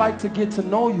I would like to get to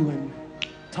know you and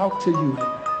talk to you and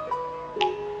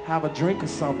have a drink or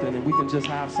something, and we can just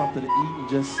have something to eat and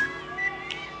just.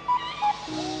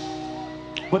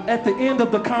 But at the end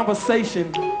of the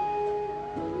conversation,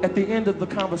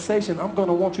 I'm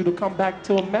gonna want you to come back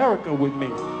to America with me.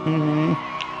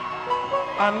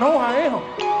 I know I am.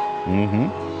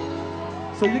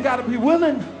 So you gotta be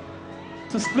willing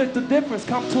to split the difference.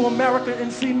 Come to America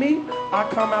and see me. I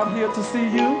come out here to see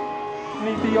you in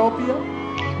Ethiopia.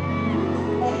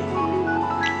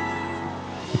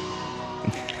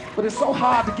 But it's so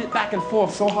hard to get back and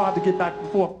forth,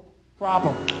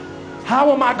 Problem.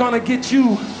 How am I gonna get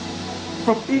you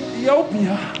from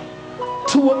Ethiopia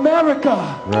to America?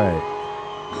 Right.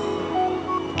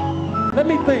 Let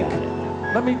me think.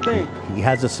 He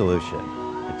has a solution.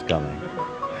 It's coming.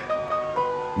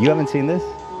 You haven't seen this?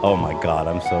 Oh my God,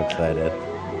 I'm so excited.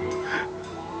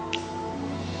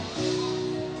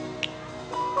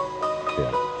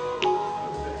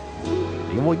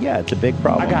 Well, yeah, it's a big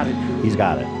problem. I got it. He's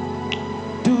got it.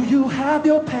 Do you have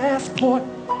your passport?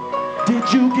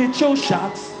 Did you get your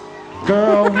shots?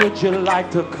 Girl, would you like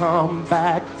to come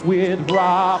back with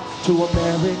Rob to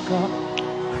America?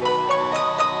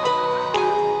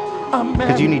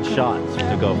 Because you need shots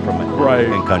to go from a Right.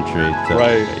 African country to,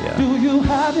 yeah, Do you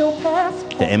have your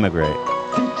passport? to immigrate.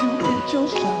 Did you get your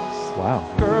shots? Wow.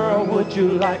 Girl, would you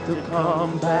like to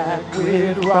come back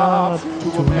with Rob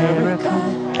to America?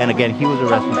 And again, he was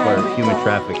arrested for human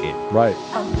trafficking. Right.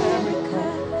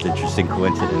 It's an interesting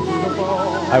coincidence.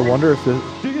 I wonder if the.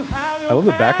 I love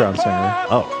the background singer.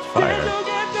 Oh, it's fire.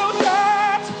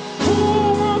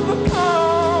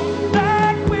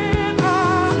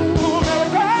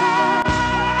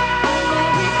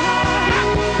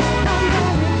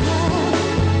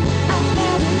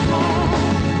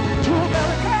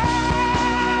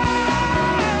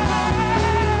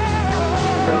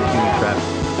 Human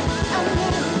trafficking.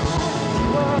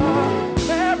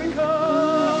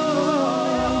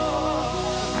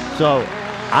 So,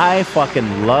 I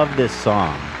fucking love this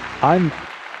song.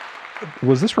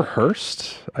 Was this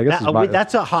rehearsed? I guess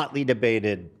That's a hotly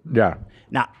debated. Yeah.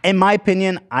 Now, in my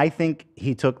opinion, I think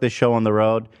he took the show on the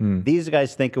road. These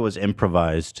guys think it was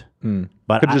improvised.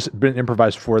 But Could have just been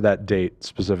improvised for that date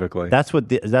specifically. that's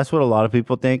what a lot of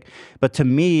people think. But to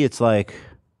me, it's like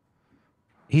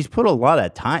he's put a lot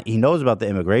of time. He knows about the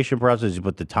immigration process. He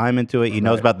put the time into it. He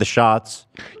knows about the shots.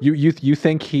 You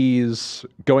think he's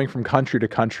going from country to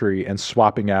country and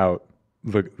swapping out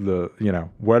the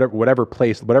whatever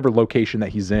place, whatever location that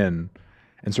he's in,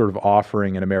 and sort of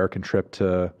offering an American trip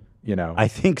to I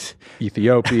think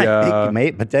Ethiopia,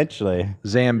 potentially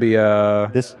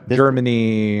Zambia,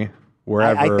 Germany,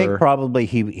 wherever. I think probably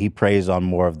he preys on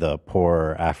more of the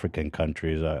poor African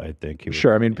countries. I think he would.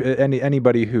 Sure. I mean,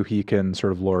 anybody who he can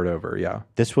sort of lord over. Yeah.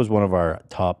 This was one of our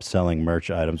top selling merch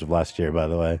items of last year, by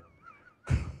the way.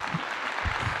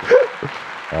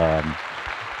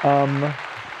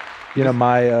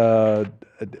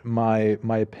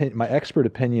 My expert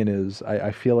opinion is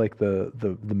I feel like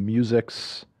the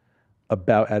music's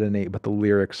about at an 8, but the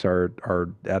lyrics are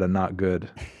at a not good.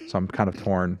 So I'm kind of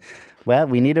torn. Well,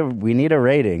 we need a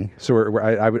rating. So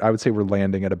I would say we're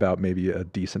landing at about maybe a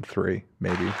decent 3,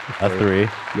 maybe a 3.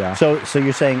 Yeah. So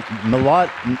you're saying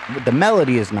the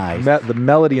melody is nice. The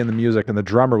melody and the music and the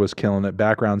drummer was killing it.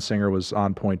 Background singer was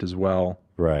on point as well.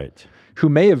 Right. Who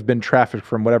may have been trafficked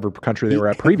from whatever country they were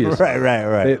at previously.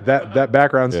 Right. That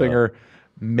background singer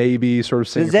maybe sort of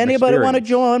singing. Does anybody want to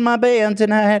join my band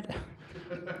tonight?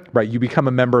 Right, you become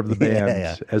a member of the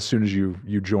band as soon as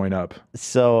you join up.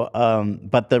 So,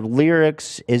 but the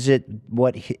lyrics, is it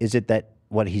what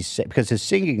he's saying? Because his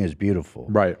singing is beautiful.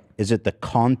 Right. Is it the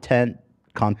content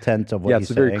of what he's saying? Yeah,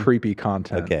 it's a very creepy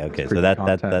content. Okay. So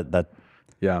that.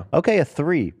 Yeah. Okay, a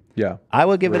 3. Yeah. I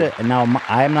would give it now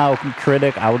I'm not a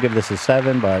critic. I would give this a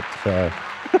 7, but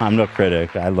I'm no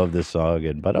critic. I love this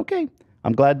song, but okay.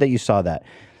 I'm glad that you saw that.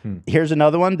 Here's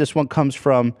another one. This one comes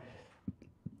from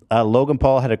Logan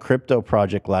Paul had a crypto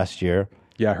project last year.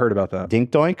 Yeah, I heard about that.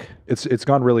 Dink Doink. It's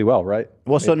gone really well, right?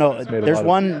 Well,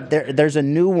 there's a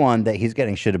new one that he's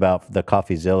getting shit about, the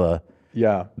CoffeeZilla.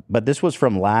 Yeah. But this was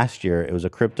from last year. It was a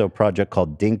crypto project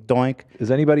called Dink Doink. Does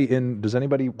anybody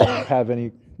have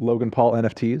any Logan Paul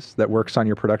NFTs that works on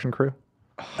your production crew?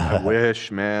 I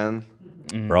wish, man.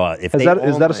 Bro, is that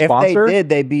a sponsor? If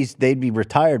they did, they'd be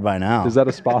retired by now. Is that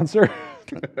a sponsor?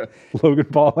 Logan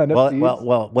Paul NFTs?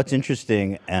 Well, what's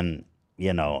interesting, and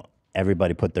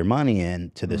everybody put their money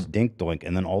into this Dink Doink,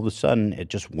 and then all of a sudden it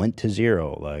just went to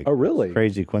zero. Like, oh, really?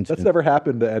 Crazy coincidence. That's never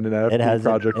happened to an NFT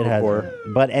project before.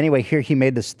 But anyway, here he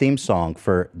made this theme song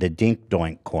for the Dink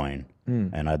Doink coin,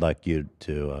 and I'd like you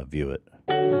to view it.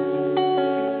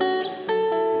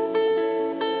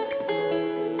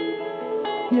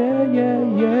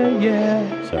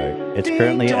 Yeah. Sorry, it's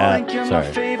currently at. Sorry,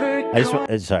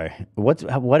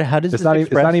 How does this express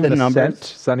it's not even the a numbers? cent.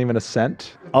 It's not even a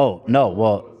cent. Oh no,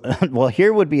 well,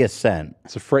 here would be a cent.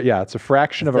 It's it's a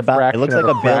fraction of a about, fraction. It looks like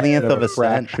a billionth of a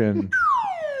fraction.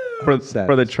 For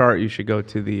the chart, you should go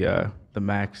to the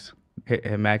max.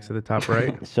 Hit max at the top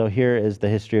right. So here is the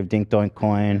history of Dink Doink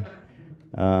coin.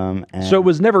 So it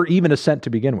was never even a cent to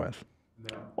begin with.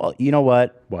 Well, you know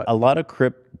what? A lot of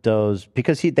cryptos,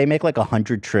 because they make like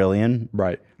 100 trillion.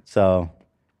 Right. So,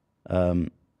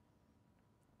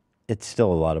 it's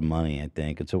still a lot of money, I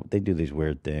think. And so they do these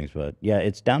weird things, but yeah,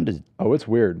 it's down to. Oh, it's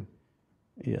weird.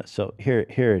 Yeah. So here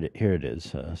it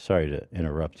is. Sorry to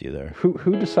interrupt you there.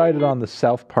 Who decided on the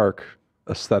South Park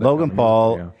aesthetic? Logan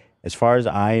Paul, as far as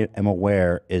I am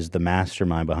aware, is the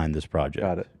mastermind behind this project.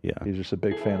 Got it. Yeah. He's just a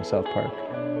big fan of South Park.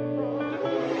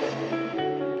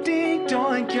 Dink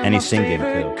doink, And he's singing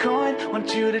too.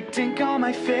 Want you to dink on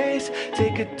my face,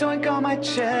 take a doink on my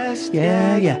chest.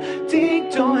 Yeah, yeah.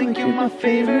 Dink doink, you're my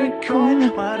favorite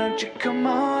coin. Why don't you come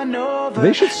on over?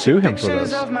 They should sue him for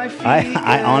this.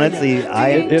 I honestly,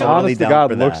 It totally honest to down God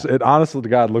for looks. that. It honestly to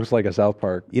God looks like a South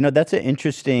Park. You know, that's an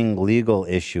interesting legal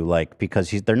issue, like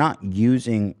because they're not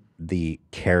using the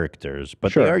characters,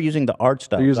 but Sure. they are using the art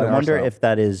style. They're using I the art wonder style. if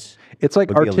that is. It's like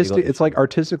would be a legal artistic. It's issue. like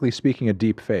artistically speaking, a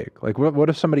deep fake. Like, what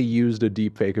if somebody used a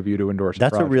deep fake of you to endorse?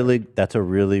 That's a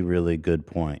project? really good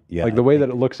point. Yeah, Like the way that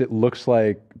it looks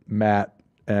like Matt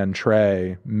and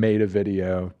Trey made a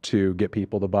video to get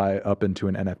people to buy up into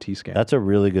an NFT scam. That's a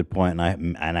really good point,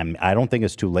 and I don't think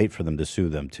it's too late for them to sue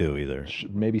them too either.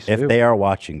 Maybe if sue. they are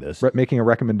watching this, Making a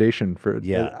recommendation for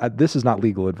this is not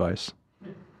legal advice.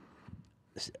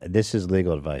 This is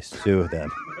legal advice. Sue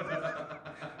them.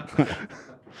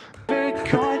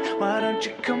 Why don't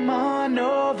you come on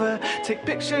over? Take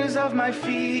pictures of my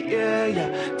feet, yeah,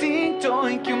 yeah. Dink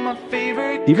doink, you're my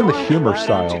favorite. Even the coin. humor Why don't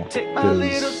style you take my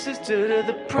little is sister to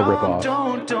the a prom? ripoff.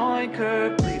 Don't doink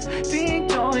her, please. Dink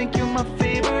doink, you're my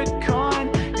favorite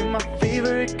coin. You're my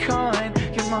favorite coin.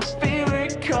 You're my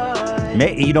favorite coin.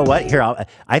 You know what? Here,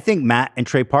 I think Matt and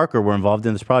Trey Parker were involved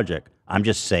in this project. I'm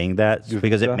just saying that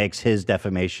because it makes his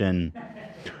defamation.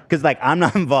 Because like I'm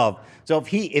not involved. So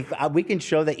if we can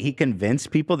show that he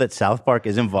convinced people that South Park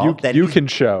is involved, then you can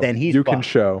show. Then he's you can fucked.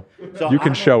 show. So You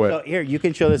can show it. So here, you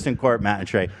can show this in court, Matt and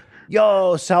Trey.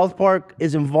 Yo, South Park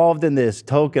is involved in this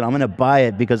token. I'm gonna buy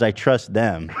it because I trust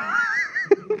them.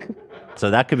 So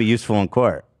that could be useful in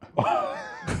court.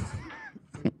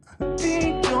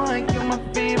 Dink doink, you're my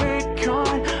favorite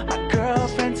coin. My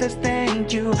girlfriend says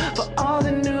thank you for all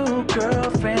the new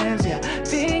girlfriends. Yeah,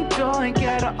 dink doink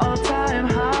at an all-time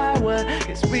high. What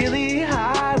it's really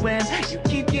high when you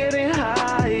keep getting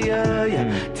higher.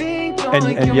 Yeah, dink doink,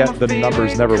 And you're yet my the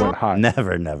numbers favorite never coin. went high.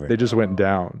 Never. They just went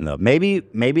down. No, maybe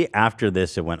after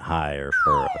this it went higher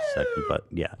for a second, but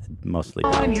yeah, mostly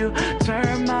down. When you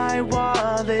turn my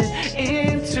wallet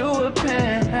into a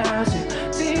penthouse.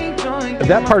 Dink doink,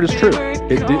 That part is true.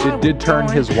 It did turn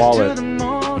his wallet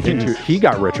into. He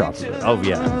got rich off of it. Oh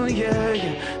yeah.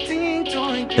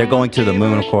 They're going to the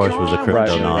moon, of course, was a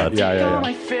crypto nod. Yeah.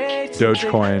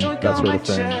 Dogecoin, that sort of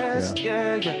thing.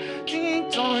 Yeah.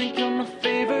 Dink doink, you're my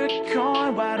favorite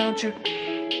coin. Why don't you?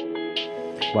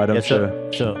 Why don't you?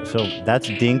 So that's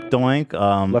Dink Doink.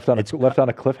 Left on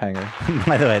a cliffhanger.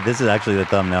 By the way, this is actually the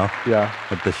thumbnail. Yeah.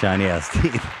 With the shiny ass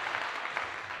teeth.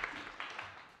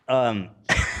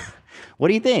 What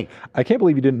do you think? I can't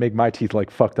believe you didn't make my teeth like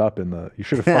fucked up in the. You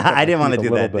should have. Fucked up I didn't want to do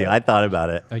that. Bit. I thought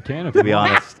about it. I can if to you be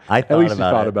want. honest. I thought At least about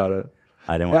you thought it. about it.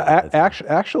 I didn't want.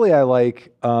 Actually, I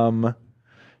like.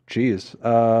 Geez. It's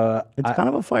kind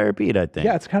of a fire beat, I think.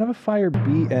 Yeah, it's kind of a fire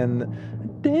beat, and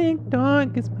Dink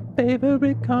Donk is my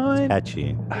favorite coin.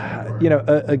 Catchy. You know,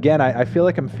 again, I feel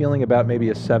like I'm feeling about maybe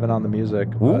a 7 on the music.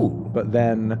 But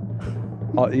then,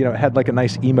 you know, it had like a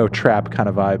nice emo trap kind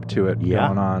of vibe to it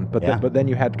going on. But then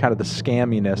you had kind of the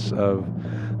scamminess of,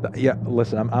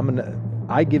 listen,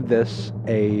 I give this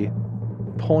a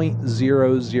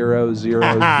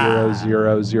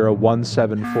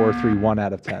 0.00000017431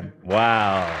 out of 10.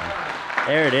 Wow.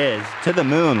 There it is. To the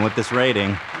moon with this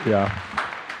rating. Yeah.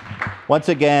 Once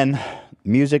again,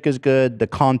 music is good. The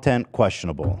content,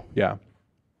 questionable. Yeah.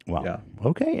 Wow. Yeah.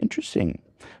 Okay, interesting.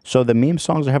 So the meme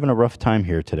songs are having a rough time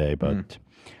here today, but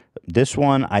this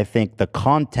one, I think the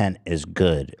content is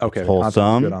good. Okay, It's the content's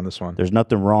wholesome. good on this one. There's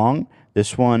nothing wrong.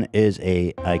 This one is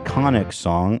a iconic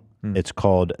song. It's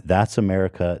called "That's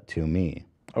America to Me."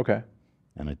 Okay.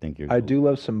 And I think I do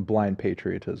love some blind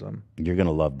patriotism. you're gonna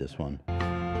love this one.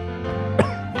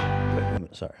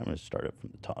 Sorry, I'm gonna start it from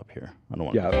the top here. I don't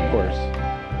want. Yeah, of course.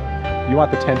 You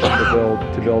want the tension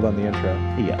to build on the intro.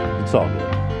 Yeah, it's all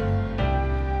good.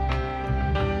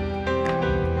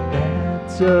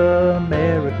 That's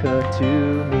America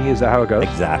to me. Is that how it goes?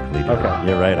 Exactly. Dude. Okay.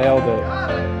 You're right. Nailed it.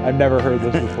 I've never heard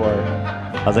this before.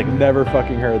 I was like, never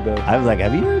fucking heard this. I was like,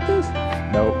 have you heard this?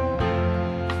 Nope.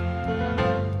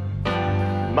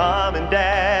 Mom and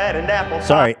Dad and Apple.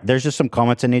 Sorry, there's just some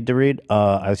comments I need to read.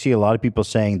 I see a lot of people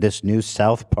saying this new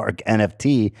South Park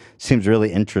NFT seems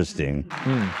really interesting.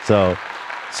 So,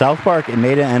 South Park, it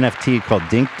made an NFT called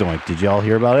Dink Doink. Did you all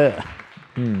hear about it?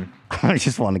 I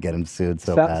just want to get him sued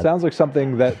so bad. Sounds like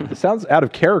something that sounds out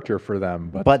of character for them.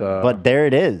 But there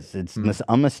it is. It's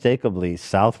unmistakably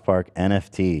South Park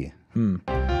NFT.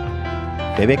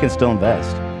 Maybe I can still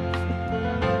invest.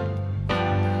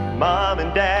 Mom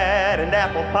and Dad and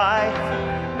apple pie,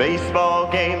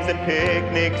 baseball games and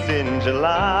picnics in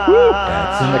July.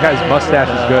 The guy's mustache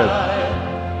is good.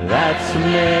 That's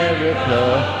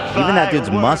America Even that dude's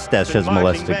mustache has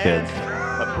molested kids.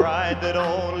 A pride that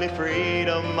only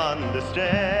freedom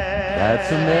understands.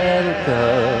 That's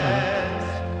America.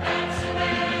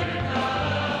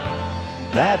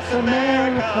 That's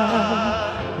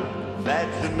America.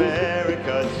 That's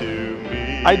America to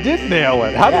me. I did nail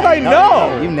it. How did I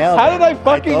know? You nailed How it. did I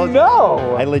fucking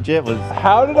know? I legit was.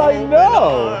 How did I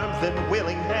know?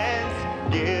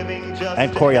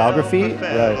 And choreography?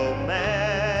 Right.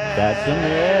 That's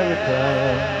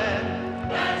America.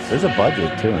 There's a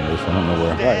budget too in this. I don't know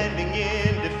where. Right.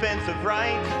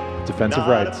 Defensive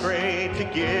rights.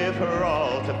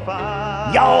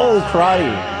 Yo,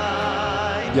 karate.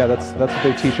 Yeah, that's what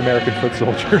they teach American foot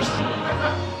soldiers.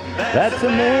 That's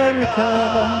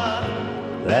America.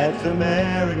 That's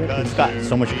America. He's got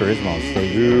so much charisma on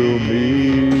stage. You,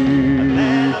 me.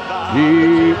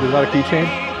 There's not a keychain?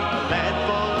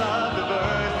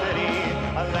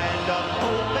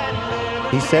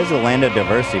 He says the land of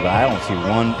diversity, but I don't see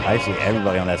one. I see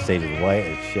everybody on that stage is white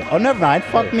as shit. Oh, never mind.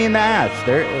 Fuck me in the ass.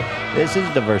 This is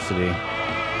diversity.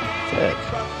 That's it.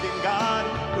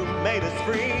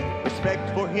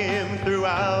 Respect for him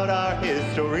throughout our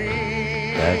history.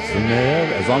 That's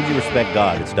America. As long as you respect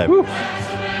God, it's diverse.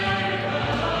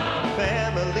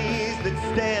 Families that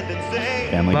stand and say,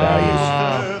 Family values.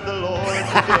 serve the Lord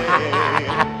today.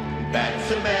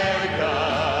 That's America.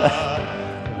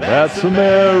 That's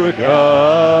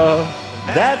America.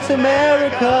 That's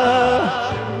America.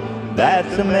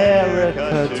 That's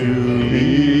America to me.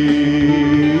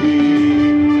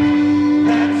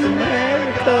 That's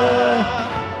America.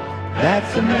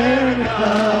 That's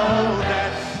America.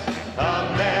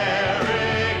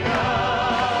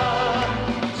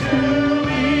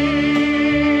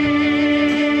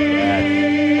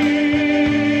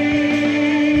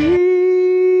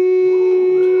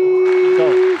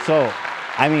 So,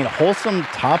 I mean, wholesome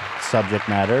top subject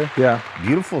matter. Yeah.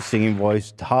 Beautiful singing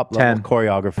voice, top level 10.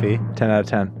 choreography. 10 out of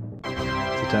 10. It's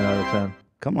a 10 out of 10.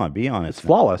 Come on, be honest. It's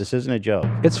flawless. This isn't a joke.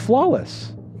 It's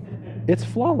flawless. It's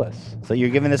flawless. So you're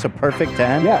giving this a perfect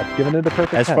 10? Yeah, giving it a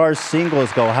perfect 10. As far as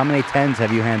singles go, how many 10s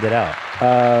have you handed out?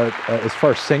 As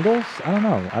far as singles, I don't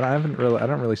know. I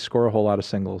don't really score a whole lot of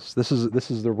singles. This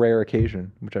is the rare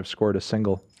occasion which I've scored a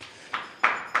single.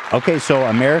 Okay, so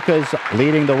America's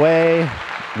leading the way.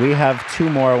 We have two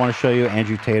more I want to show you.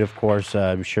 Andrew Tate, of course,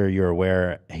 I'm sure you're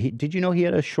aware. Did you know he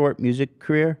had a short music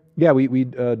career? Yeah, we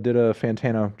did a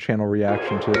Fantano channel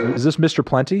reaction to it. Is this Mr.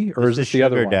 Plenty or is this the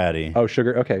other one? Sugar Daddy. Oh,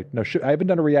 Sugar. Okay, no, I haven't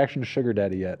done a reaction to Sugar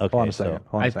Daddy yet. Okay, Hold on a second.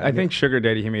 I think Sugar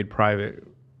Daddy he made private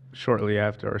shortly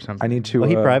after or something. I need to. Well,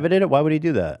 he privated it? Why would he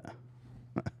do that?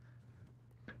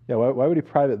 Yeah, why would he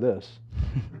private this?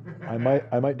 I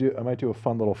might do a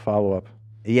fun little follow up.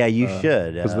 Yeah, you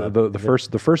should. Because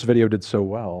the first video did so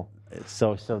well.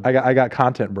 So I got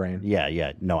content brain.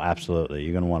 Yeah. No, absolutely.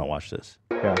 You're gonna want to watch this.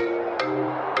 Yeah.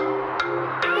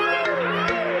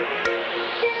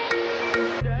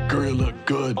 Girl, you look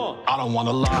good. I don't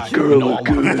wanna lie. Girl, You know look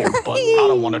I wanna good. fuck, but I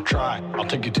don't wanna try. I'll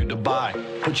take you to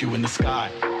Dubai, put you in the sky.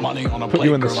 Money on a Put plate,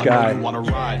 you in the girl, sky. I know you wanna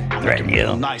ride. I Threaten make it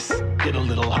feel you. nice, get a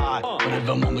little high. But if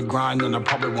I'm on the grind, then I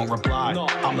probably won't reply.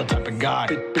 I'm the type of guy,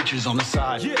 bitches on the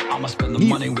side. I'ma spend the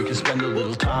money, we can spend a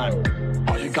little time.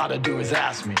 All you gotta do is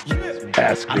ask me.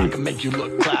 Ask And I me. can make you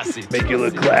look classy. Make you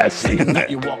look classy. Make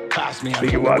you walk past me. I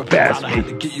Make you told walk whip around, past I me. had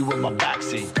to get you in my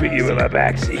backseat. Put you in my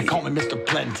backseat. And call me Mr.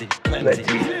 Plenty.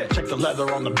 Check the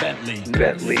leather on the Bentley.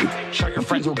 Bentley. Sure your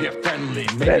friends will get friendly.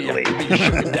 Maybe Bentley. I could be your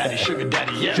sugar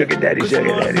daddy, yeah. Sugar daddy, sugar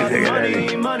daddy, sugar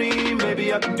daddy. Money,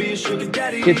 maybe I could be a sugar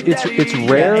daddy. It's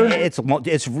rare.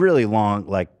 It's really long.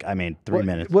 Like, I mean, 3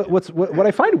 minutes. What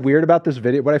I find weird about this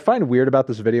video? What I find weird about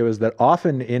this video is that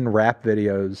often in rap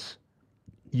videos,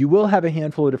 you will have a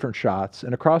handful of different shots,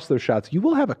 and across those shots, you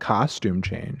will have a costume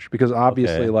change because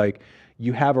obviously, Okay. like,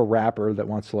 you have a rapper that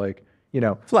wants to, like, you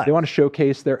know, Flex. they want to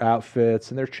showcase their outfits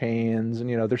and their chains and,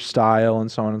 you know, their style and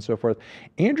so on and so forth.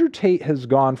 Andrew Tate has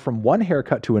gone from one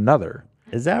haircut to another.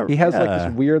 Is that He has like yeah.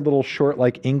 this weird little short,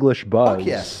 like, English buzz.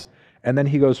 yes. And then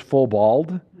he goes full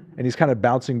bald, and he's kind of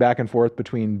bouncing back and forth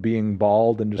between being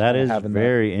bald and just That kinda is having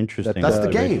very interesting. That's the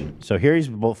observation. game. So here he's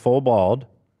full bald.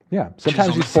 Yeah,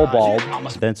 sometimes he's full bald,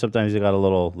 Then sometimes he got a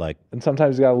little like. and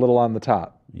sometimes he's got a little on the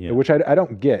top, Yeah. which I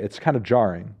don't get. It's kind of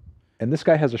jarring. And this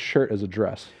guy has a shirt as a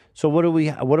dress. So what are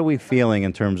we feeling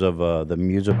in terms of the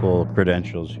musical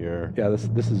credentials here? Yeah, this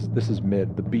is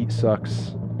mid. The beat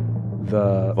sucks.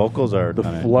 The Vocals are the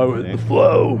kinda flow. interesting. The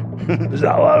flow. There's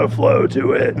not a lot of flow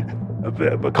to it.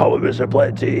 But call me Mr.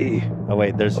 Plenty. Oh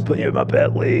wait, there's. I'll put you in my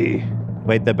Bentley.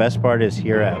 Wait, the best part is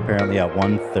here apparently at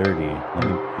 1:30.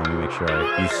 Let me make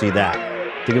sure you see that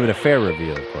to give it a fair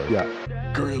review, of course. Yeah.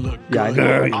 Girl, you look Yeah, I good. know.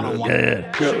 Girl, I you don't look wanna good.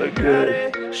 Girl, look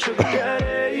good. sugar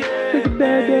daddy, yeah. Sugar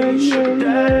daddy,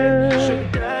 sugar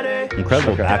daddy.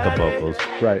 Incredible backup vocals.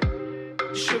 Right.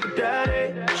 Sugar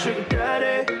daddy, sugar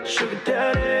daddy, sugar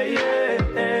daddy, yeah.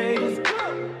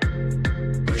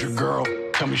 But your girl,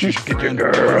 tell me she's your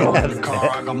girl. I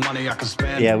got money I can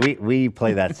spend. Yeah, we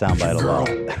play that soundbite a lot.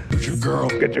 Your girl,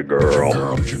 get your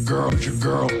girl. Your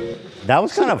girl. That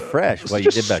was kind of fresh what you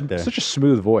did back there. Such a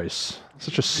smooth voice.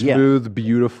 Such a smooth,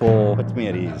 beautiful. Puts me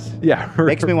at ease. Yeah.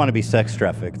 Makes me want to be sex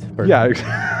trafficked. Yeah.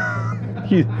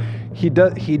 He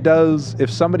does. If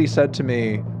somebody said to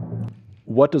me,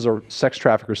 "What does a sex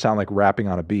trafficker sound like rapping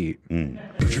on a beat?"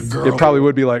 It probably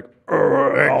would be like,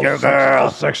 I'll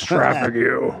sex traffic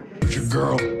you. Your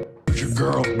girl.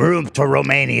 Room to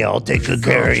Romania. I'll take good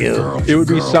care of you. It would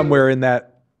be somewhere in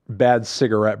that bad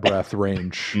cigarette breath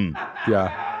range. Yeah.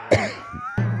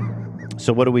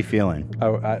 So what are we feeling?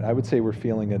 I would say we're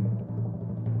feeling a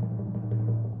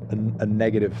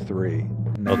 -3.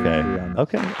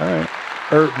 Okay. All right.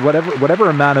 Or whatever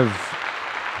amount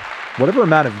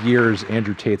of years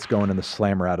Andrew Tate's going in the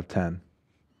slammer out of 10.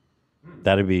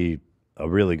 That'd be a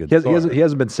really good. He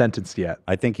hasn't been sentenced yet.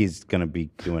 I think he's going to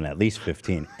be doing at least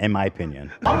 15, in my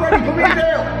opinion. I'm ready for me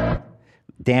now.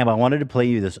 Damn, I wanted to play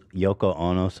you this Yoko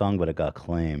Ono song, but it got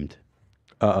claimed.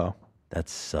 Uh-oh. That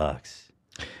sucks.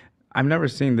 I've never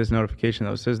seen this notification,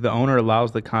 though. It says the owner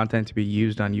allows the content to be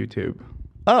used on YouTube.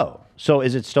 Oh, so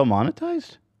is it still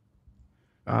monetized?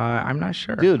 I'm not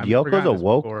sure. Dude, I've never Yoko's a gotten this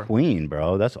woke before. queen,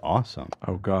 bro. That's awesome.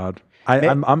 Oh God, I'm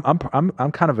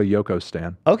kind of a Yoko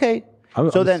stan. Okay, I'm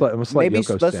so a then slight maybe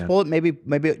Yoko let's stan. pull it.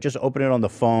 Maybe just open it on the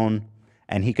phone,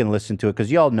 and he can listen to it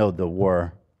because y'all know the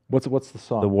war. What's the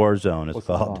song? The War Zone is What's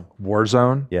the called. song? War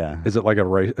Zone. Yeah. Is it like a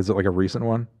recent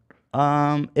one?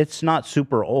 It's not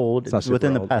super old. It's not super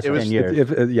within old. the past 10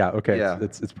 years. Okay. Yeah.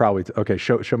 It's probably okay.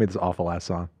 Show me this awful ass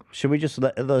song. Should we just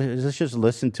let's just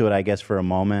listen to it? I guess for a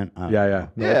moment. Yeah.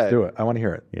 No, let's do it. I want to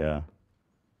hear it. Yeah.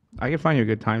 I can find you a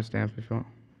good timestamp if you want.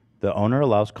 The owner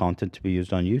allows content to be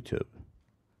used on YouTube.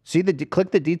 See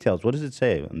click the details. What does it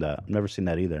say on that? I've never seen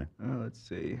that either. Let's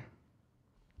see.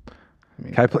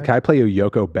 Can I play a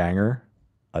Yoko banger?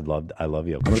 I love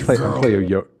Yoko. I'm gonna play a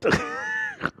Yoko.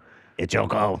 It's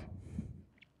Yoko.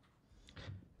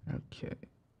 Okay.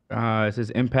 It says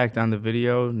impact on the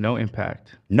video. No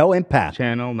impact. No impact.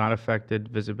 Channel not affected.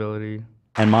 Visibility.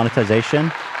 And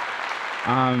monetization?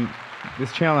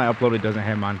 This channel I uploaded doesn't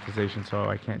have monetization, so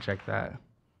I can't check that.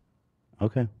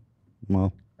 Okay.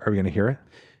 Well, are we gonna hear it?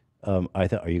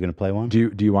 Are you gonna play one?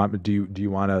 Do you want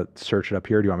to search it up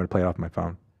here? Or do you want me to play it off my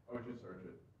phone? I would just search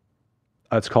it.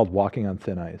 It's called Walking on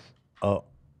Thin Ice. Oh.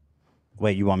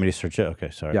 Wait, you want me to search it? Okay,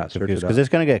 sorry. Yeah, search it because it's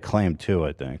gonna get claimed too,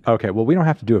 I think. Okay, well we don't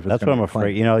have to do it. If That's it's what I'm gonna be afraid.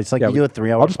 claimed. You know, it's like you do a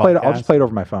 3-hour. I'll just play it. I'll just play it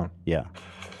over my phone. Yeah.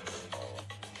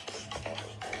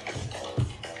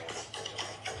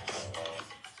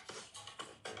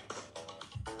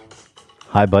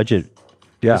 High budget.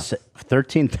 Yeah.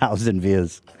 13,000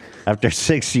 views after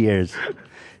 6 years.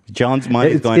 John's money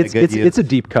is going to good use. It's a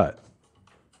deep cut.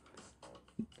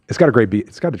 It's got a great beat.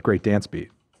 It's got a great dance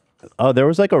beat. Oh, there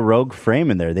was like a rogue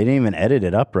frame in there. They didn't even edit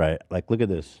it up right. Like, look at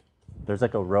this. There's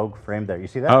like a rogue frame there. You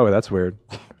see that? Oh, that's weird.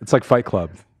 It's like Fight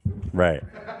Club. Right.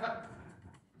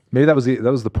 Maybe that was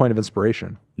the point of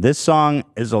inspiration. This song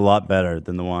is a lot better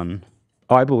than the one.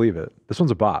 Oh, I believe it. This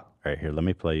one's a bop. All right, here. Let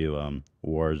me play you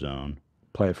Warzone.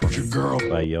 Play it for me. Girl.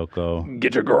 By Yoko.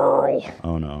 Get your girl.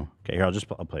 Oh, no. Okay, here,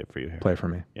 I'll play it for you here. Play it for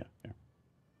me. Yeah.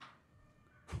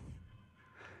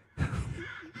 Here.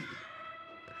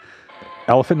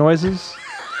 Elephant noises?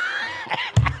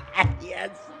 Yes.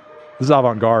 This is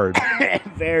avant-garde.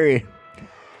 Very.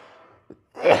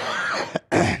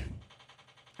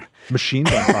 Machine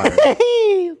gun fire.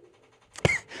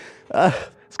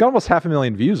 It's got almost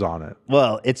 500,000 views on it.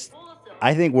 Well,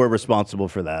 I think we're responsible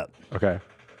for that. Okay.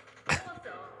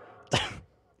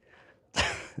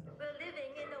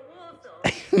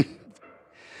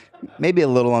 Maybe a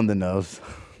little on the nose.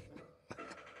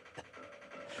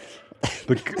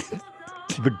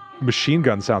 The machine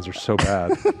gun sounds are so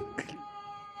bad.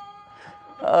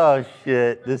 Oh,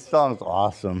 shit. This song's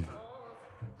awesome.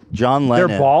 John Lennon.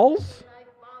 They're balls?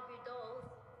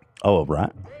 Oh,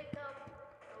 right.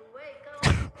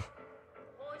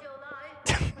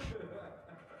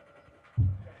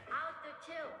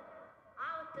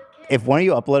 If one of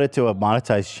you upload it to a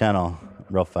monetized channel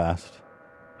real fast,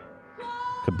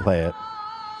 could play it.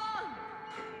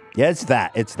 Yeah, it's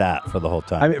that for the whole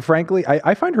time. I mean, frankly,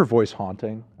 I find her voice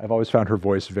haunting. I've always found her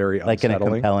voice very like unsettling.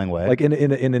 in a compelling way. Like in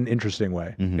an interesting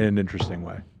way. Mm-hmm. In an interesting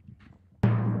way.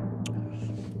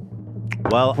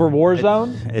 Well, for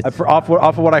Warzone, off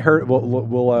of what I heard,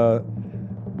 we'll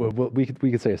we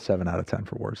could say a 7 out of 10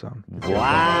 for Warzone.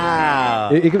 Wow.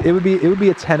 It would be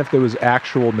a 10 if there was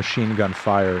actual machine gun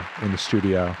fire in the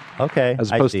studio. Okay,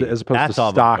 as opposed to That's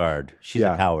stock. avant-garde. She's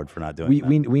a coward for not doing that.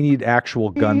 We need actual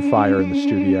gunfire in the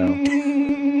studio.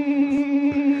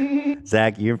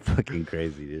 Zach, you're fucking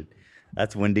crazy, dude.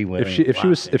 That's Wendy winning.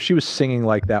 If she was singing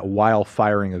like that while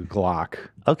firing a Glock,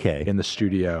 okay, in the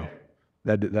studio,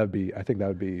 that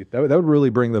would really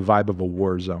bring the vibe of a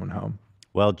war zone home.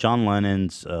 Well, John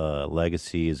Lennon's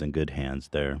legacy is in good hands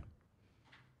there.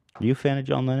 Are you a fan of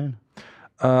John Lennon?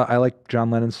 I like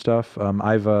John Lennon's stuff.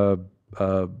 I've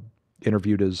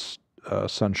interviewed his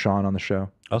son Sean on the show.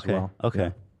 Okay. As well. Okay.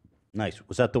 Yeah. Nice.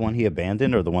 Was that the one he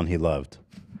abandoned or the one he loved?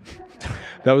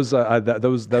 That was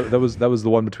the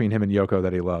one between him and Yoko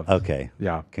that he loved. Okay.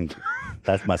 Yeah.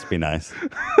 That must be nice.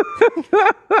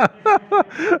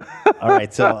 All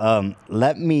right. So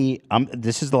let me.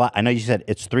 This is the. I know you said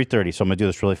it's 3:30, so I'm gonna do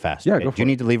this really fast. Yeah. Okay? Go for Do you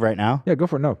need to leave right now? Yeah. Go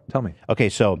for it. No. Tell me. Okay.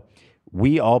 So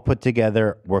we all put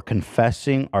together. We're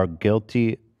confessing our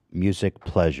guilty music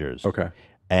pleasures. Okay.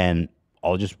 And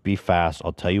I'll just be fast.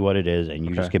 I'll tell you what it is, and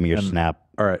you just give me your snap.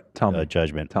 All right, tell me.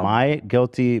 Judgment. My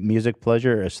guilty music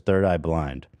pleasure is Third Eye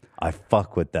Blind. I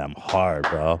fuck with them hard,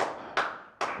 bro.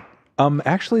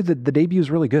 Actually, the debut is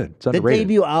really good. It's the underrated.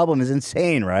 debut album is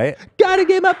insane, right? Gotta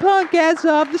get my punk ass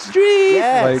off the street.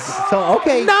 Yes. Knock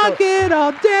it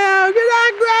all down. Can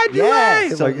I graduate?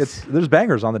 Yes. So There's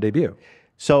bangers on the debut.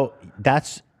 So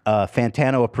that's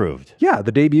Fantano approved. Yeah,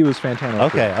 the debut is Fantano.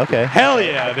 Okay. Hell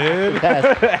yeah, dude.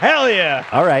 Hell yeah.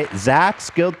 All right.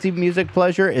 Zach's guilty music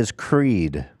pleasure is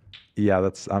Creed. Yeah,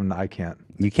 I can't.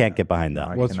 You can't get behind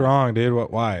that. What's wrong,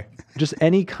 dude? Why? Just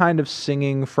any kind of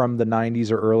singing from the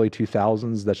 90s or early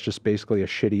 2000s that's just basically a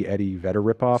shitty Eddie Vedder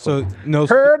ripoff. So no.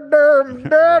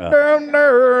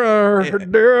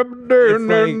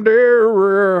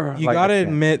 You gotta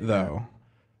admit though,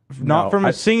 not from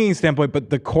a singing standpoint, but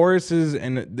the choruses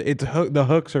and the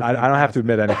hooks are. I don't have to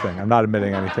admit anything. I'm not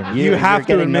admitting anything. You have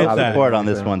to admit no that. support on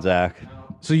this one, Zach.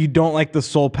 So you don't like the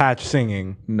soul patch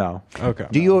singing? No. Okay.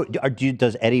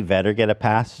 Does Eddie Vedder get a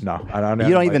pass? No, I don't. You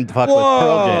don't even fuck with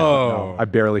Pearl Jam. No, I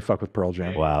barely fuck with Pearl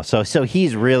Jam. Wow. So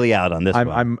he's really out on this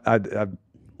one. I'm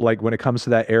like when it comes to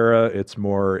that era, it's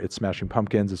Smashing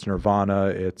Pumpkins, it's Nirvana,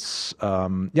 it's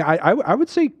I would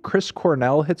say Chris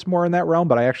Cornell hits more in that realm,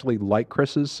 but I actually like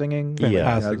Chris's singing.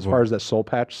 Yeah. As far as that soul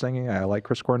patch singing, I like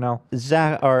Chris Cornell.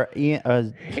 Zach or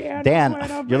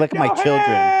Dan, you're like my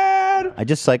children. I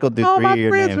just cycled through three of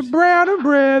your names. Are brown and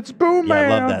red, spoon Yeah, I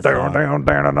love that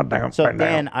song. Down. So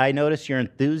Dan, I noticed your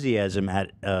enthusiasm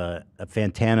at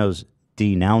Fantano's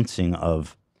denouncing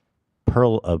of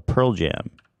Pearl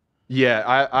Jam.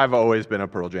 Yeah, I've always been a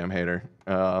Pearl Jam hater.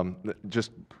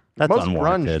 Just That's most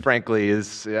unwarranted. grunge, frankly,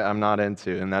 I'm not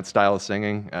into, and that style of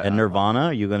singing. And Nirvana,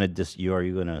 are you gonna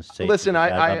say? Listen,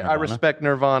 bad about I Nirvana? respect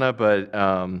Nirvana, but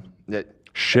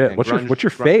Shit, what's your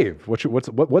fave?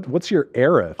 What's your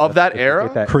era? Of that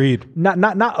era? Creed.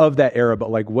 Not of that era,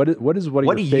 but like what do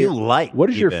you like? What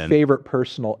is your even? favorite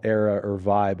personal era or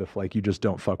vibe if like you just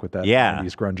don't fuck with that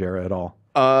 90s grunge era at all?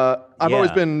 I've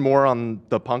always been more on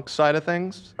the punk side of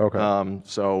things. Okay.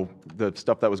 So the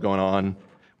stuff that was going on.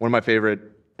 One of my favorite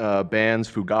bands,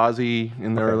 Fugazi,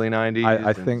 in the early '90s.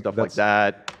 I think stuff like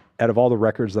that. Out of all the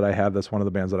records that I have, that's one of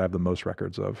the bands that I have the most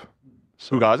records of.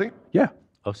 Fugazi? Yeah.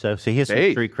 Oh, so he has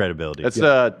some street credibility. That's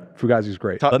Fugazi's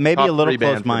great, but maybe a little three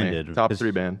band for me. close-minded. Top 3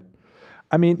 band.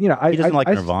 I mean, he doesn't like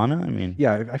Nirvana. I mean,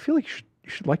 yeah, I feel like you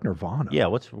should like Nirvana. Yeah,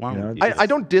 what's wrong with you? I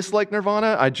don't dislike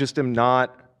Nirvana. I just am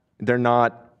not. They're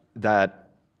not that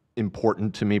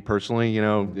important to me personally. You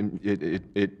know,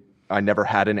 I never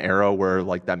had an era where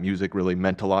like that music really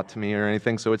meant a lot to me or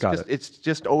anything. So it's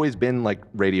just always been like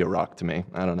radio rock to me.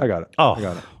 I don't know. I got it. Oh, I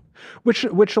got it.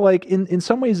 Which like in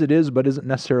some ways it is, but isn't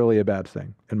necessarily a bad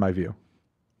thing in my view.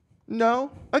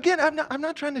 No, again, I'm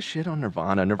not trying to shit on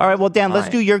Nirvana. All right, well, Dan, let's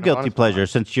do your guilty pleasure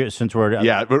since we're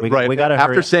right. We gotta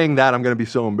After hurry. saying that, I'm going to be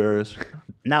so embarrassed.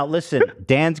 Now listen,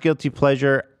 Dan's guilty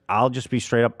pleasure. I'll just be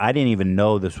straight up. I didn't even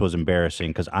know this was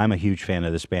embarrassing because I'm a huge fan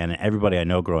of this band, and everybody I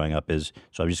know growing up is.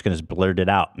 So I'm just going to blurt it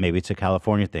out. Maybe it's a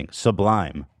California thing.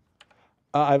 Sublime.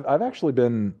 I've actually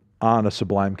been on a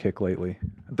Sublime kick lately.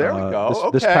 There we go.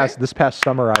 This past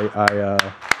summer,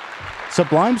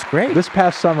 Sublime's great. This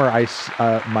past summer,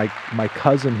 my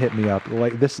cousin hit me up.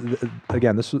 Like this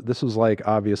again. This was like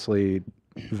obviously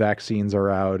vaccines are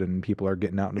out and people are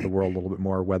getting out into the world a little bit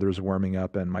more. Weather's warming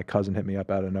up, and my cousin hit me up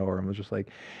out of nowhere and was just like,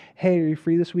 "Hey, are you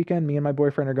free this weekend? Me and my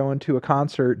boyfriend are going to a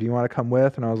concert. Do you want to come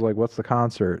with?" And I was like, "What's the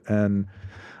concert?" And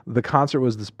the concert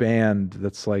was this band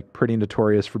that's like pretty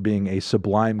notorious for being a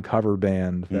sublime cover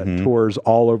band that tours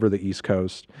all over the East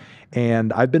Coast.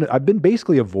 And I've been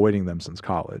basically avoiding them since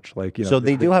college. Like, you know, so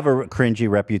they do have a cringy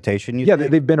reputation.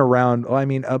 They've been around. Well, I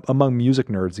mean, among music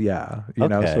nerds, you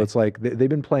know. So it's like they've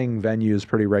been playing venues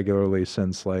pretty regularly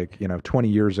since like 20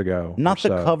 years ago. Not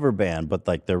the cover band, but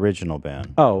like the original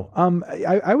band. Oh,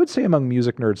 I would say among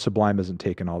music nerds, Sublime isn't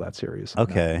taken all that serious.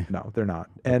 Okay, no, they're not.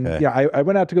 And I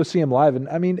went out to go see them live, and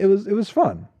I mean, it was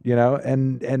fun, you know,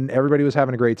 and everybody was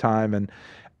having a great time, and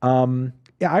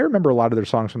yeah, I remember a lot of their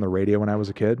songs from the radio when I was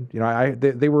a kid. You know,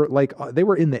 they were like they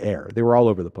were in the air. They were all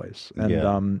over the place.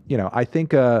 And you know, I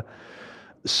think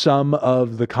some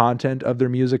of the content of their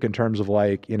music in terms of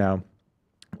like, you know,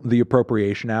 the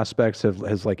appropriation aspects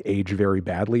has like aged very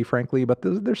badly, frankly, but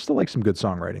there's still like some good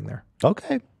songwriting there.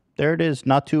 Okay. There it is.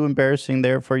 Not too embarrassing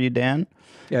there for you, Dan.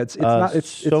 Yeah,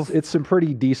 it's some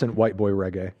pretty decent white boy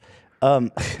reggae.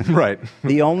 Right.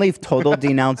 The only total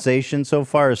denunciation so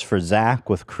far is for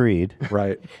Zach with Creed.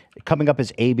 Right. Coming up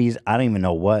is AB's. I don't even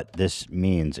know what this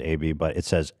means, AB, but it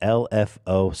says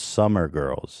LFO Summer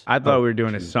Girls. I thought we were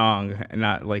doing a song and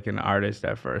not like an artist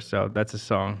at first. So that's a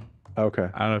song. Okay.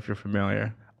 I don't know if you're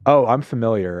familiar. Oh, I'm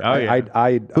familiar. Oh,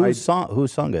 yeah. Who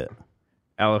sung it?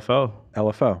 LFO.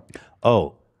 LFO.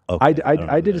 Oh, okay.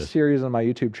 I did a series on my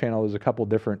YouTube channel. There's a couple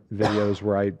different videos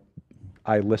where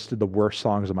I listed the worst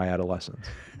songs of my adolescence,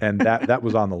 and that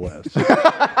was on the list.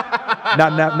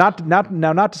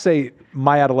 Not to say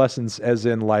my adolescence as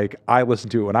in like I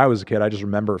listened to it when I was a kid. I just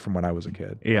remember it from when I was a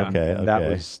kid. Yeah. Okay. That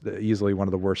was easily one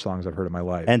of the worst songs I've heard in my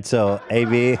life. And so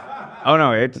AB. Oh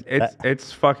no,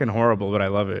 it's fucking horrible, but I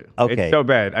love it. Okay. It's so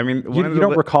bad. I mean, you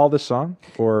don't recall this song,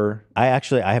 or I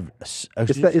have. It's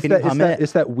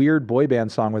that weird boy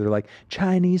band song where they're like,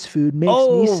 Chinese food makes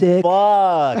me sick.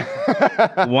 Fuck.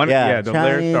 The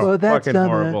lyrics are fucking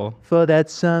horrible. For that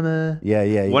summer.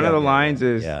 Yeah. One of the lines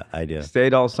is, I do.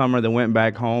 Stayed all summer, then went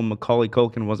back home. Macaulay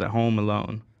Culkin was at home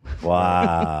alone.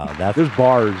 Wow, there's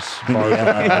bars.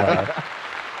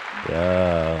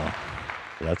 Yeah,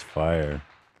 that's fire.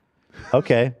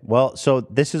 Okay, well, so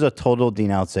this is a total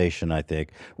denunciation, I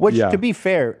think, which, to be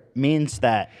fair, means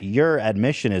that your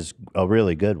admission is a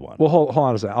really good one. Well, hold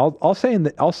on a second. I'll say in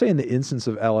the instance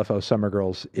of LFO Summer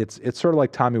Girls, it's sort of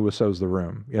like Tommy Wiseau's The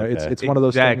Room. You know, it's one of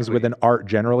those things within art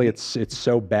generally. It's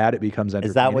so bad it becomes entertaining.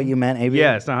 Is that what you meant, AB?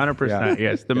 Yes, 100%.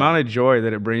 Yes, the amount of joy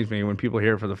that it brings me when people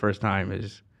hear it for the first time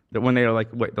is that when they are like,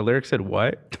 "Wait, the lyrics said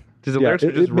what?" Because the lyrics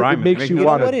are just rhyming. It makes you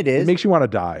want to. What it is? It makes you want to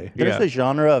die. There's a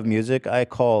genre of music I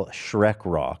call Shrek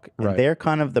rock, and they're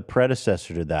kind of the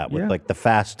predecessor to that, with like the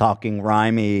fast talking,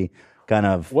 rhymey kind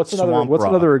of. What's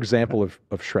another example of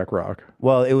Shrek rock?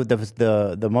 Well, it would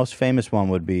the most famous one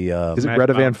would be. Is it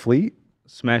Greta Van Fleet?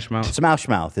 Smash Mouth. Smash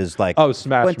Mouth is like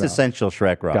Smash quintessential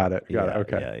Shrek rock. Got it.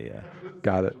 Okay. Yeah.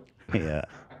 Got it. Yeah.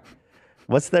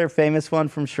 What's their famous one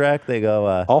from Shrek? They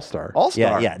go All Star.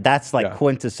 Yeah. That's like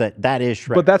quintessential. That is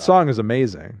Shrek. But that song is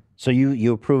amazing. So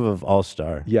you approve of All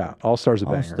Star? Yeah, All Star's a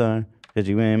banger. All Star. Did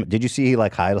you see he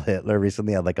like Heil Hitler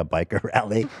recently at like a biker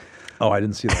rally? Oh, I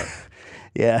didn't see that.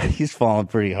 Yeah, he's falling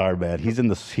pretty hard, man.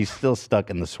 He's still stuck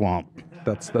in the swamp.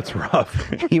 That's rough.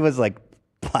 He was like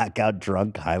blackout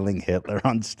drunk, heiling Hitler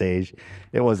on stage.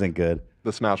 It wasn't good.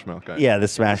 The Smash Mouth guy. Yeah, the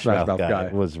Smash Mouth guy.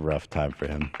 It was a rough time for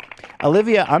him.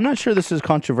 Olivia, I'm not sure this is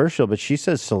controversial, but she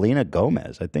says Selena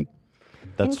Gomez. I think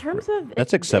that's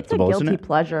that's acceptable, it's a guilty isn't it?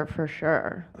 pleasure for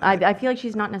sure. I feel like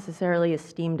she's not necessarily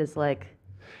esteemed as like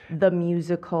the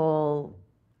musical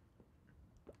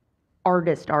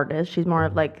artist. She's more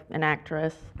of like an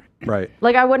actress. Right.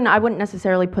 Like I wouldn't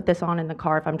necessarily put this on in the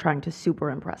car if I'm trying to super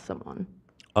impress someone.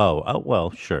 Oh well,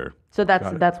 sure. So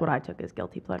that's what I took as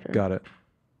guilty pleasure. Got it.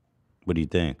 What do you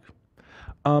think?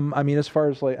 I mean, as far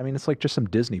as like, it's like just some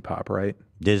Disney pop, right?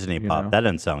 Disney pop. That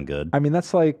doesn't sound good. I mean,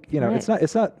 that's like,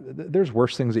 it's not. There's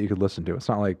worse things that you could listen to. It's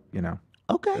not like,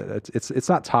 Okay. It's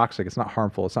not toxic. It's not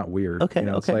harmful. It's not weird. Okay.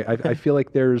 It's like I feel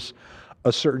like there's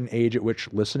a certain age at which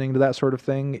listening to that sort of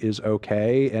thing is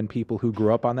okay, and people who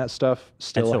grew up on that stuff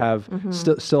still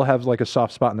have like a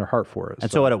soft spot in their heart for it. And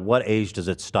so at what age does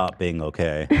it stop being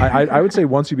okay? I would say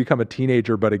once you become a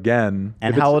teenager, but again,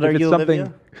 and how old are you,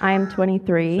 Olivia? I am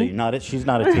 23. So she's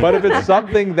not a teenager. But if it's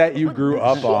something that you grew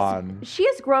up on, she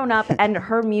has grown up, and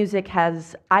her music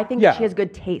has. I think she has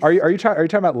good taste. Are you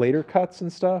talking about later cuts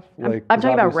and stuff? Like I'm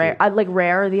talking about Rare. I like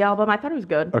Rare, the album. I thought it was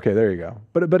good. Okay, there you go.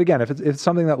 But again, if it's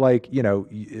something that like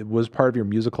it was part of your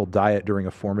musical diet during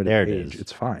a formative age,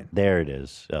 it's fine. There it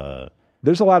is.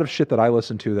 There's a lot of shit that I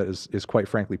listen to that is quite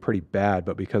frankly pretty bad,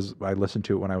 but because I listened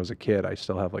to it when I was a kid, I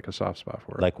still have like a soft spot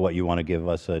for it. Like what you want to give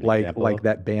us an example? Like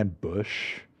that band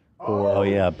Bush. Oh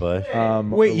yeah, Bush.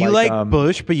 Wait, you like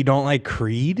Bush, but you don't like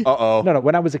Creed? Uh-oh. No,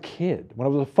 when I was a kid, when I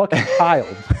was a fucking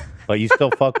child. But you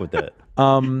still fuck with it.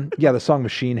 Yeah, the song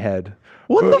Machine Head.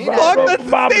 What the fuck? That's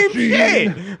the same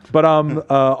shit. But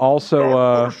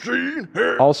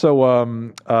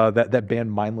that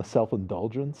band Mindless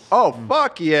Self-Indulgence. Oh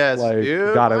fuck yes,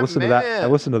 dude. God, I My listened to that. I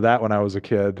man. listened to that when I was a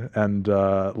kid, and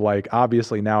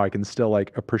obviously now I can still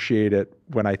appreciate it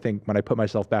when I put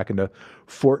myself back into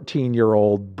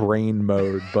 14-year-old brain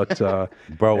mode. But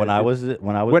bro, when I was that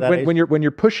age, when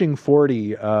you're pushing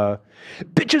 40,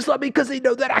 bitches love me because they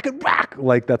know that I can rock.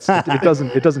 Like it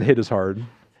doesn't hit as hard.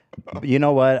 You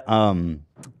know what?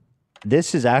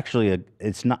 This is actually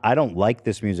it's not. I don't like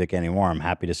this music anymore. I'm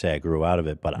happy to say I grew out of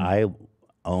it, but I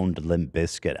owned Limp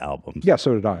Bizkit albums. Yeah,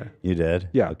 so did I. You did?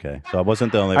 Yeah. Okay. So I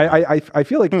wasn't the only one. I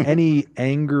feel like any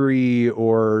angry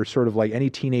or sort of like any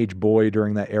teenage boy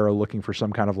during that era looking for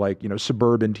some kind of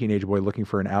suburban teenage boy looking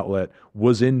for an outlet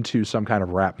was into some kind of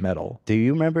rap metal. Do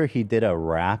you remember he did a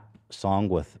rap song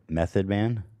with Method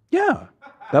Man? Yeah.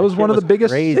 That was one of the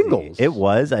biggest singles. It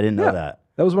was? I didn't know that.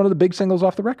 That was one of the big singles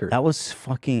off the record. That was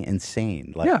fucking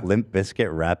insane. Limp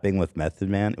Bizkit rapping with Method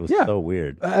Man. It was so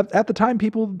weird. At the time,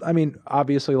 people,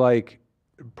 obviously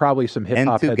probably some hip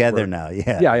hop heads together were, now.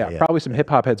 Yeah. Probably some hip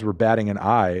hop heads were batting an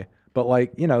eye, but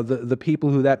the people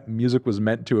who that music was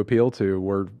meant to appeal to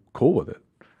were cool with it.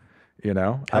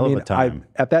 Hell of a time.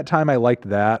 At that time I liked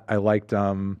that. I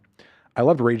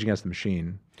loved Rage Against the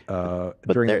Machine. But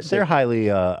they're highly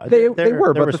they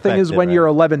were, but the thing is, when you're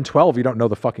 11, 12, you don't know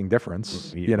the fucking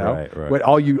difference. Right. When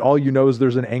all you know is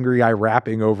there's an angry guy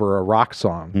rapping over a rock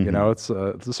song. It's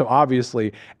so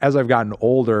obviously as I've gotten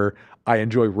older, I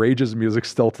enjoy Rage's music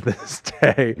still to this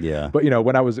day. Yeah. But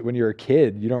when you're a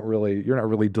kid, you're not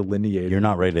really delineating. You're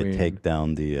not ready to take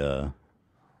down the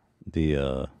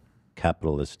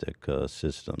capitalistic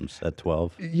systems at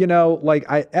 12.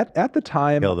 At the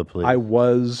time, Kill the police. I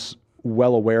was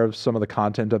well aware of some of the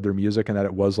content of their music and that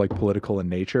it was political in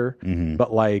nature.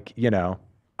 But I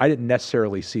didn't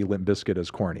necessarily see Limp Bizkit as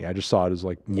corny. I just saw it as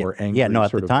more angry. Yeah, no,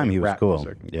 at the time he was rap cool.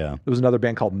 music. Yeah. There was another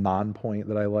band called Nonpoint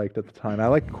that I liked at the time. I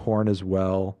liked Korn as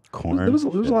well. Korn? There was a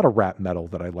lot of rap metal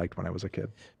that I liked when I was a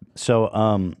kid. So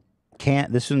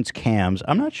this one's Cam's.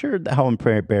 I'm not sure how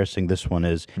embarrassing this one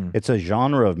is. It's a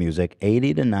genre of music,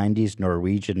 80 to 90s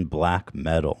Norwegian black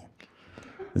metal.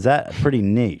 Is that pretty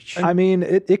niche?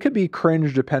 It could be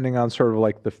cringe depending on sort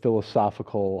of the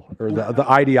philosophical or the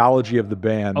ideology of the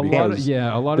band. A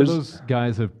lot of those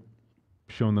guys have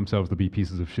shown themselves to be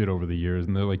pieces of shit over the years,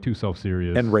 and they're too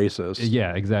self-serious and racist.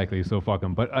 Yeah, exactly. So fuck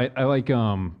them. But I like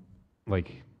the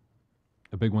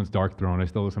big one's Dark Throne. I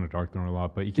still listen to Dark Throne a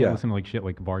lot, but you can't listen to shit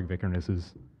like Varg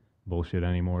Vikernes' bullshit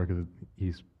anymore because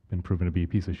he's been proven to be a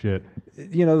piece of shit.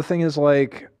 The thing is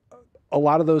a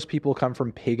lot of those people come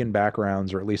from pagan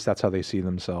backgrounds, or at least that's how they see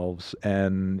themselves.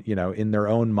 And, in their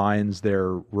own minds,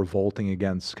 they're revolting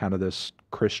against kind of this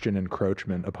Christian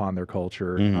encroachment upon their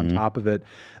culture. On top of it,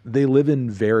 they live in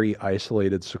very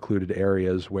isolated, secluded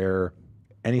areas where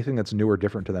anything that's new or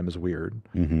different to them is weird.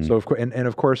 So, of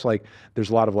course, there's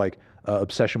a lot of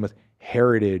obsession with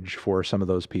heritage for some of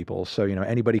those people. So,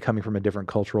 anybody coming from a different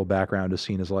cultural background is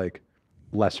seen as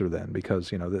lesser than, because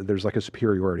there's a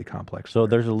superiority complex. So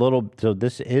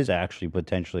this is actually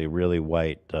potentially really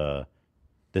white.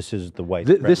 This is the white.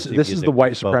 This is the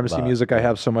white supremacy music. I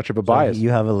have so much of a bias.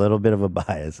 You have a little bit of a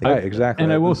bias. Yeah, exactly.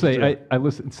 And I will say, I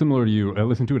listened similar to you. I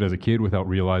listened to it as a kid without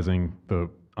realizing the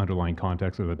underlying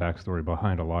context or the backstory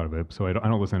behind a lot of it. So I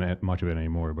don't listen to much of it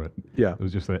anymore. But yeah, it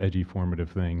was just an edgy,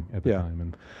 formative thing at the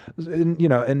time.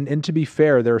 And to be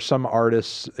fair, there are some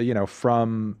artists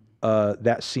from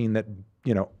that scene that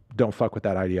don't fuck with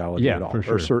that ideology at all,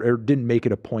 for sure. or didn't make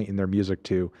it a point in their music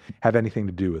to have anything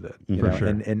to do with it. Sure.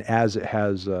 And as it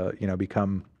has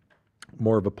become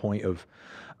more of a point of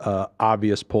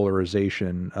obvious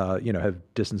polarization, have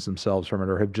distanced themselves from it,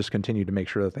 or have just continued to make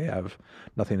sure that they have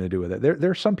nothing to do with it.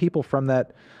 There are some people from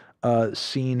that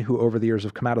scene who over the years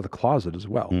have come out of the closet as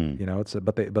well.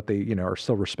 But they are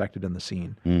still respected in the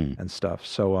scene and stuff.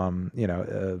 So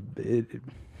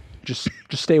just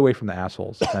stay away from the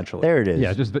assholes, essentially. There it is.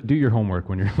 Yeah, just do your homework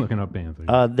when you're looking up bands.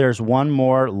 There's one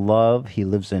more, Love. He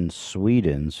lives in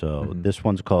Sweden, so this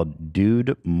one's called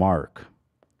Dude Mark.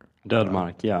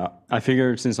 Dödmark, yeah. I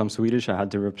figured since I'm Swedish, I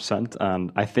had to represent,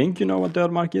 and I think you know what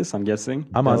Dödmark is, I'm guessing.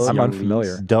 I'm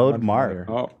unfamiliar. Dödmark.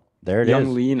 Oh. There it Young is.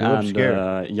 Lean and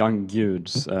Young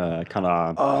Gudes, kind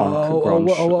of punk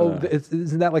grunge.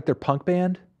 Isn't that their punk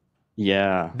band?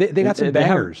 Yeah. They got some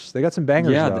bangers. They got some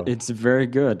bangers, yeah, though. it's very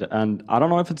good. And I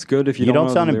don't know if it's good if you don't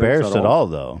know sound the lyrics embarrassed at all,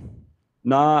 though.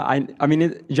 Nah, I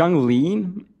mean, Young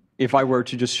Lean if I were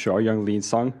to just show Young Lean's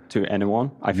song to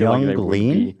anyone, I feel Young like they would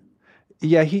Lean? be.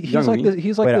 Yeah, he's Young like Lean? this,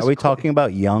 he's like Wait, this are we talking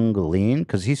about Young Lean?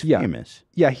 Because he's famous.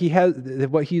 Yeah, he has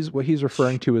what he's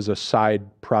referring to as a side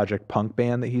project punk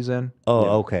band that he's in.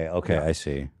 Oh, okay, I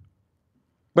see.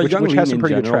 But Which Young Lean has some in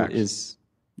pretty good general tracks. is,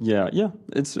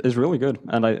 it's really good,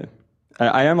 and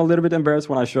I am a little bit embarrassed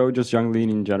when I show just Young Lean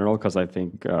in general because I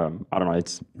think I don't know,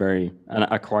 it's very an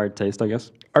acquired taste, I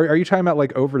guess. Are you talking about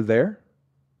like over there?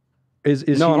 Is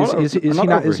No, he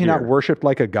not worshipped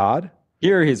like a god?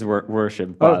 Here he's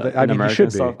worshipped, Oh, but I in mean, he America should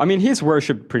and stuff. be. I mean, he's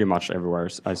worshipped pretty much everywhere,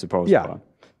 I suppose. Yeah.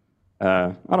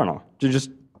 But, I don't know.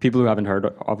 Just people who haven't heard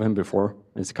of him before.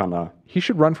 It's kind of. He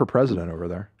should run for president over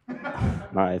there.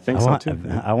 I think so too.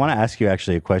 I want to ask you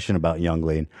actually a question about Young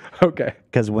Lean. Okay.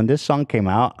 Because when this song came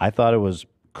out, I thought it was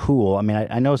cool. I mean,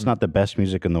 I know it's not the best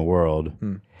music in the world,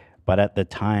 but at the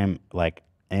time, like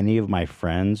any of my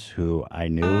friends who I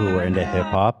knew who were into hip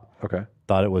hop,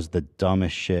 thought it was the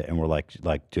dumbest shit, and were like,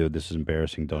 dude, this is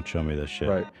embarrassing. Don't show me this shit.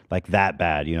 Right. Like that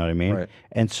bad. You know what I mean? Right.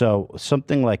 And so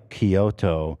something like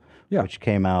Kyoto, which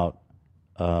came out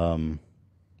 9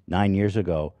 years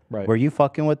ago. Right. Were you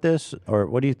fucking with this, or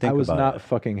what do you think I was about not it?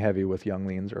 fucking heavy with Young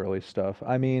Lean's early stuff.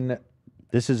 I mean,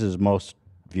 This is his most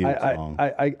viewed song.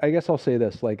 I guess I'll say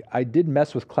this. Like, I did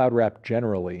mess with cloud rap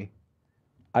generally.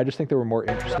 I just think there were more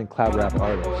interesting cloud rap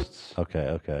artists.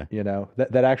 Okay. You know,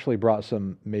 that actually brought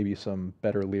maybe some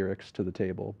better lyrics to the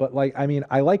table. But like, I mean,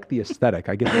 I like the aesthetic.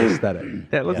 I get the aesthetic.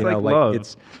 That looks You like know,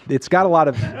 love. It's got a lot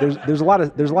of there's a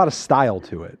lot of style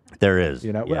to it. There is.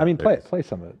 You know, Yeah, I mean, there play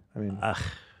some of it. I mean, I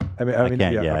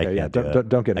can't- yeah, I can't do it.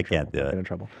 Don't get in I trouble. can't do it. Get in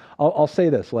trouble. I'll say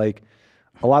this, like,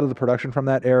 a lot of the production from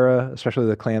that era, especially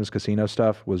the Clams Casino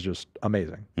stuff, was just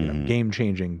amazing. You know,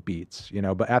 game-changing beats. You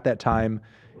know, but at that time,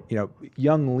 you know,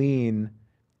 Young Lean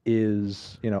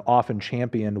is, you know, often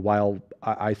championed, while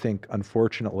I think,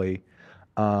 unfortunately,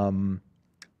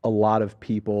 a lot of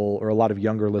people or a lot of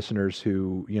younger listeners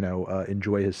who, you know,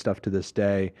 enjoy his stuff to this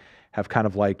day have kind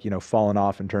of like, you know, fallen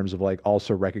off in terms of like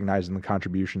also recognizing the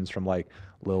contributions from like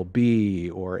Lil B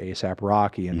or A$AP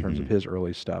Rocky in terms of his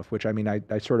early stuff, which I mean, I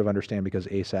sort of understand because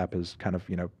A$AP has kind of,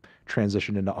 you know,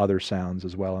 transitioned into other sounds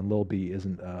as well. And Lil B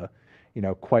isn't, you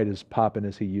know, quite as poppin'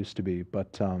 as he used to be.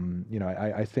 But, you know,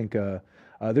 I think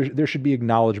there should be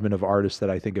acknowledgement of artists that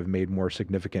I think have made more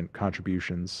significant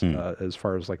contributions as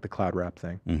far as like the cloud rap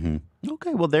thing.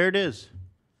 Okay, well, there it is.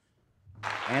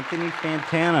 Anthony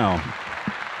Fantano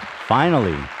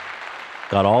finally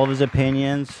got all of his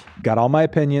opinions. Got all my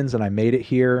opinions, and I made it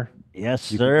here. Yes,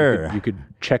 sir. You could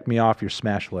check me off your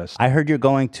smash list. I heard you're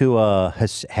going to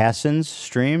Hassan's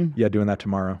stream. Yeah, doing that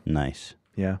tomorrow. Nice.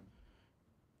 Yeah.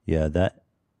 Yeah,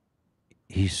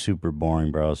 he's super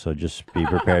boring, bro. So just be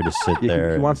prepared to sit Yeah,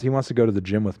 there. he wants to go to the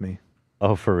gym with me.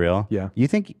 Oh, for real? Yeah. You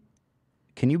think?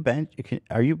 Can you bench?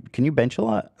 Can you bench a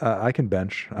lot? I can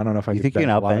bench. I don't know if I You could think you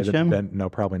can bench a lot. outbench him? No,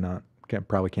 probably not.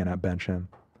 Probably can't outbench him.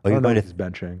 Oh, I you're don't know going if to he's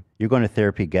benching. You're going to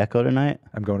Therapy Gecko tonight?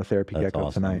 I'm going to Therapy That's Gecko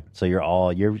awesome. tonight. So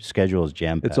your schedule is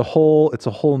jam packed. It's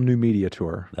a whole new media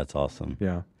tour. That's awesome.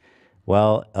 Yeah.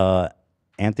 Well,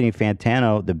 Anthony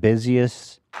Fantano, the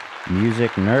busiest music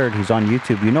nerd. He's on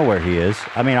YouTube. You know where he is.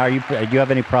 I mean, do you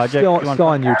have any project? Still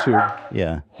on YouTube.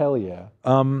 Yeah. Hell yeah.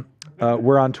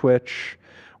 We're on Twitch.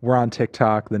 We're on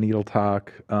TikTok, The Needle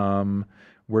Talk.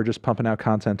 We're just pumping out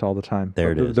content all the time.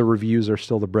 There it is. The reviews are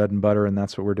still the bread and butter, and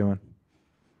that's what we're doing.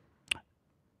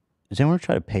 Does anyone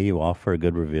try to pay you off for a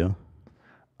good review?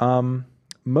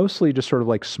 Mostly just sort of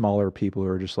like smaller people who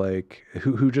are just like,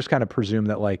 who just kind of presume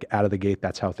that like out of the gate,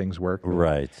 that's how things work.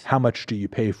 Right. How much do you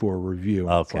pay for a review?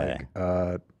 And it's Okay.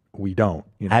 like, we don't.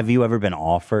 You know? Have you ever been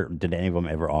offered? Did any of them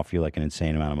ever offer you like an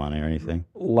insane amount of money or anything?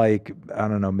 Like, I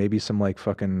don't know, maybe some like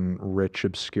fucking rich,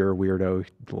 obscure weirdo,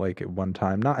 like at one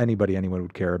time. Not anybody anyone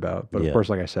would care about. But Yeah. of course,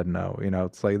 like I said, no. You know,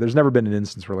 it's like, there's never been an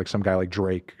instance where like some guy like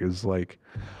Drake is like,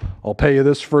 I'll pay you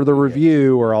this for the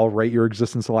review, or I'll rate your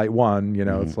existence a light 1. You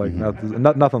know, it's like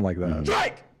nothing like that.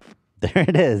 Drake! There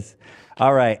it is.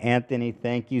 All right, Anthony,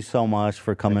 thank you so much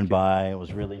for coming by. It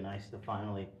was really nice to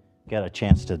finally get a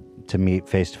chance to meet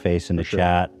face to face in the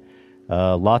chat.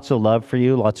 Lots of love for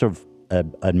you. Lots of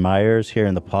admirers here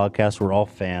in the podcast. We're all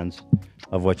fans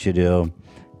of what you do,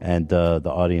 and the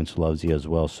audience loves you as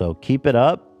well. So keep it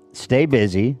up. Stay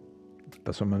busy.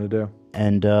 That's what I'm going to do.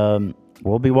 And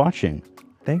we'll be watching.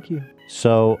 Thank you.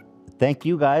 So thank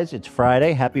you guys. It's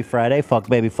Friday. Happy Friday. Fuck,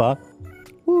 baby, fuck.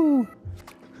 Woo.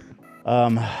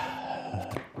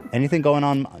 Anything going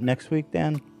on next week,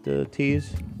 Dan? The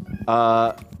tease?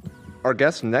 Our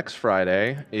guest next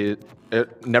Friday,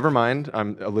 never mind.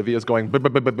 Olivia's going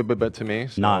to me.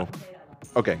 So. Not.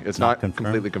 Okay, it's not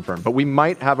completely confirmed. But we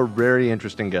might have a very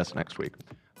interesting guest next week.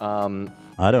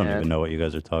 I don't even know what you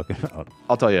guys are talking about.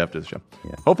 I'll tell you after the show.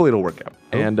 Yeah. Hopefully it'll work out.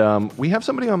 Cool. And we have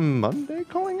somebody on Monday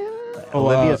calling in.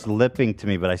 Olivia's lipping to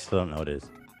me, but I still don't know what it is.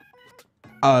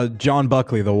 John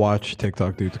Buckley, the Watch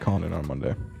TikTok dude's calling in on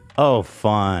Monday. Oh,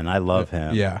 fun. I love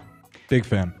him. Yeah. Big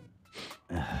fan.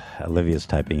 Olivia's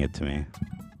typing it to me.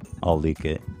 I'll leak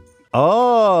it.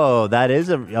 Oh, that is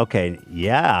okay.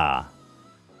 Yeah.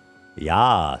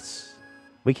 Yes.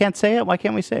 We can't say it? Why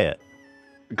can't we say it?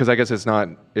 Because I guess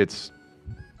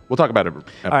we'll talk about it after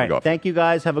all right. we go off. Thank you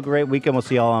guys. Have a great weekend. We'll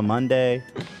see you all on Monday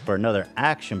for another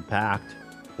action-packed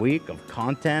week of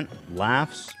content,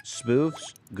 laughs,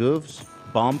 spoofs, goofs,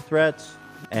 bomb threats,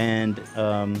 and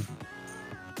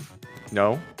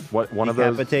no. What one of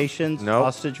those? Decapitations, No.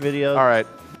 hostage videos. All right.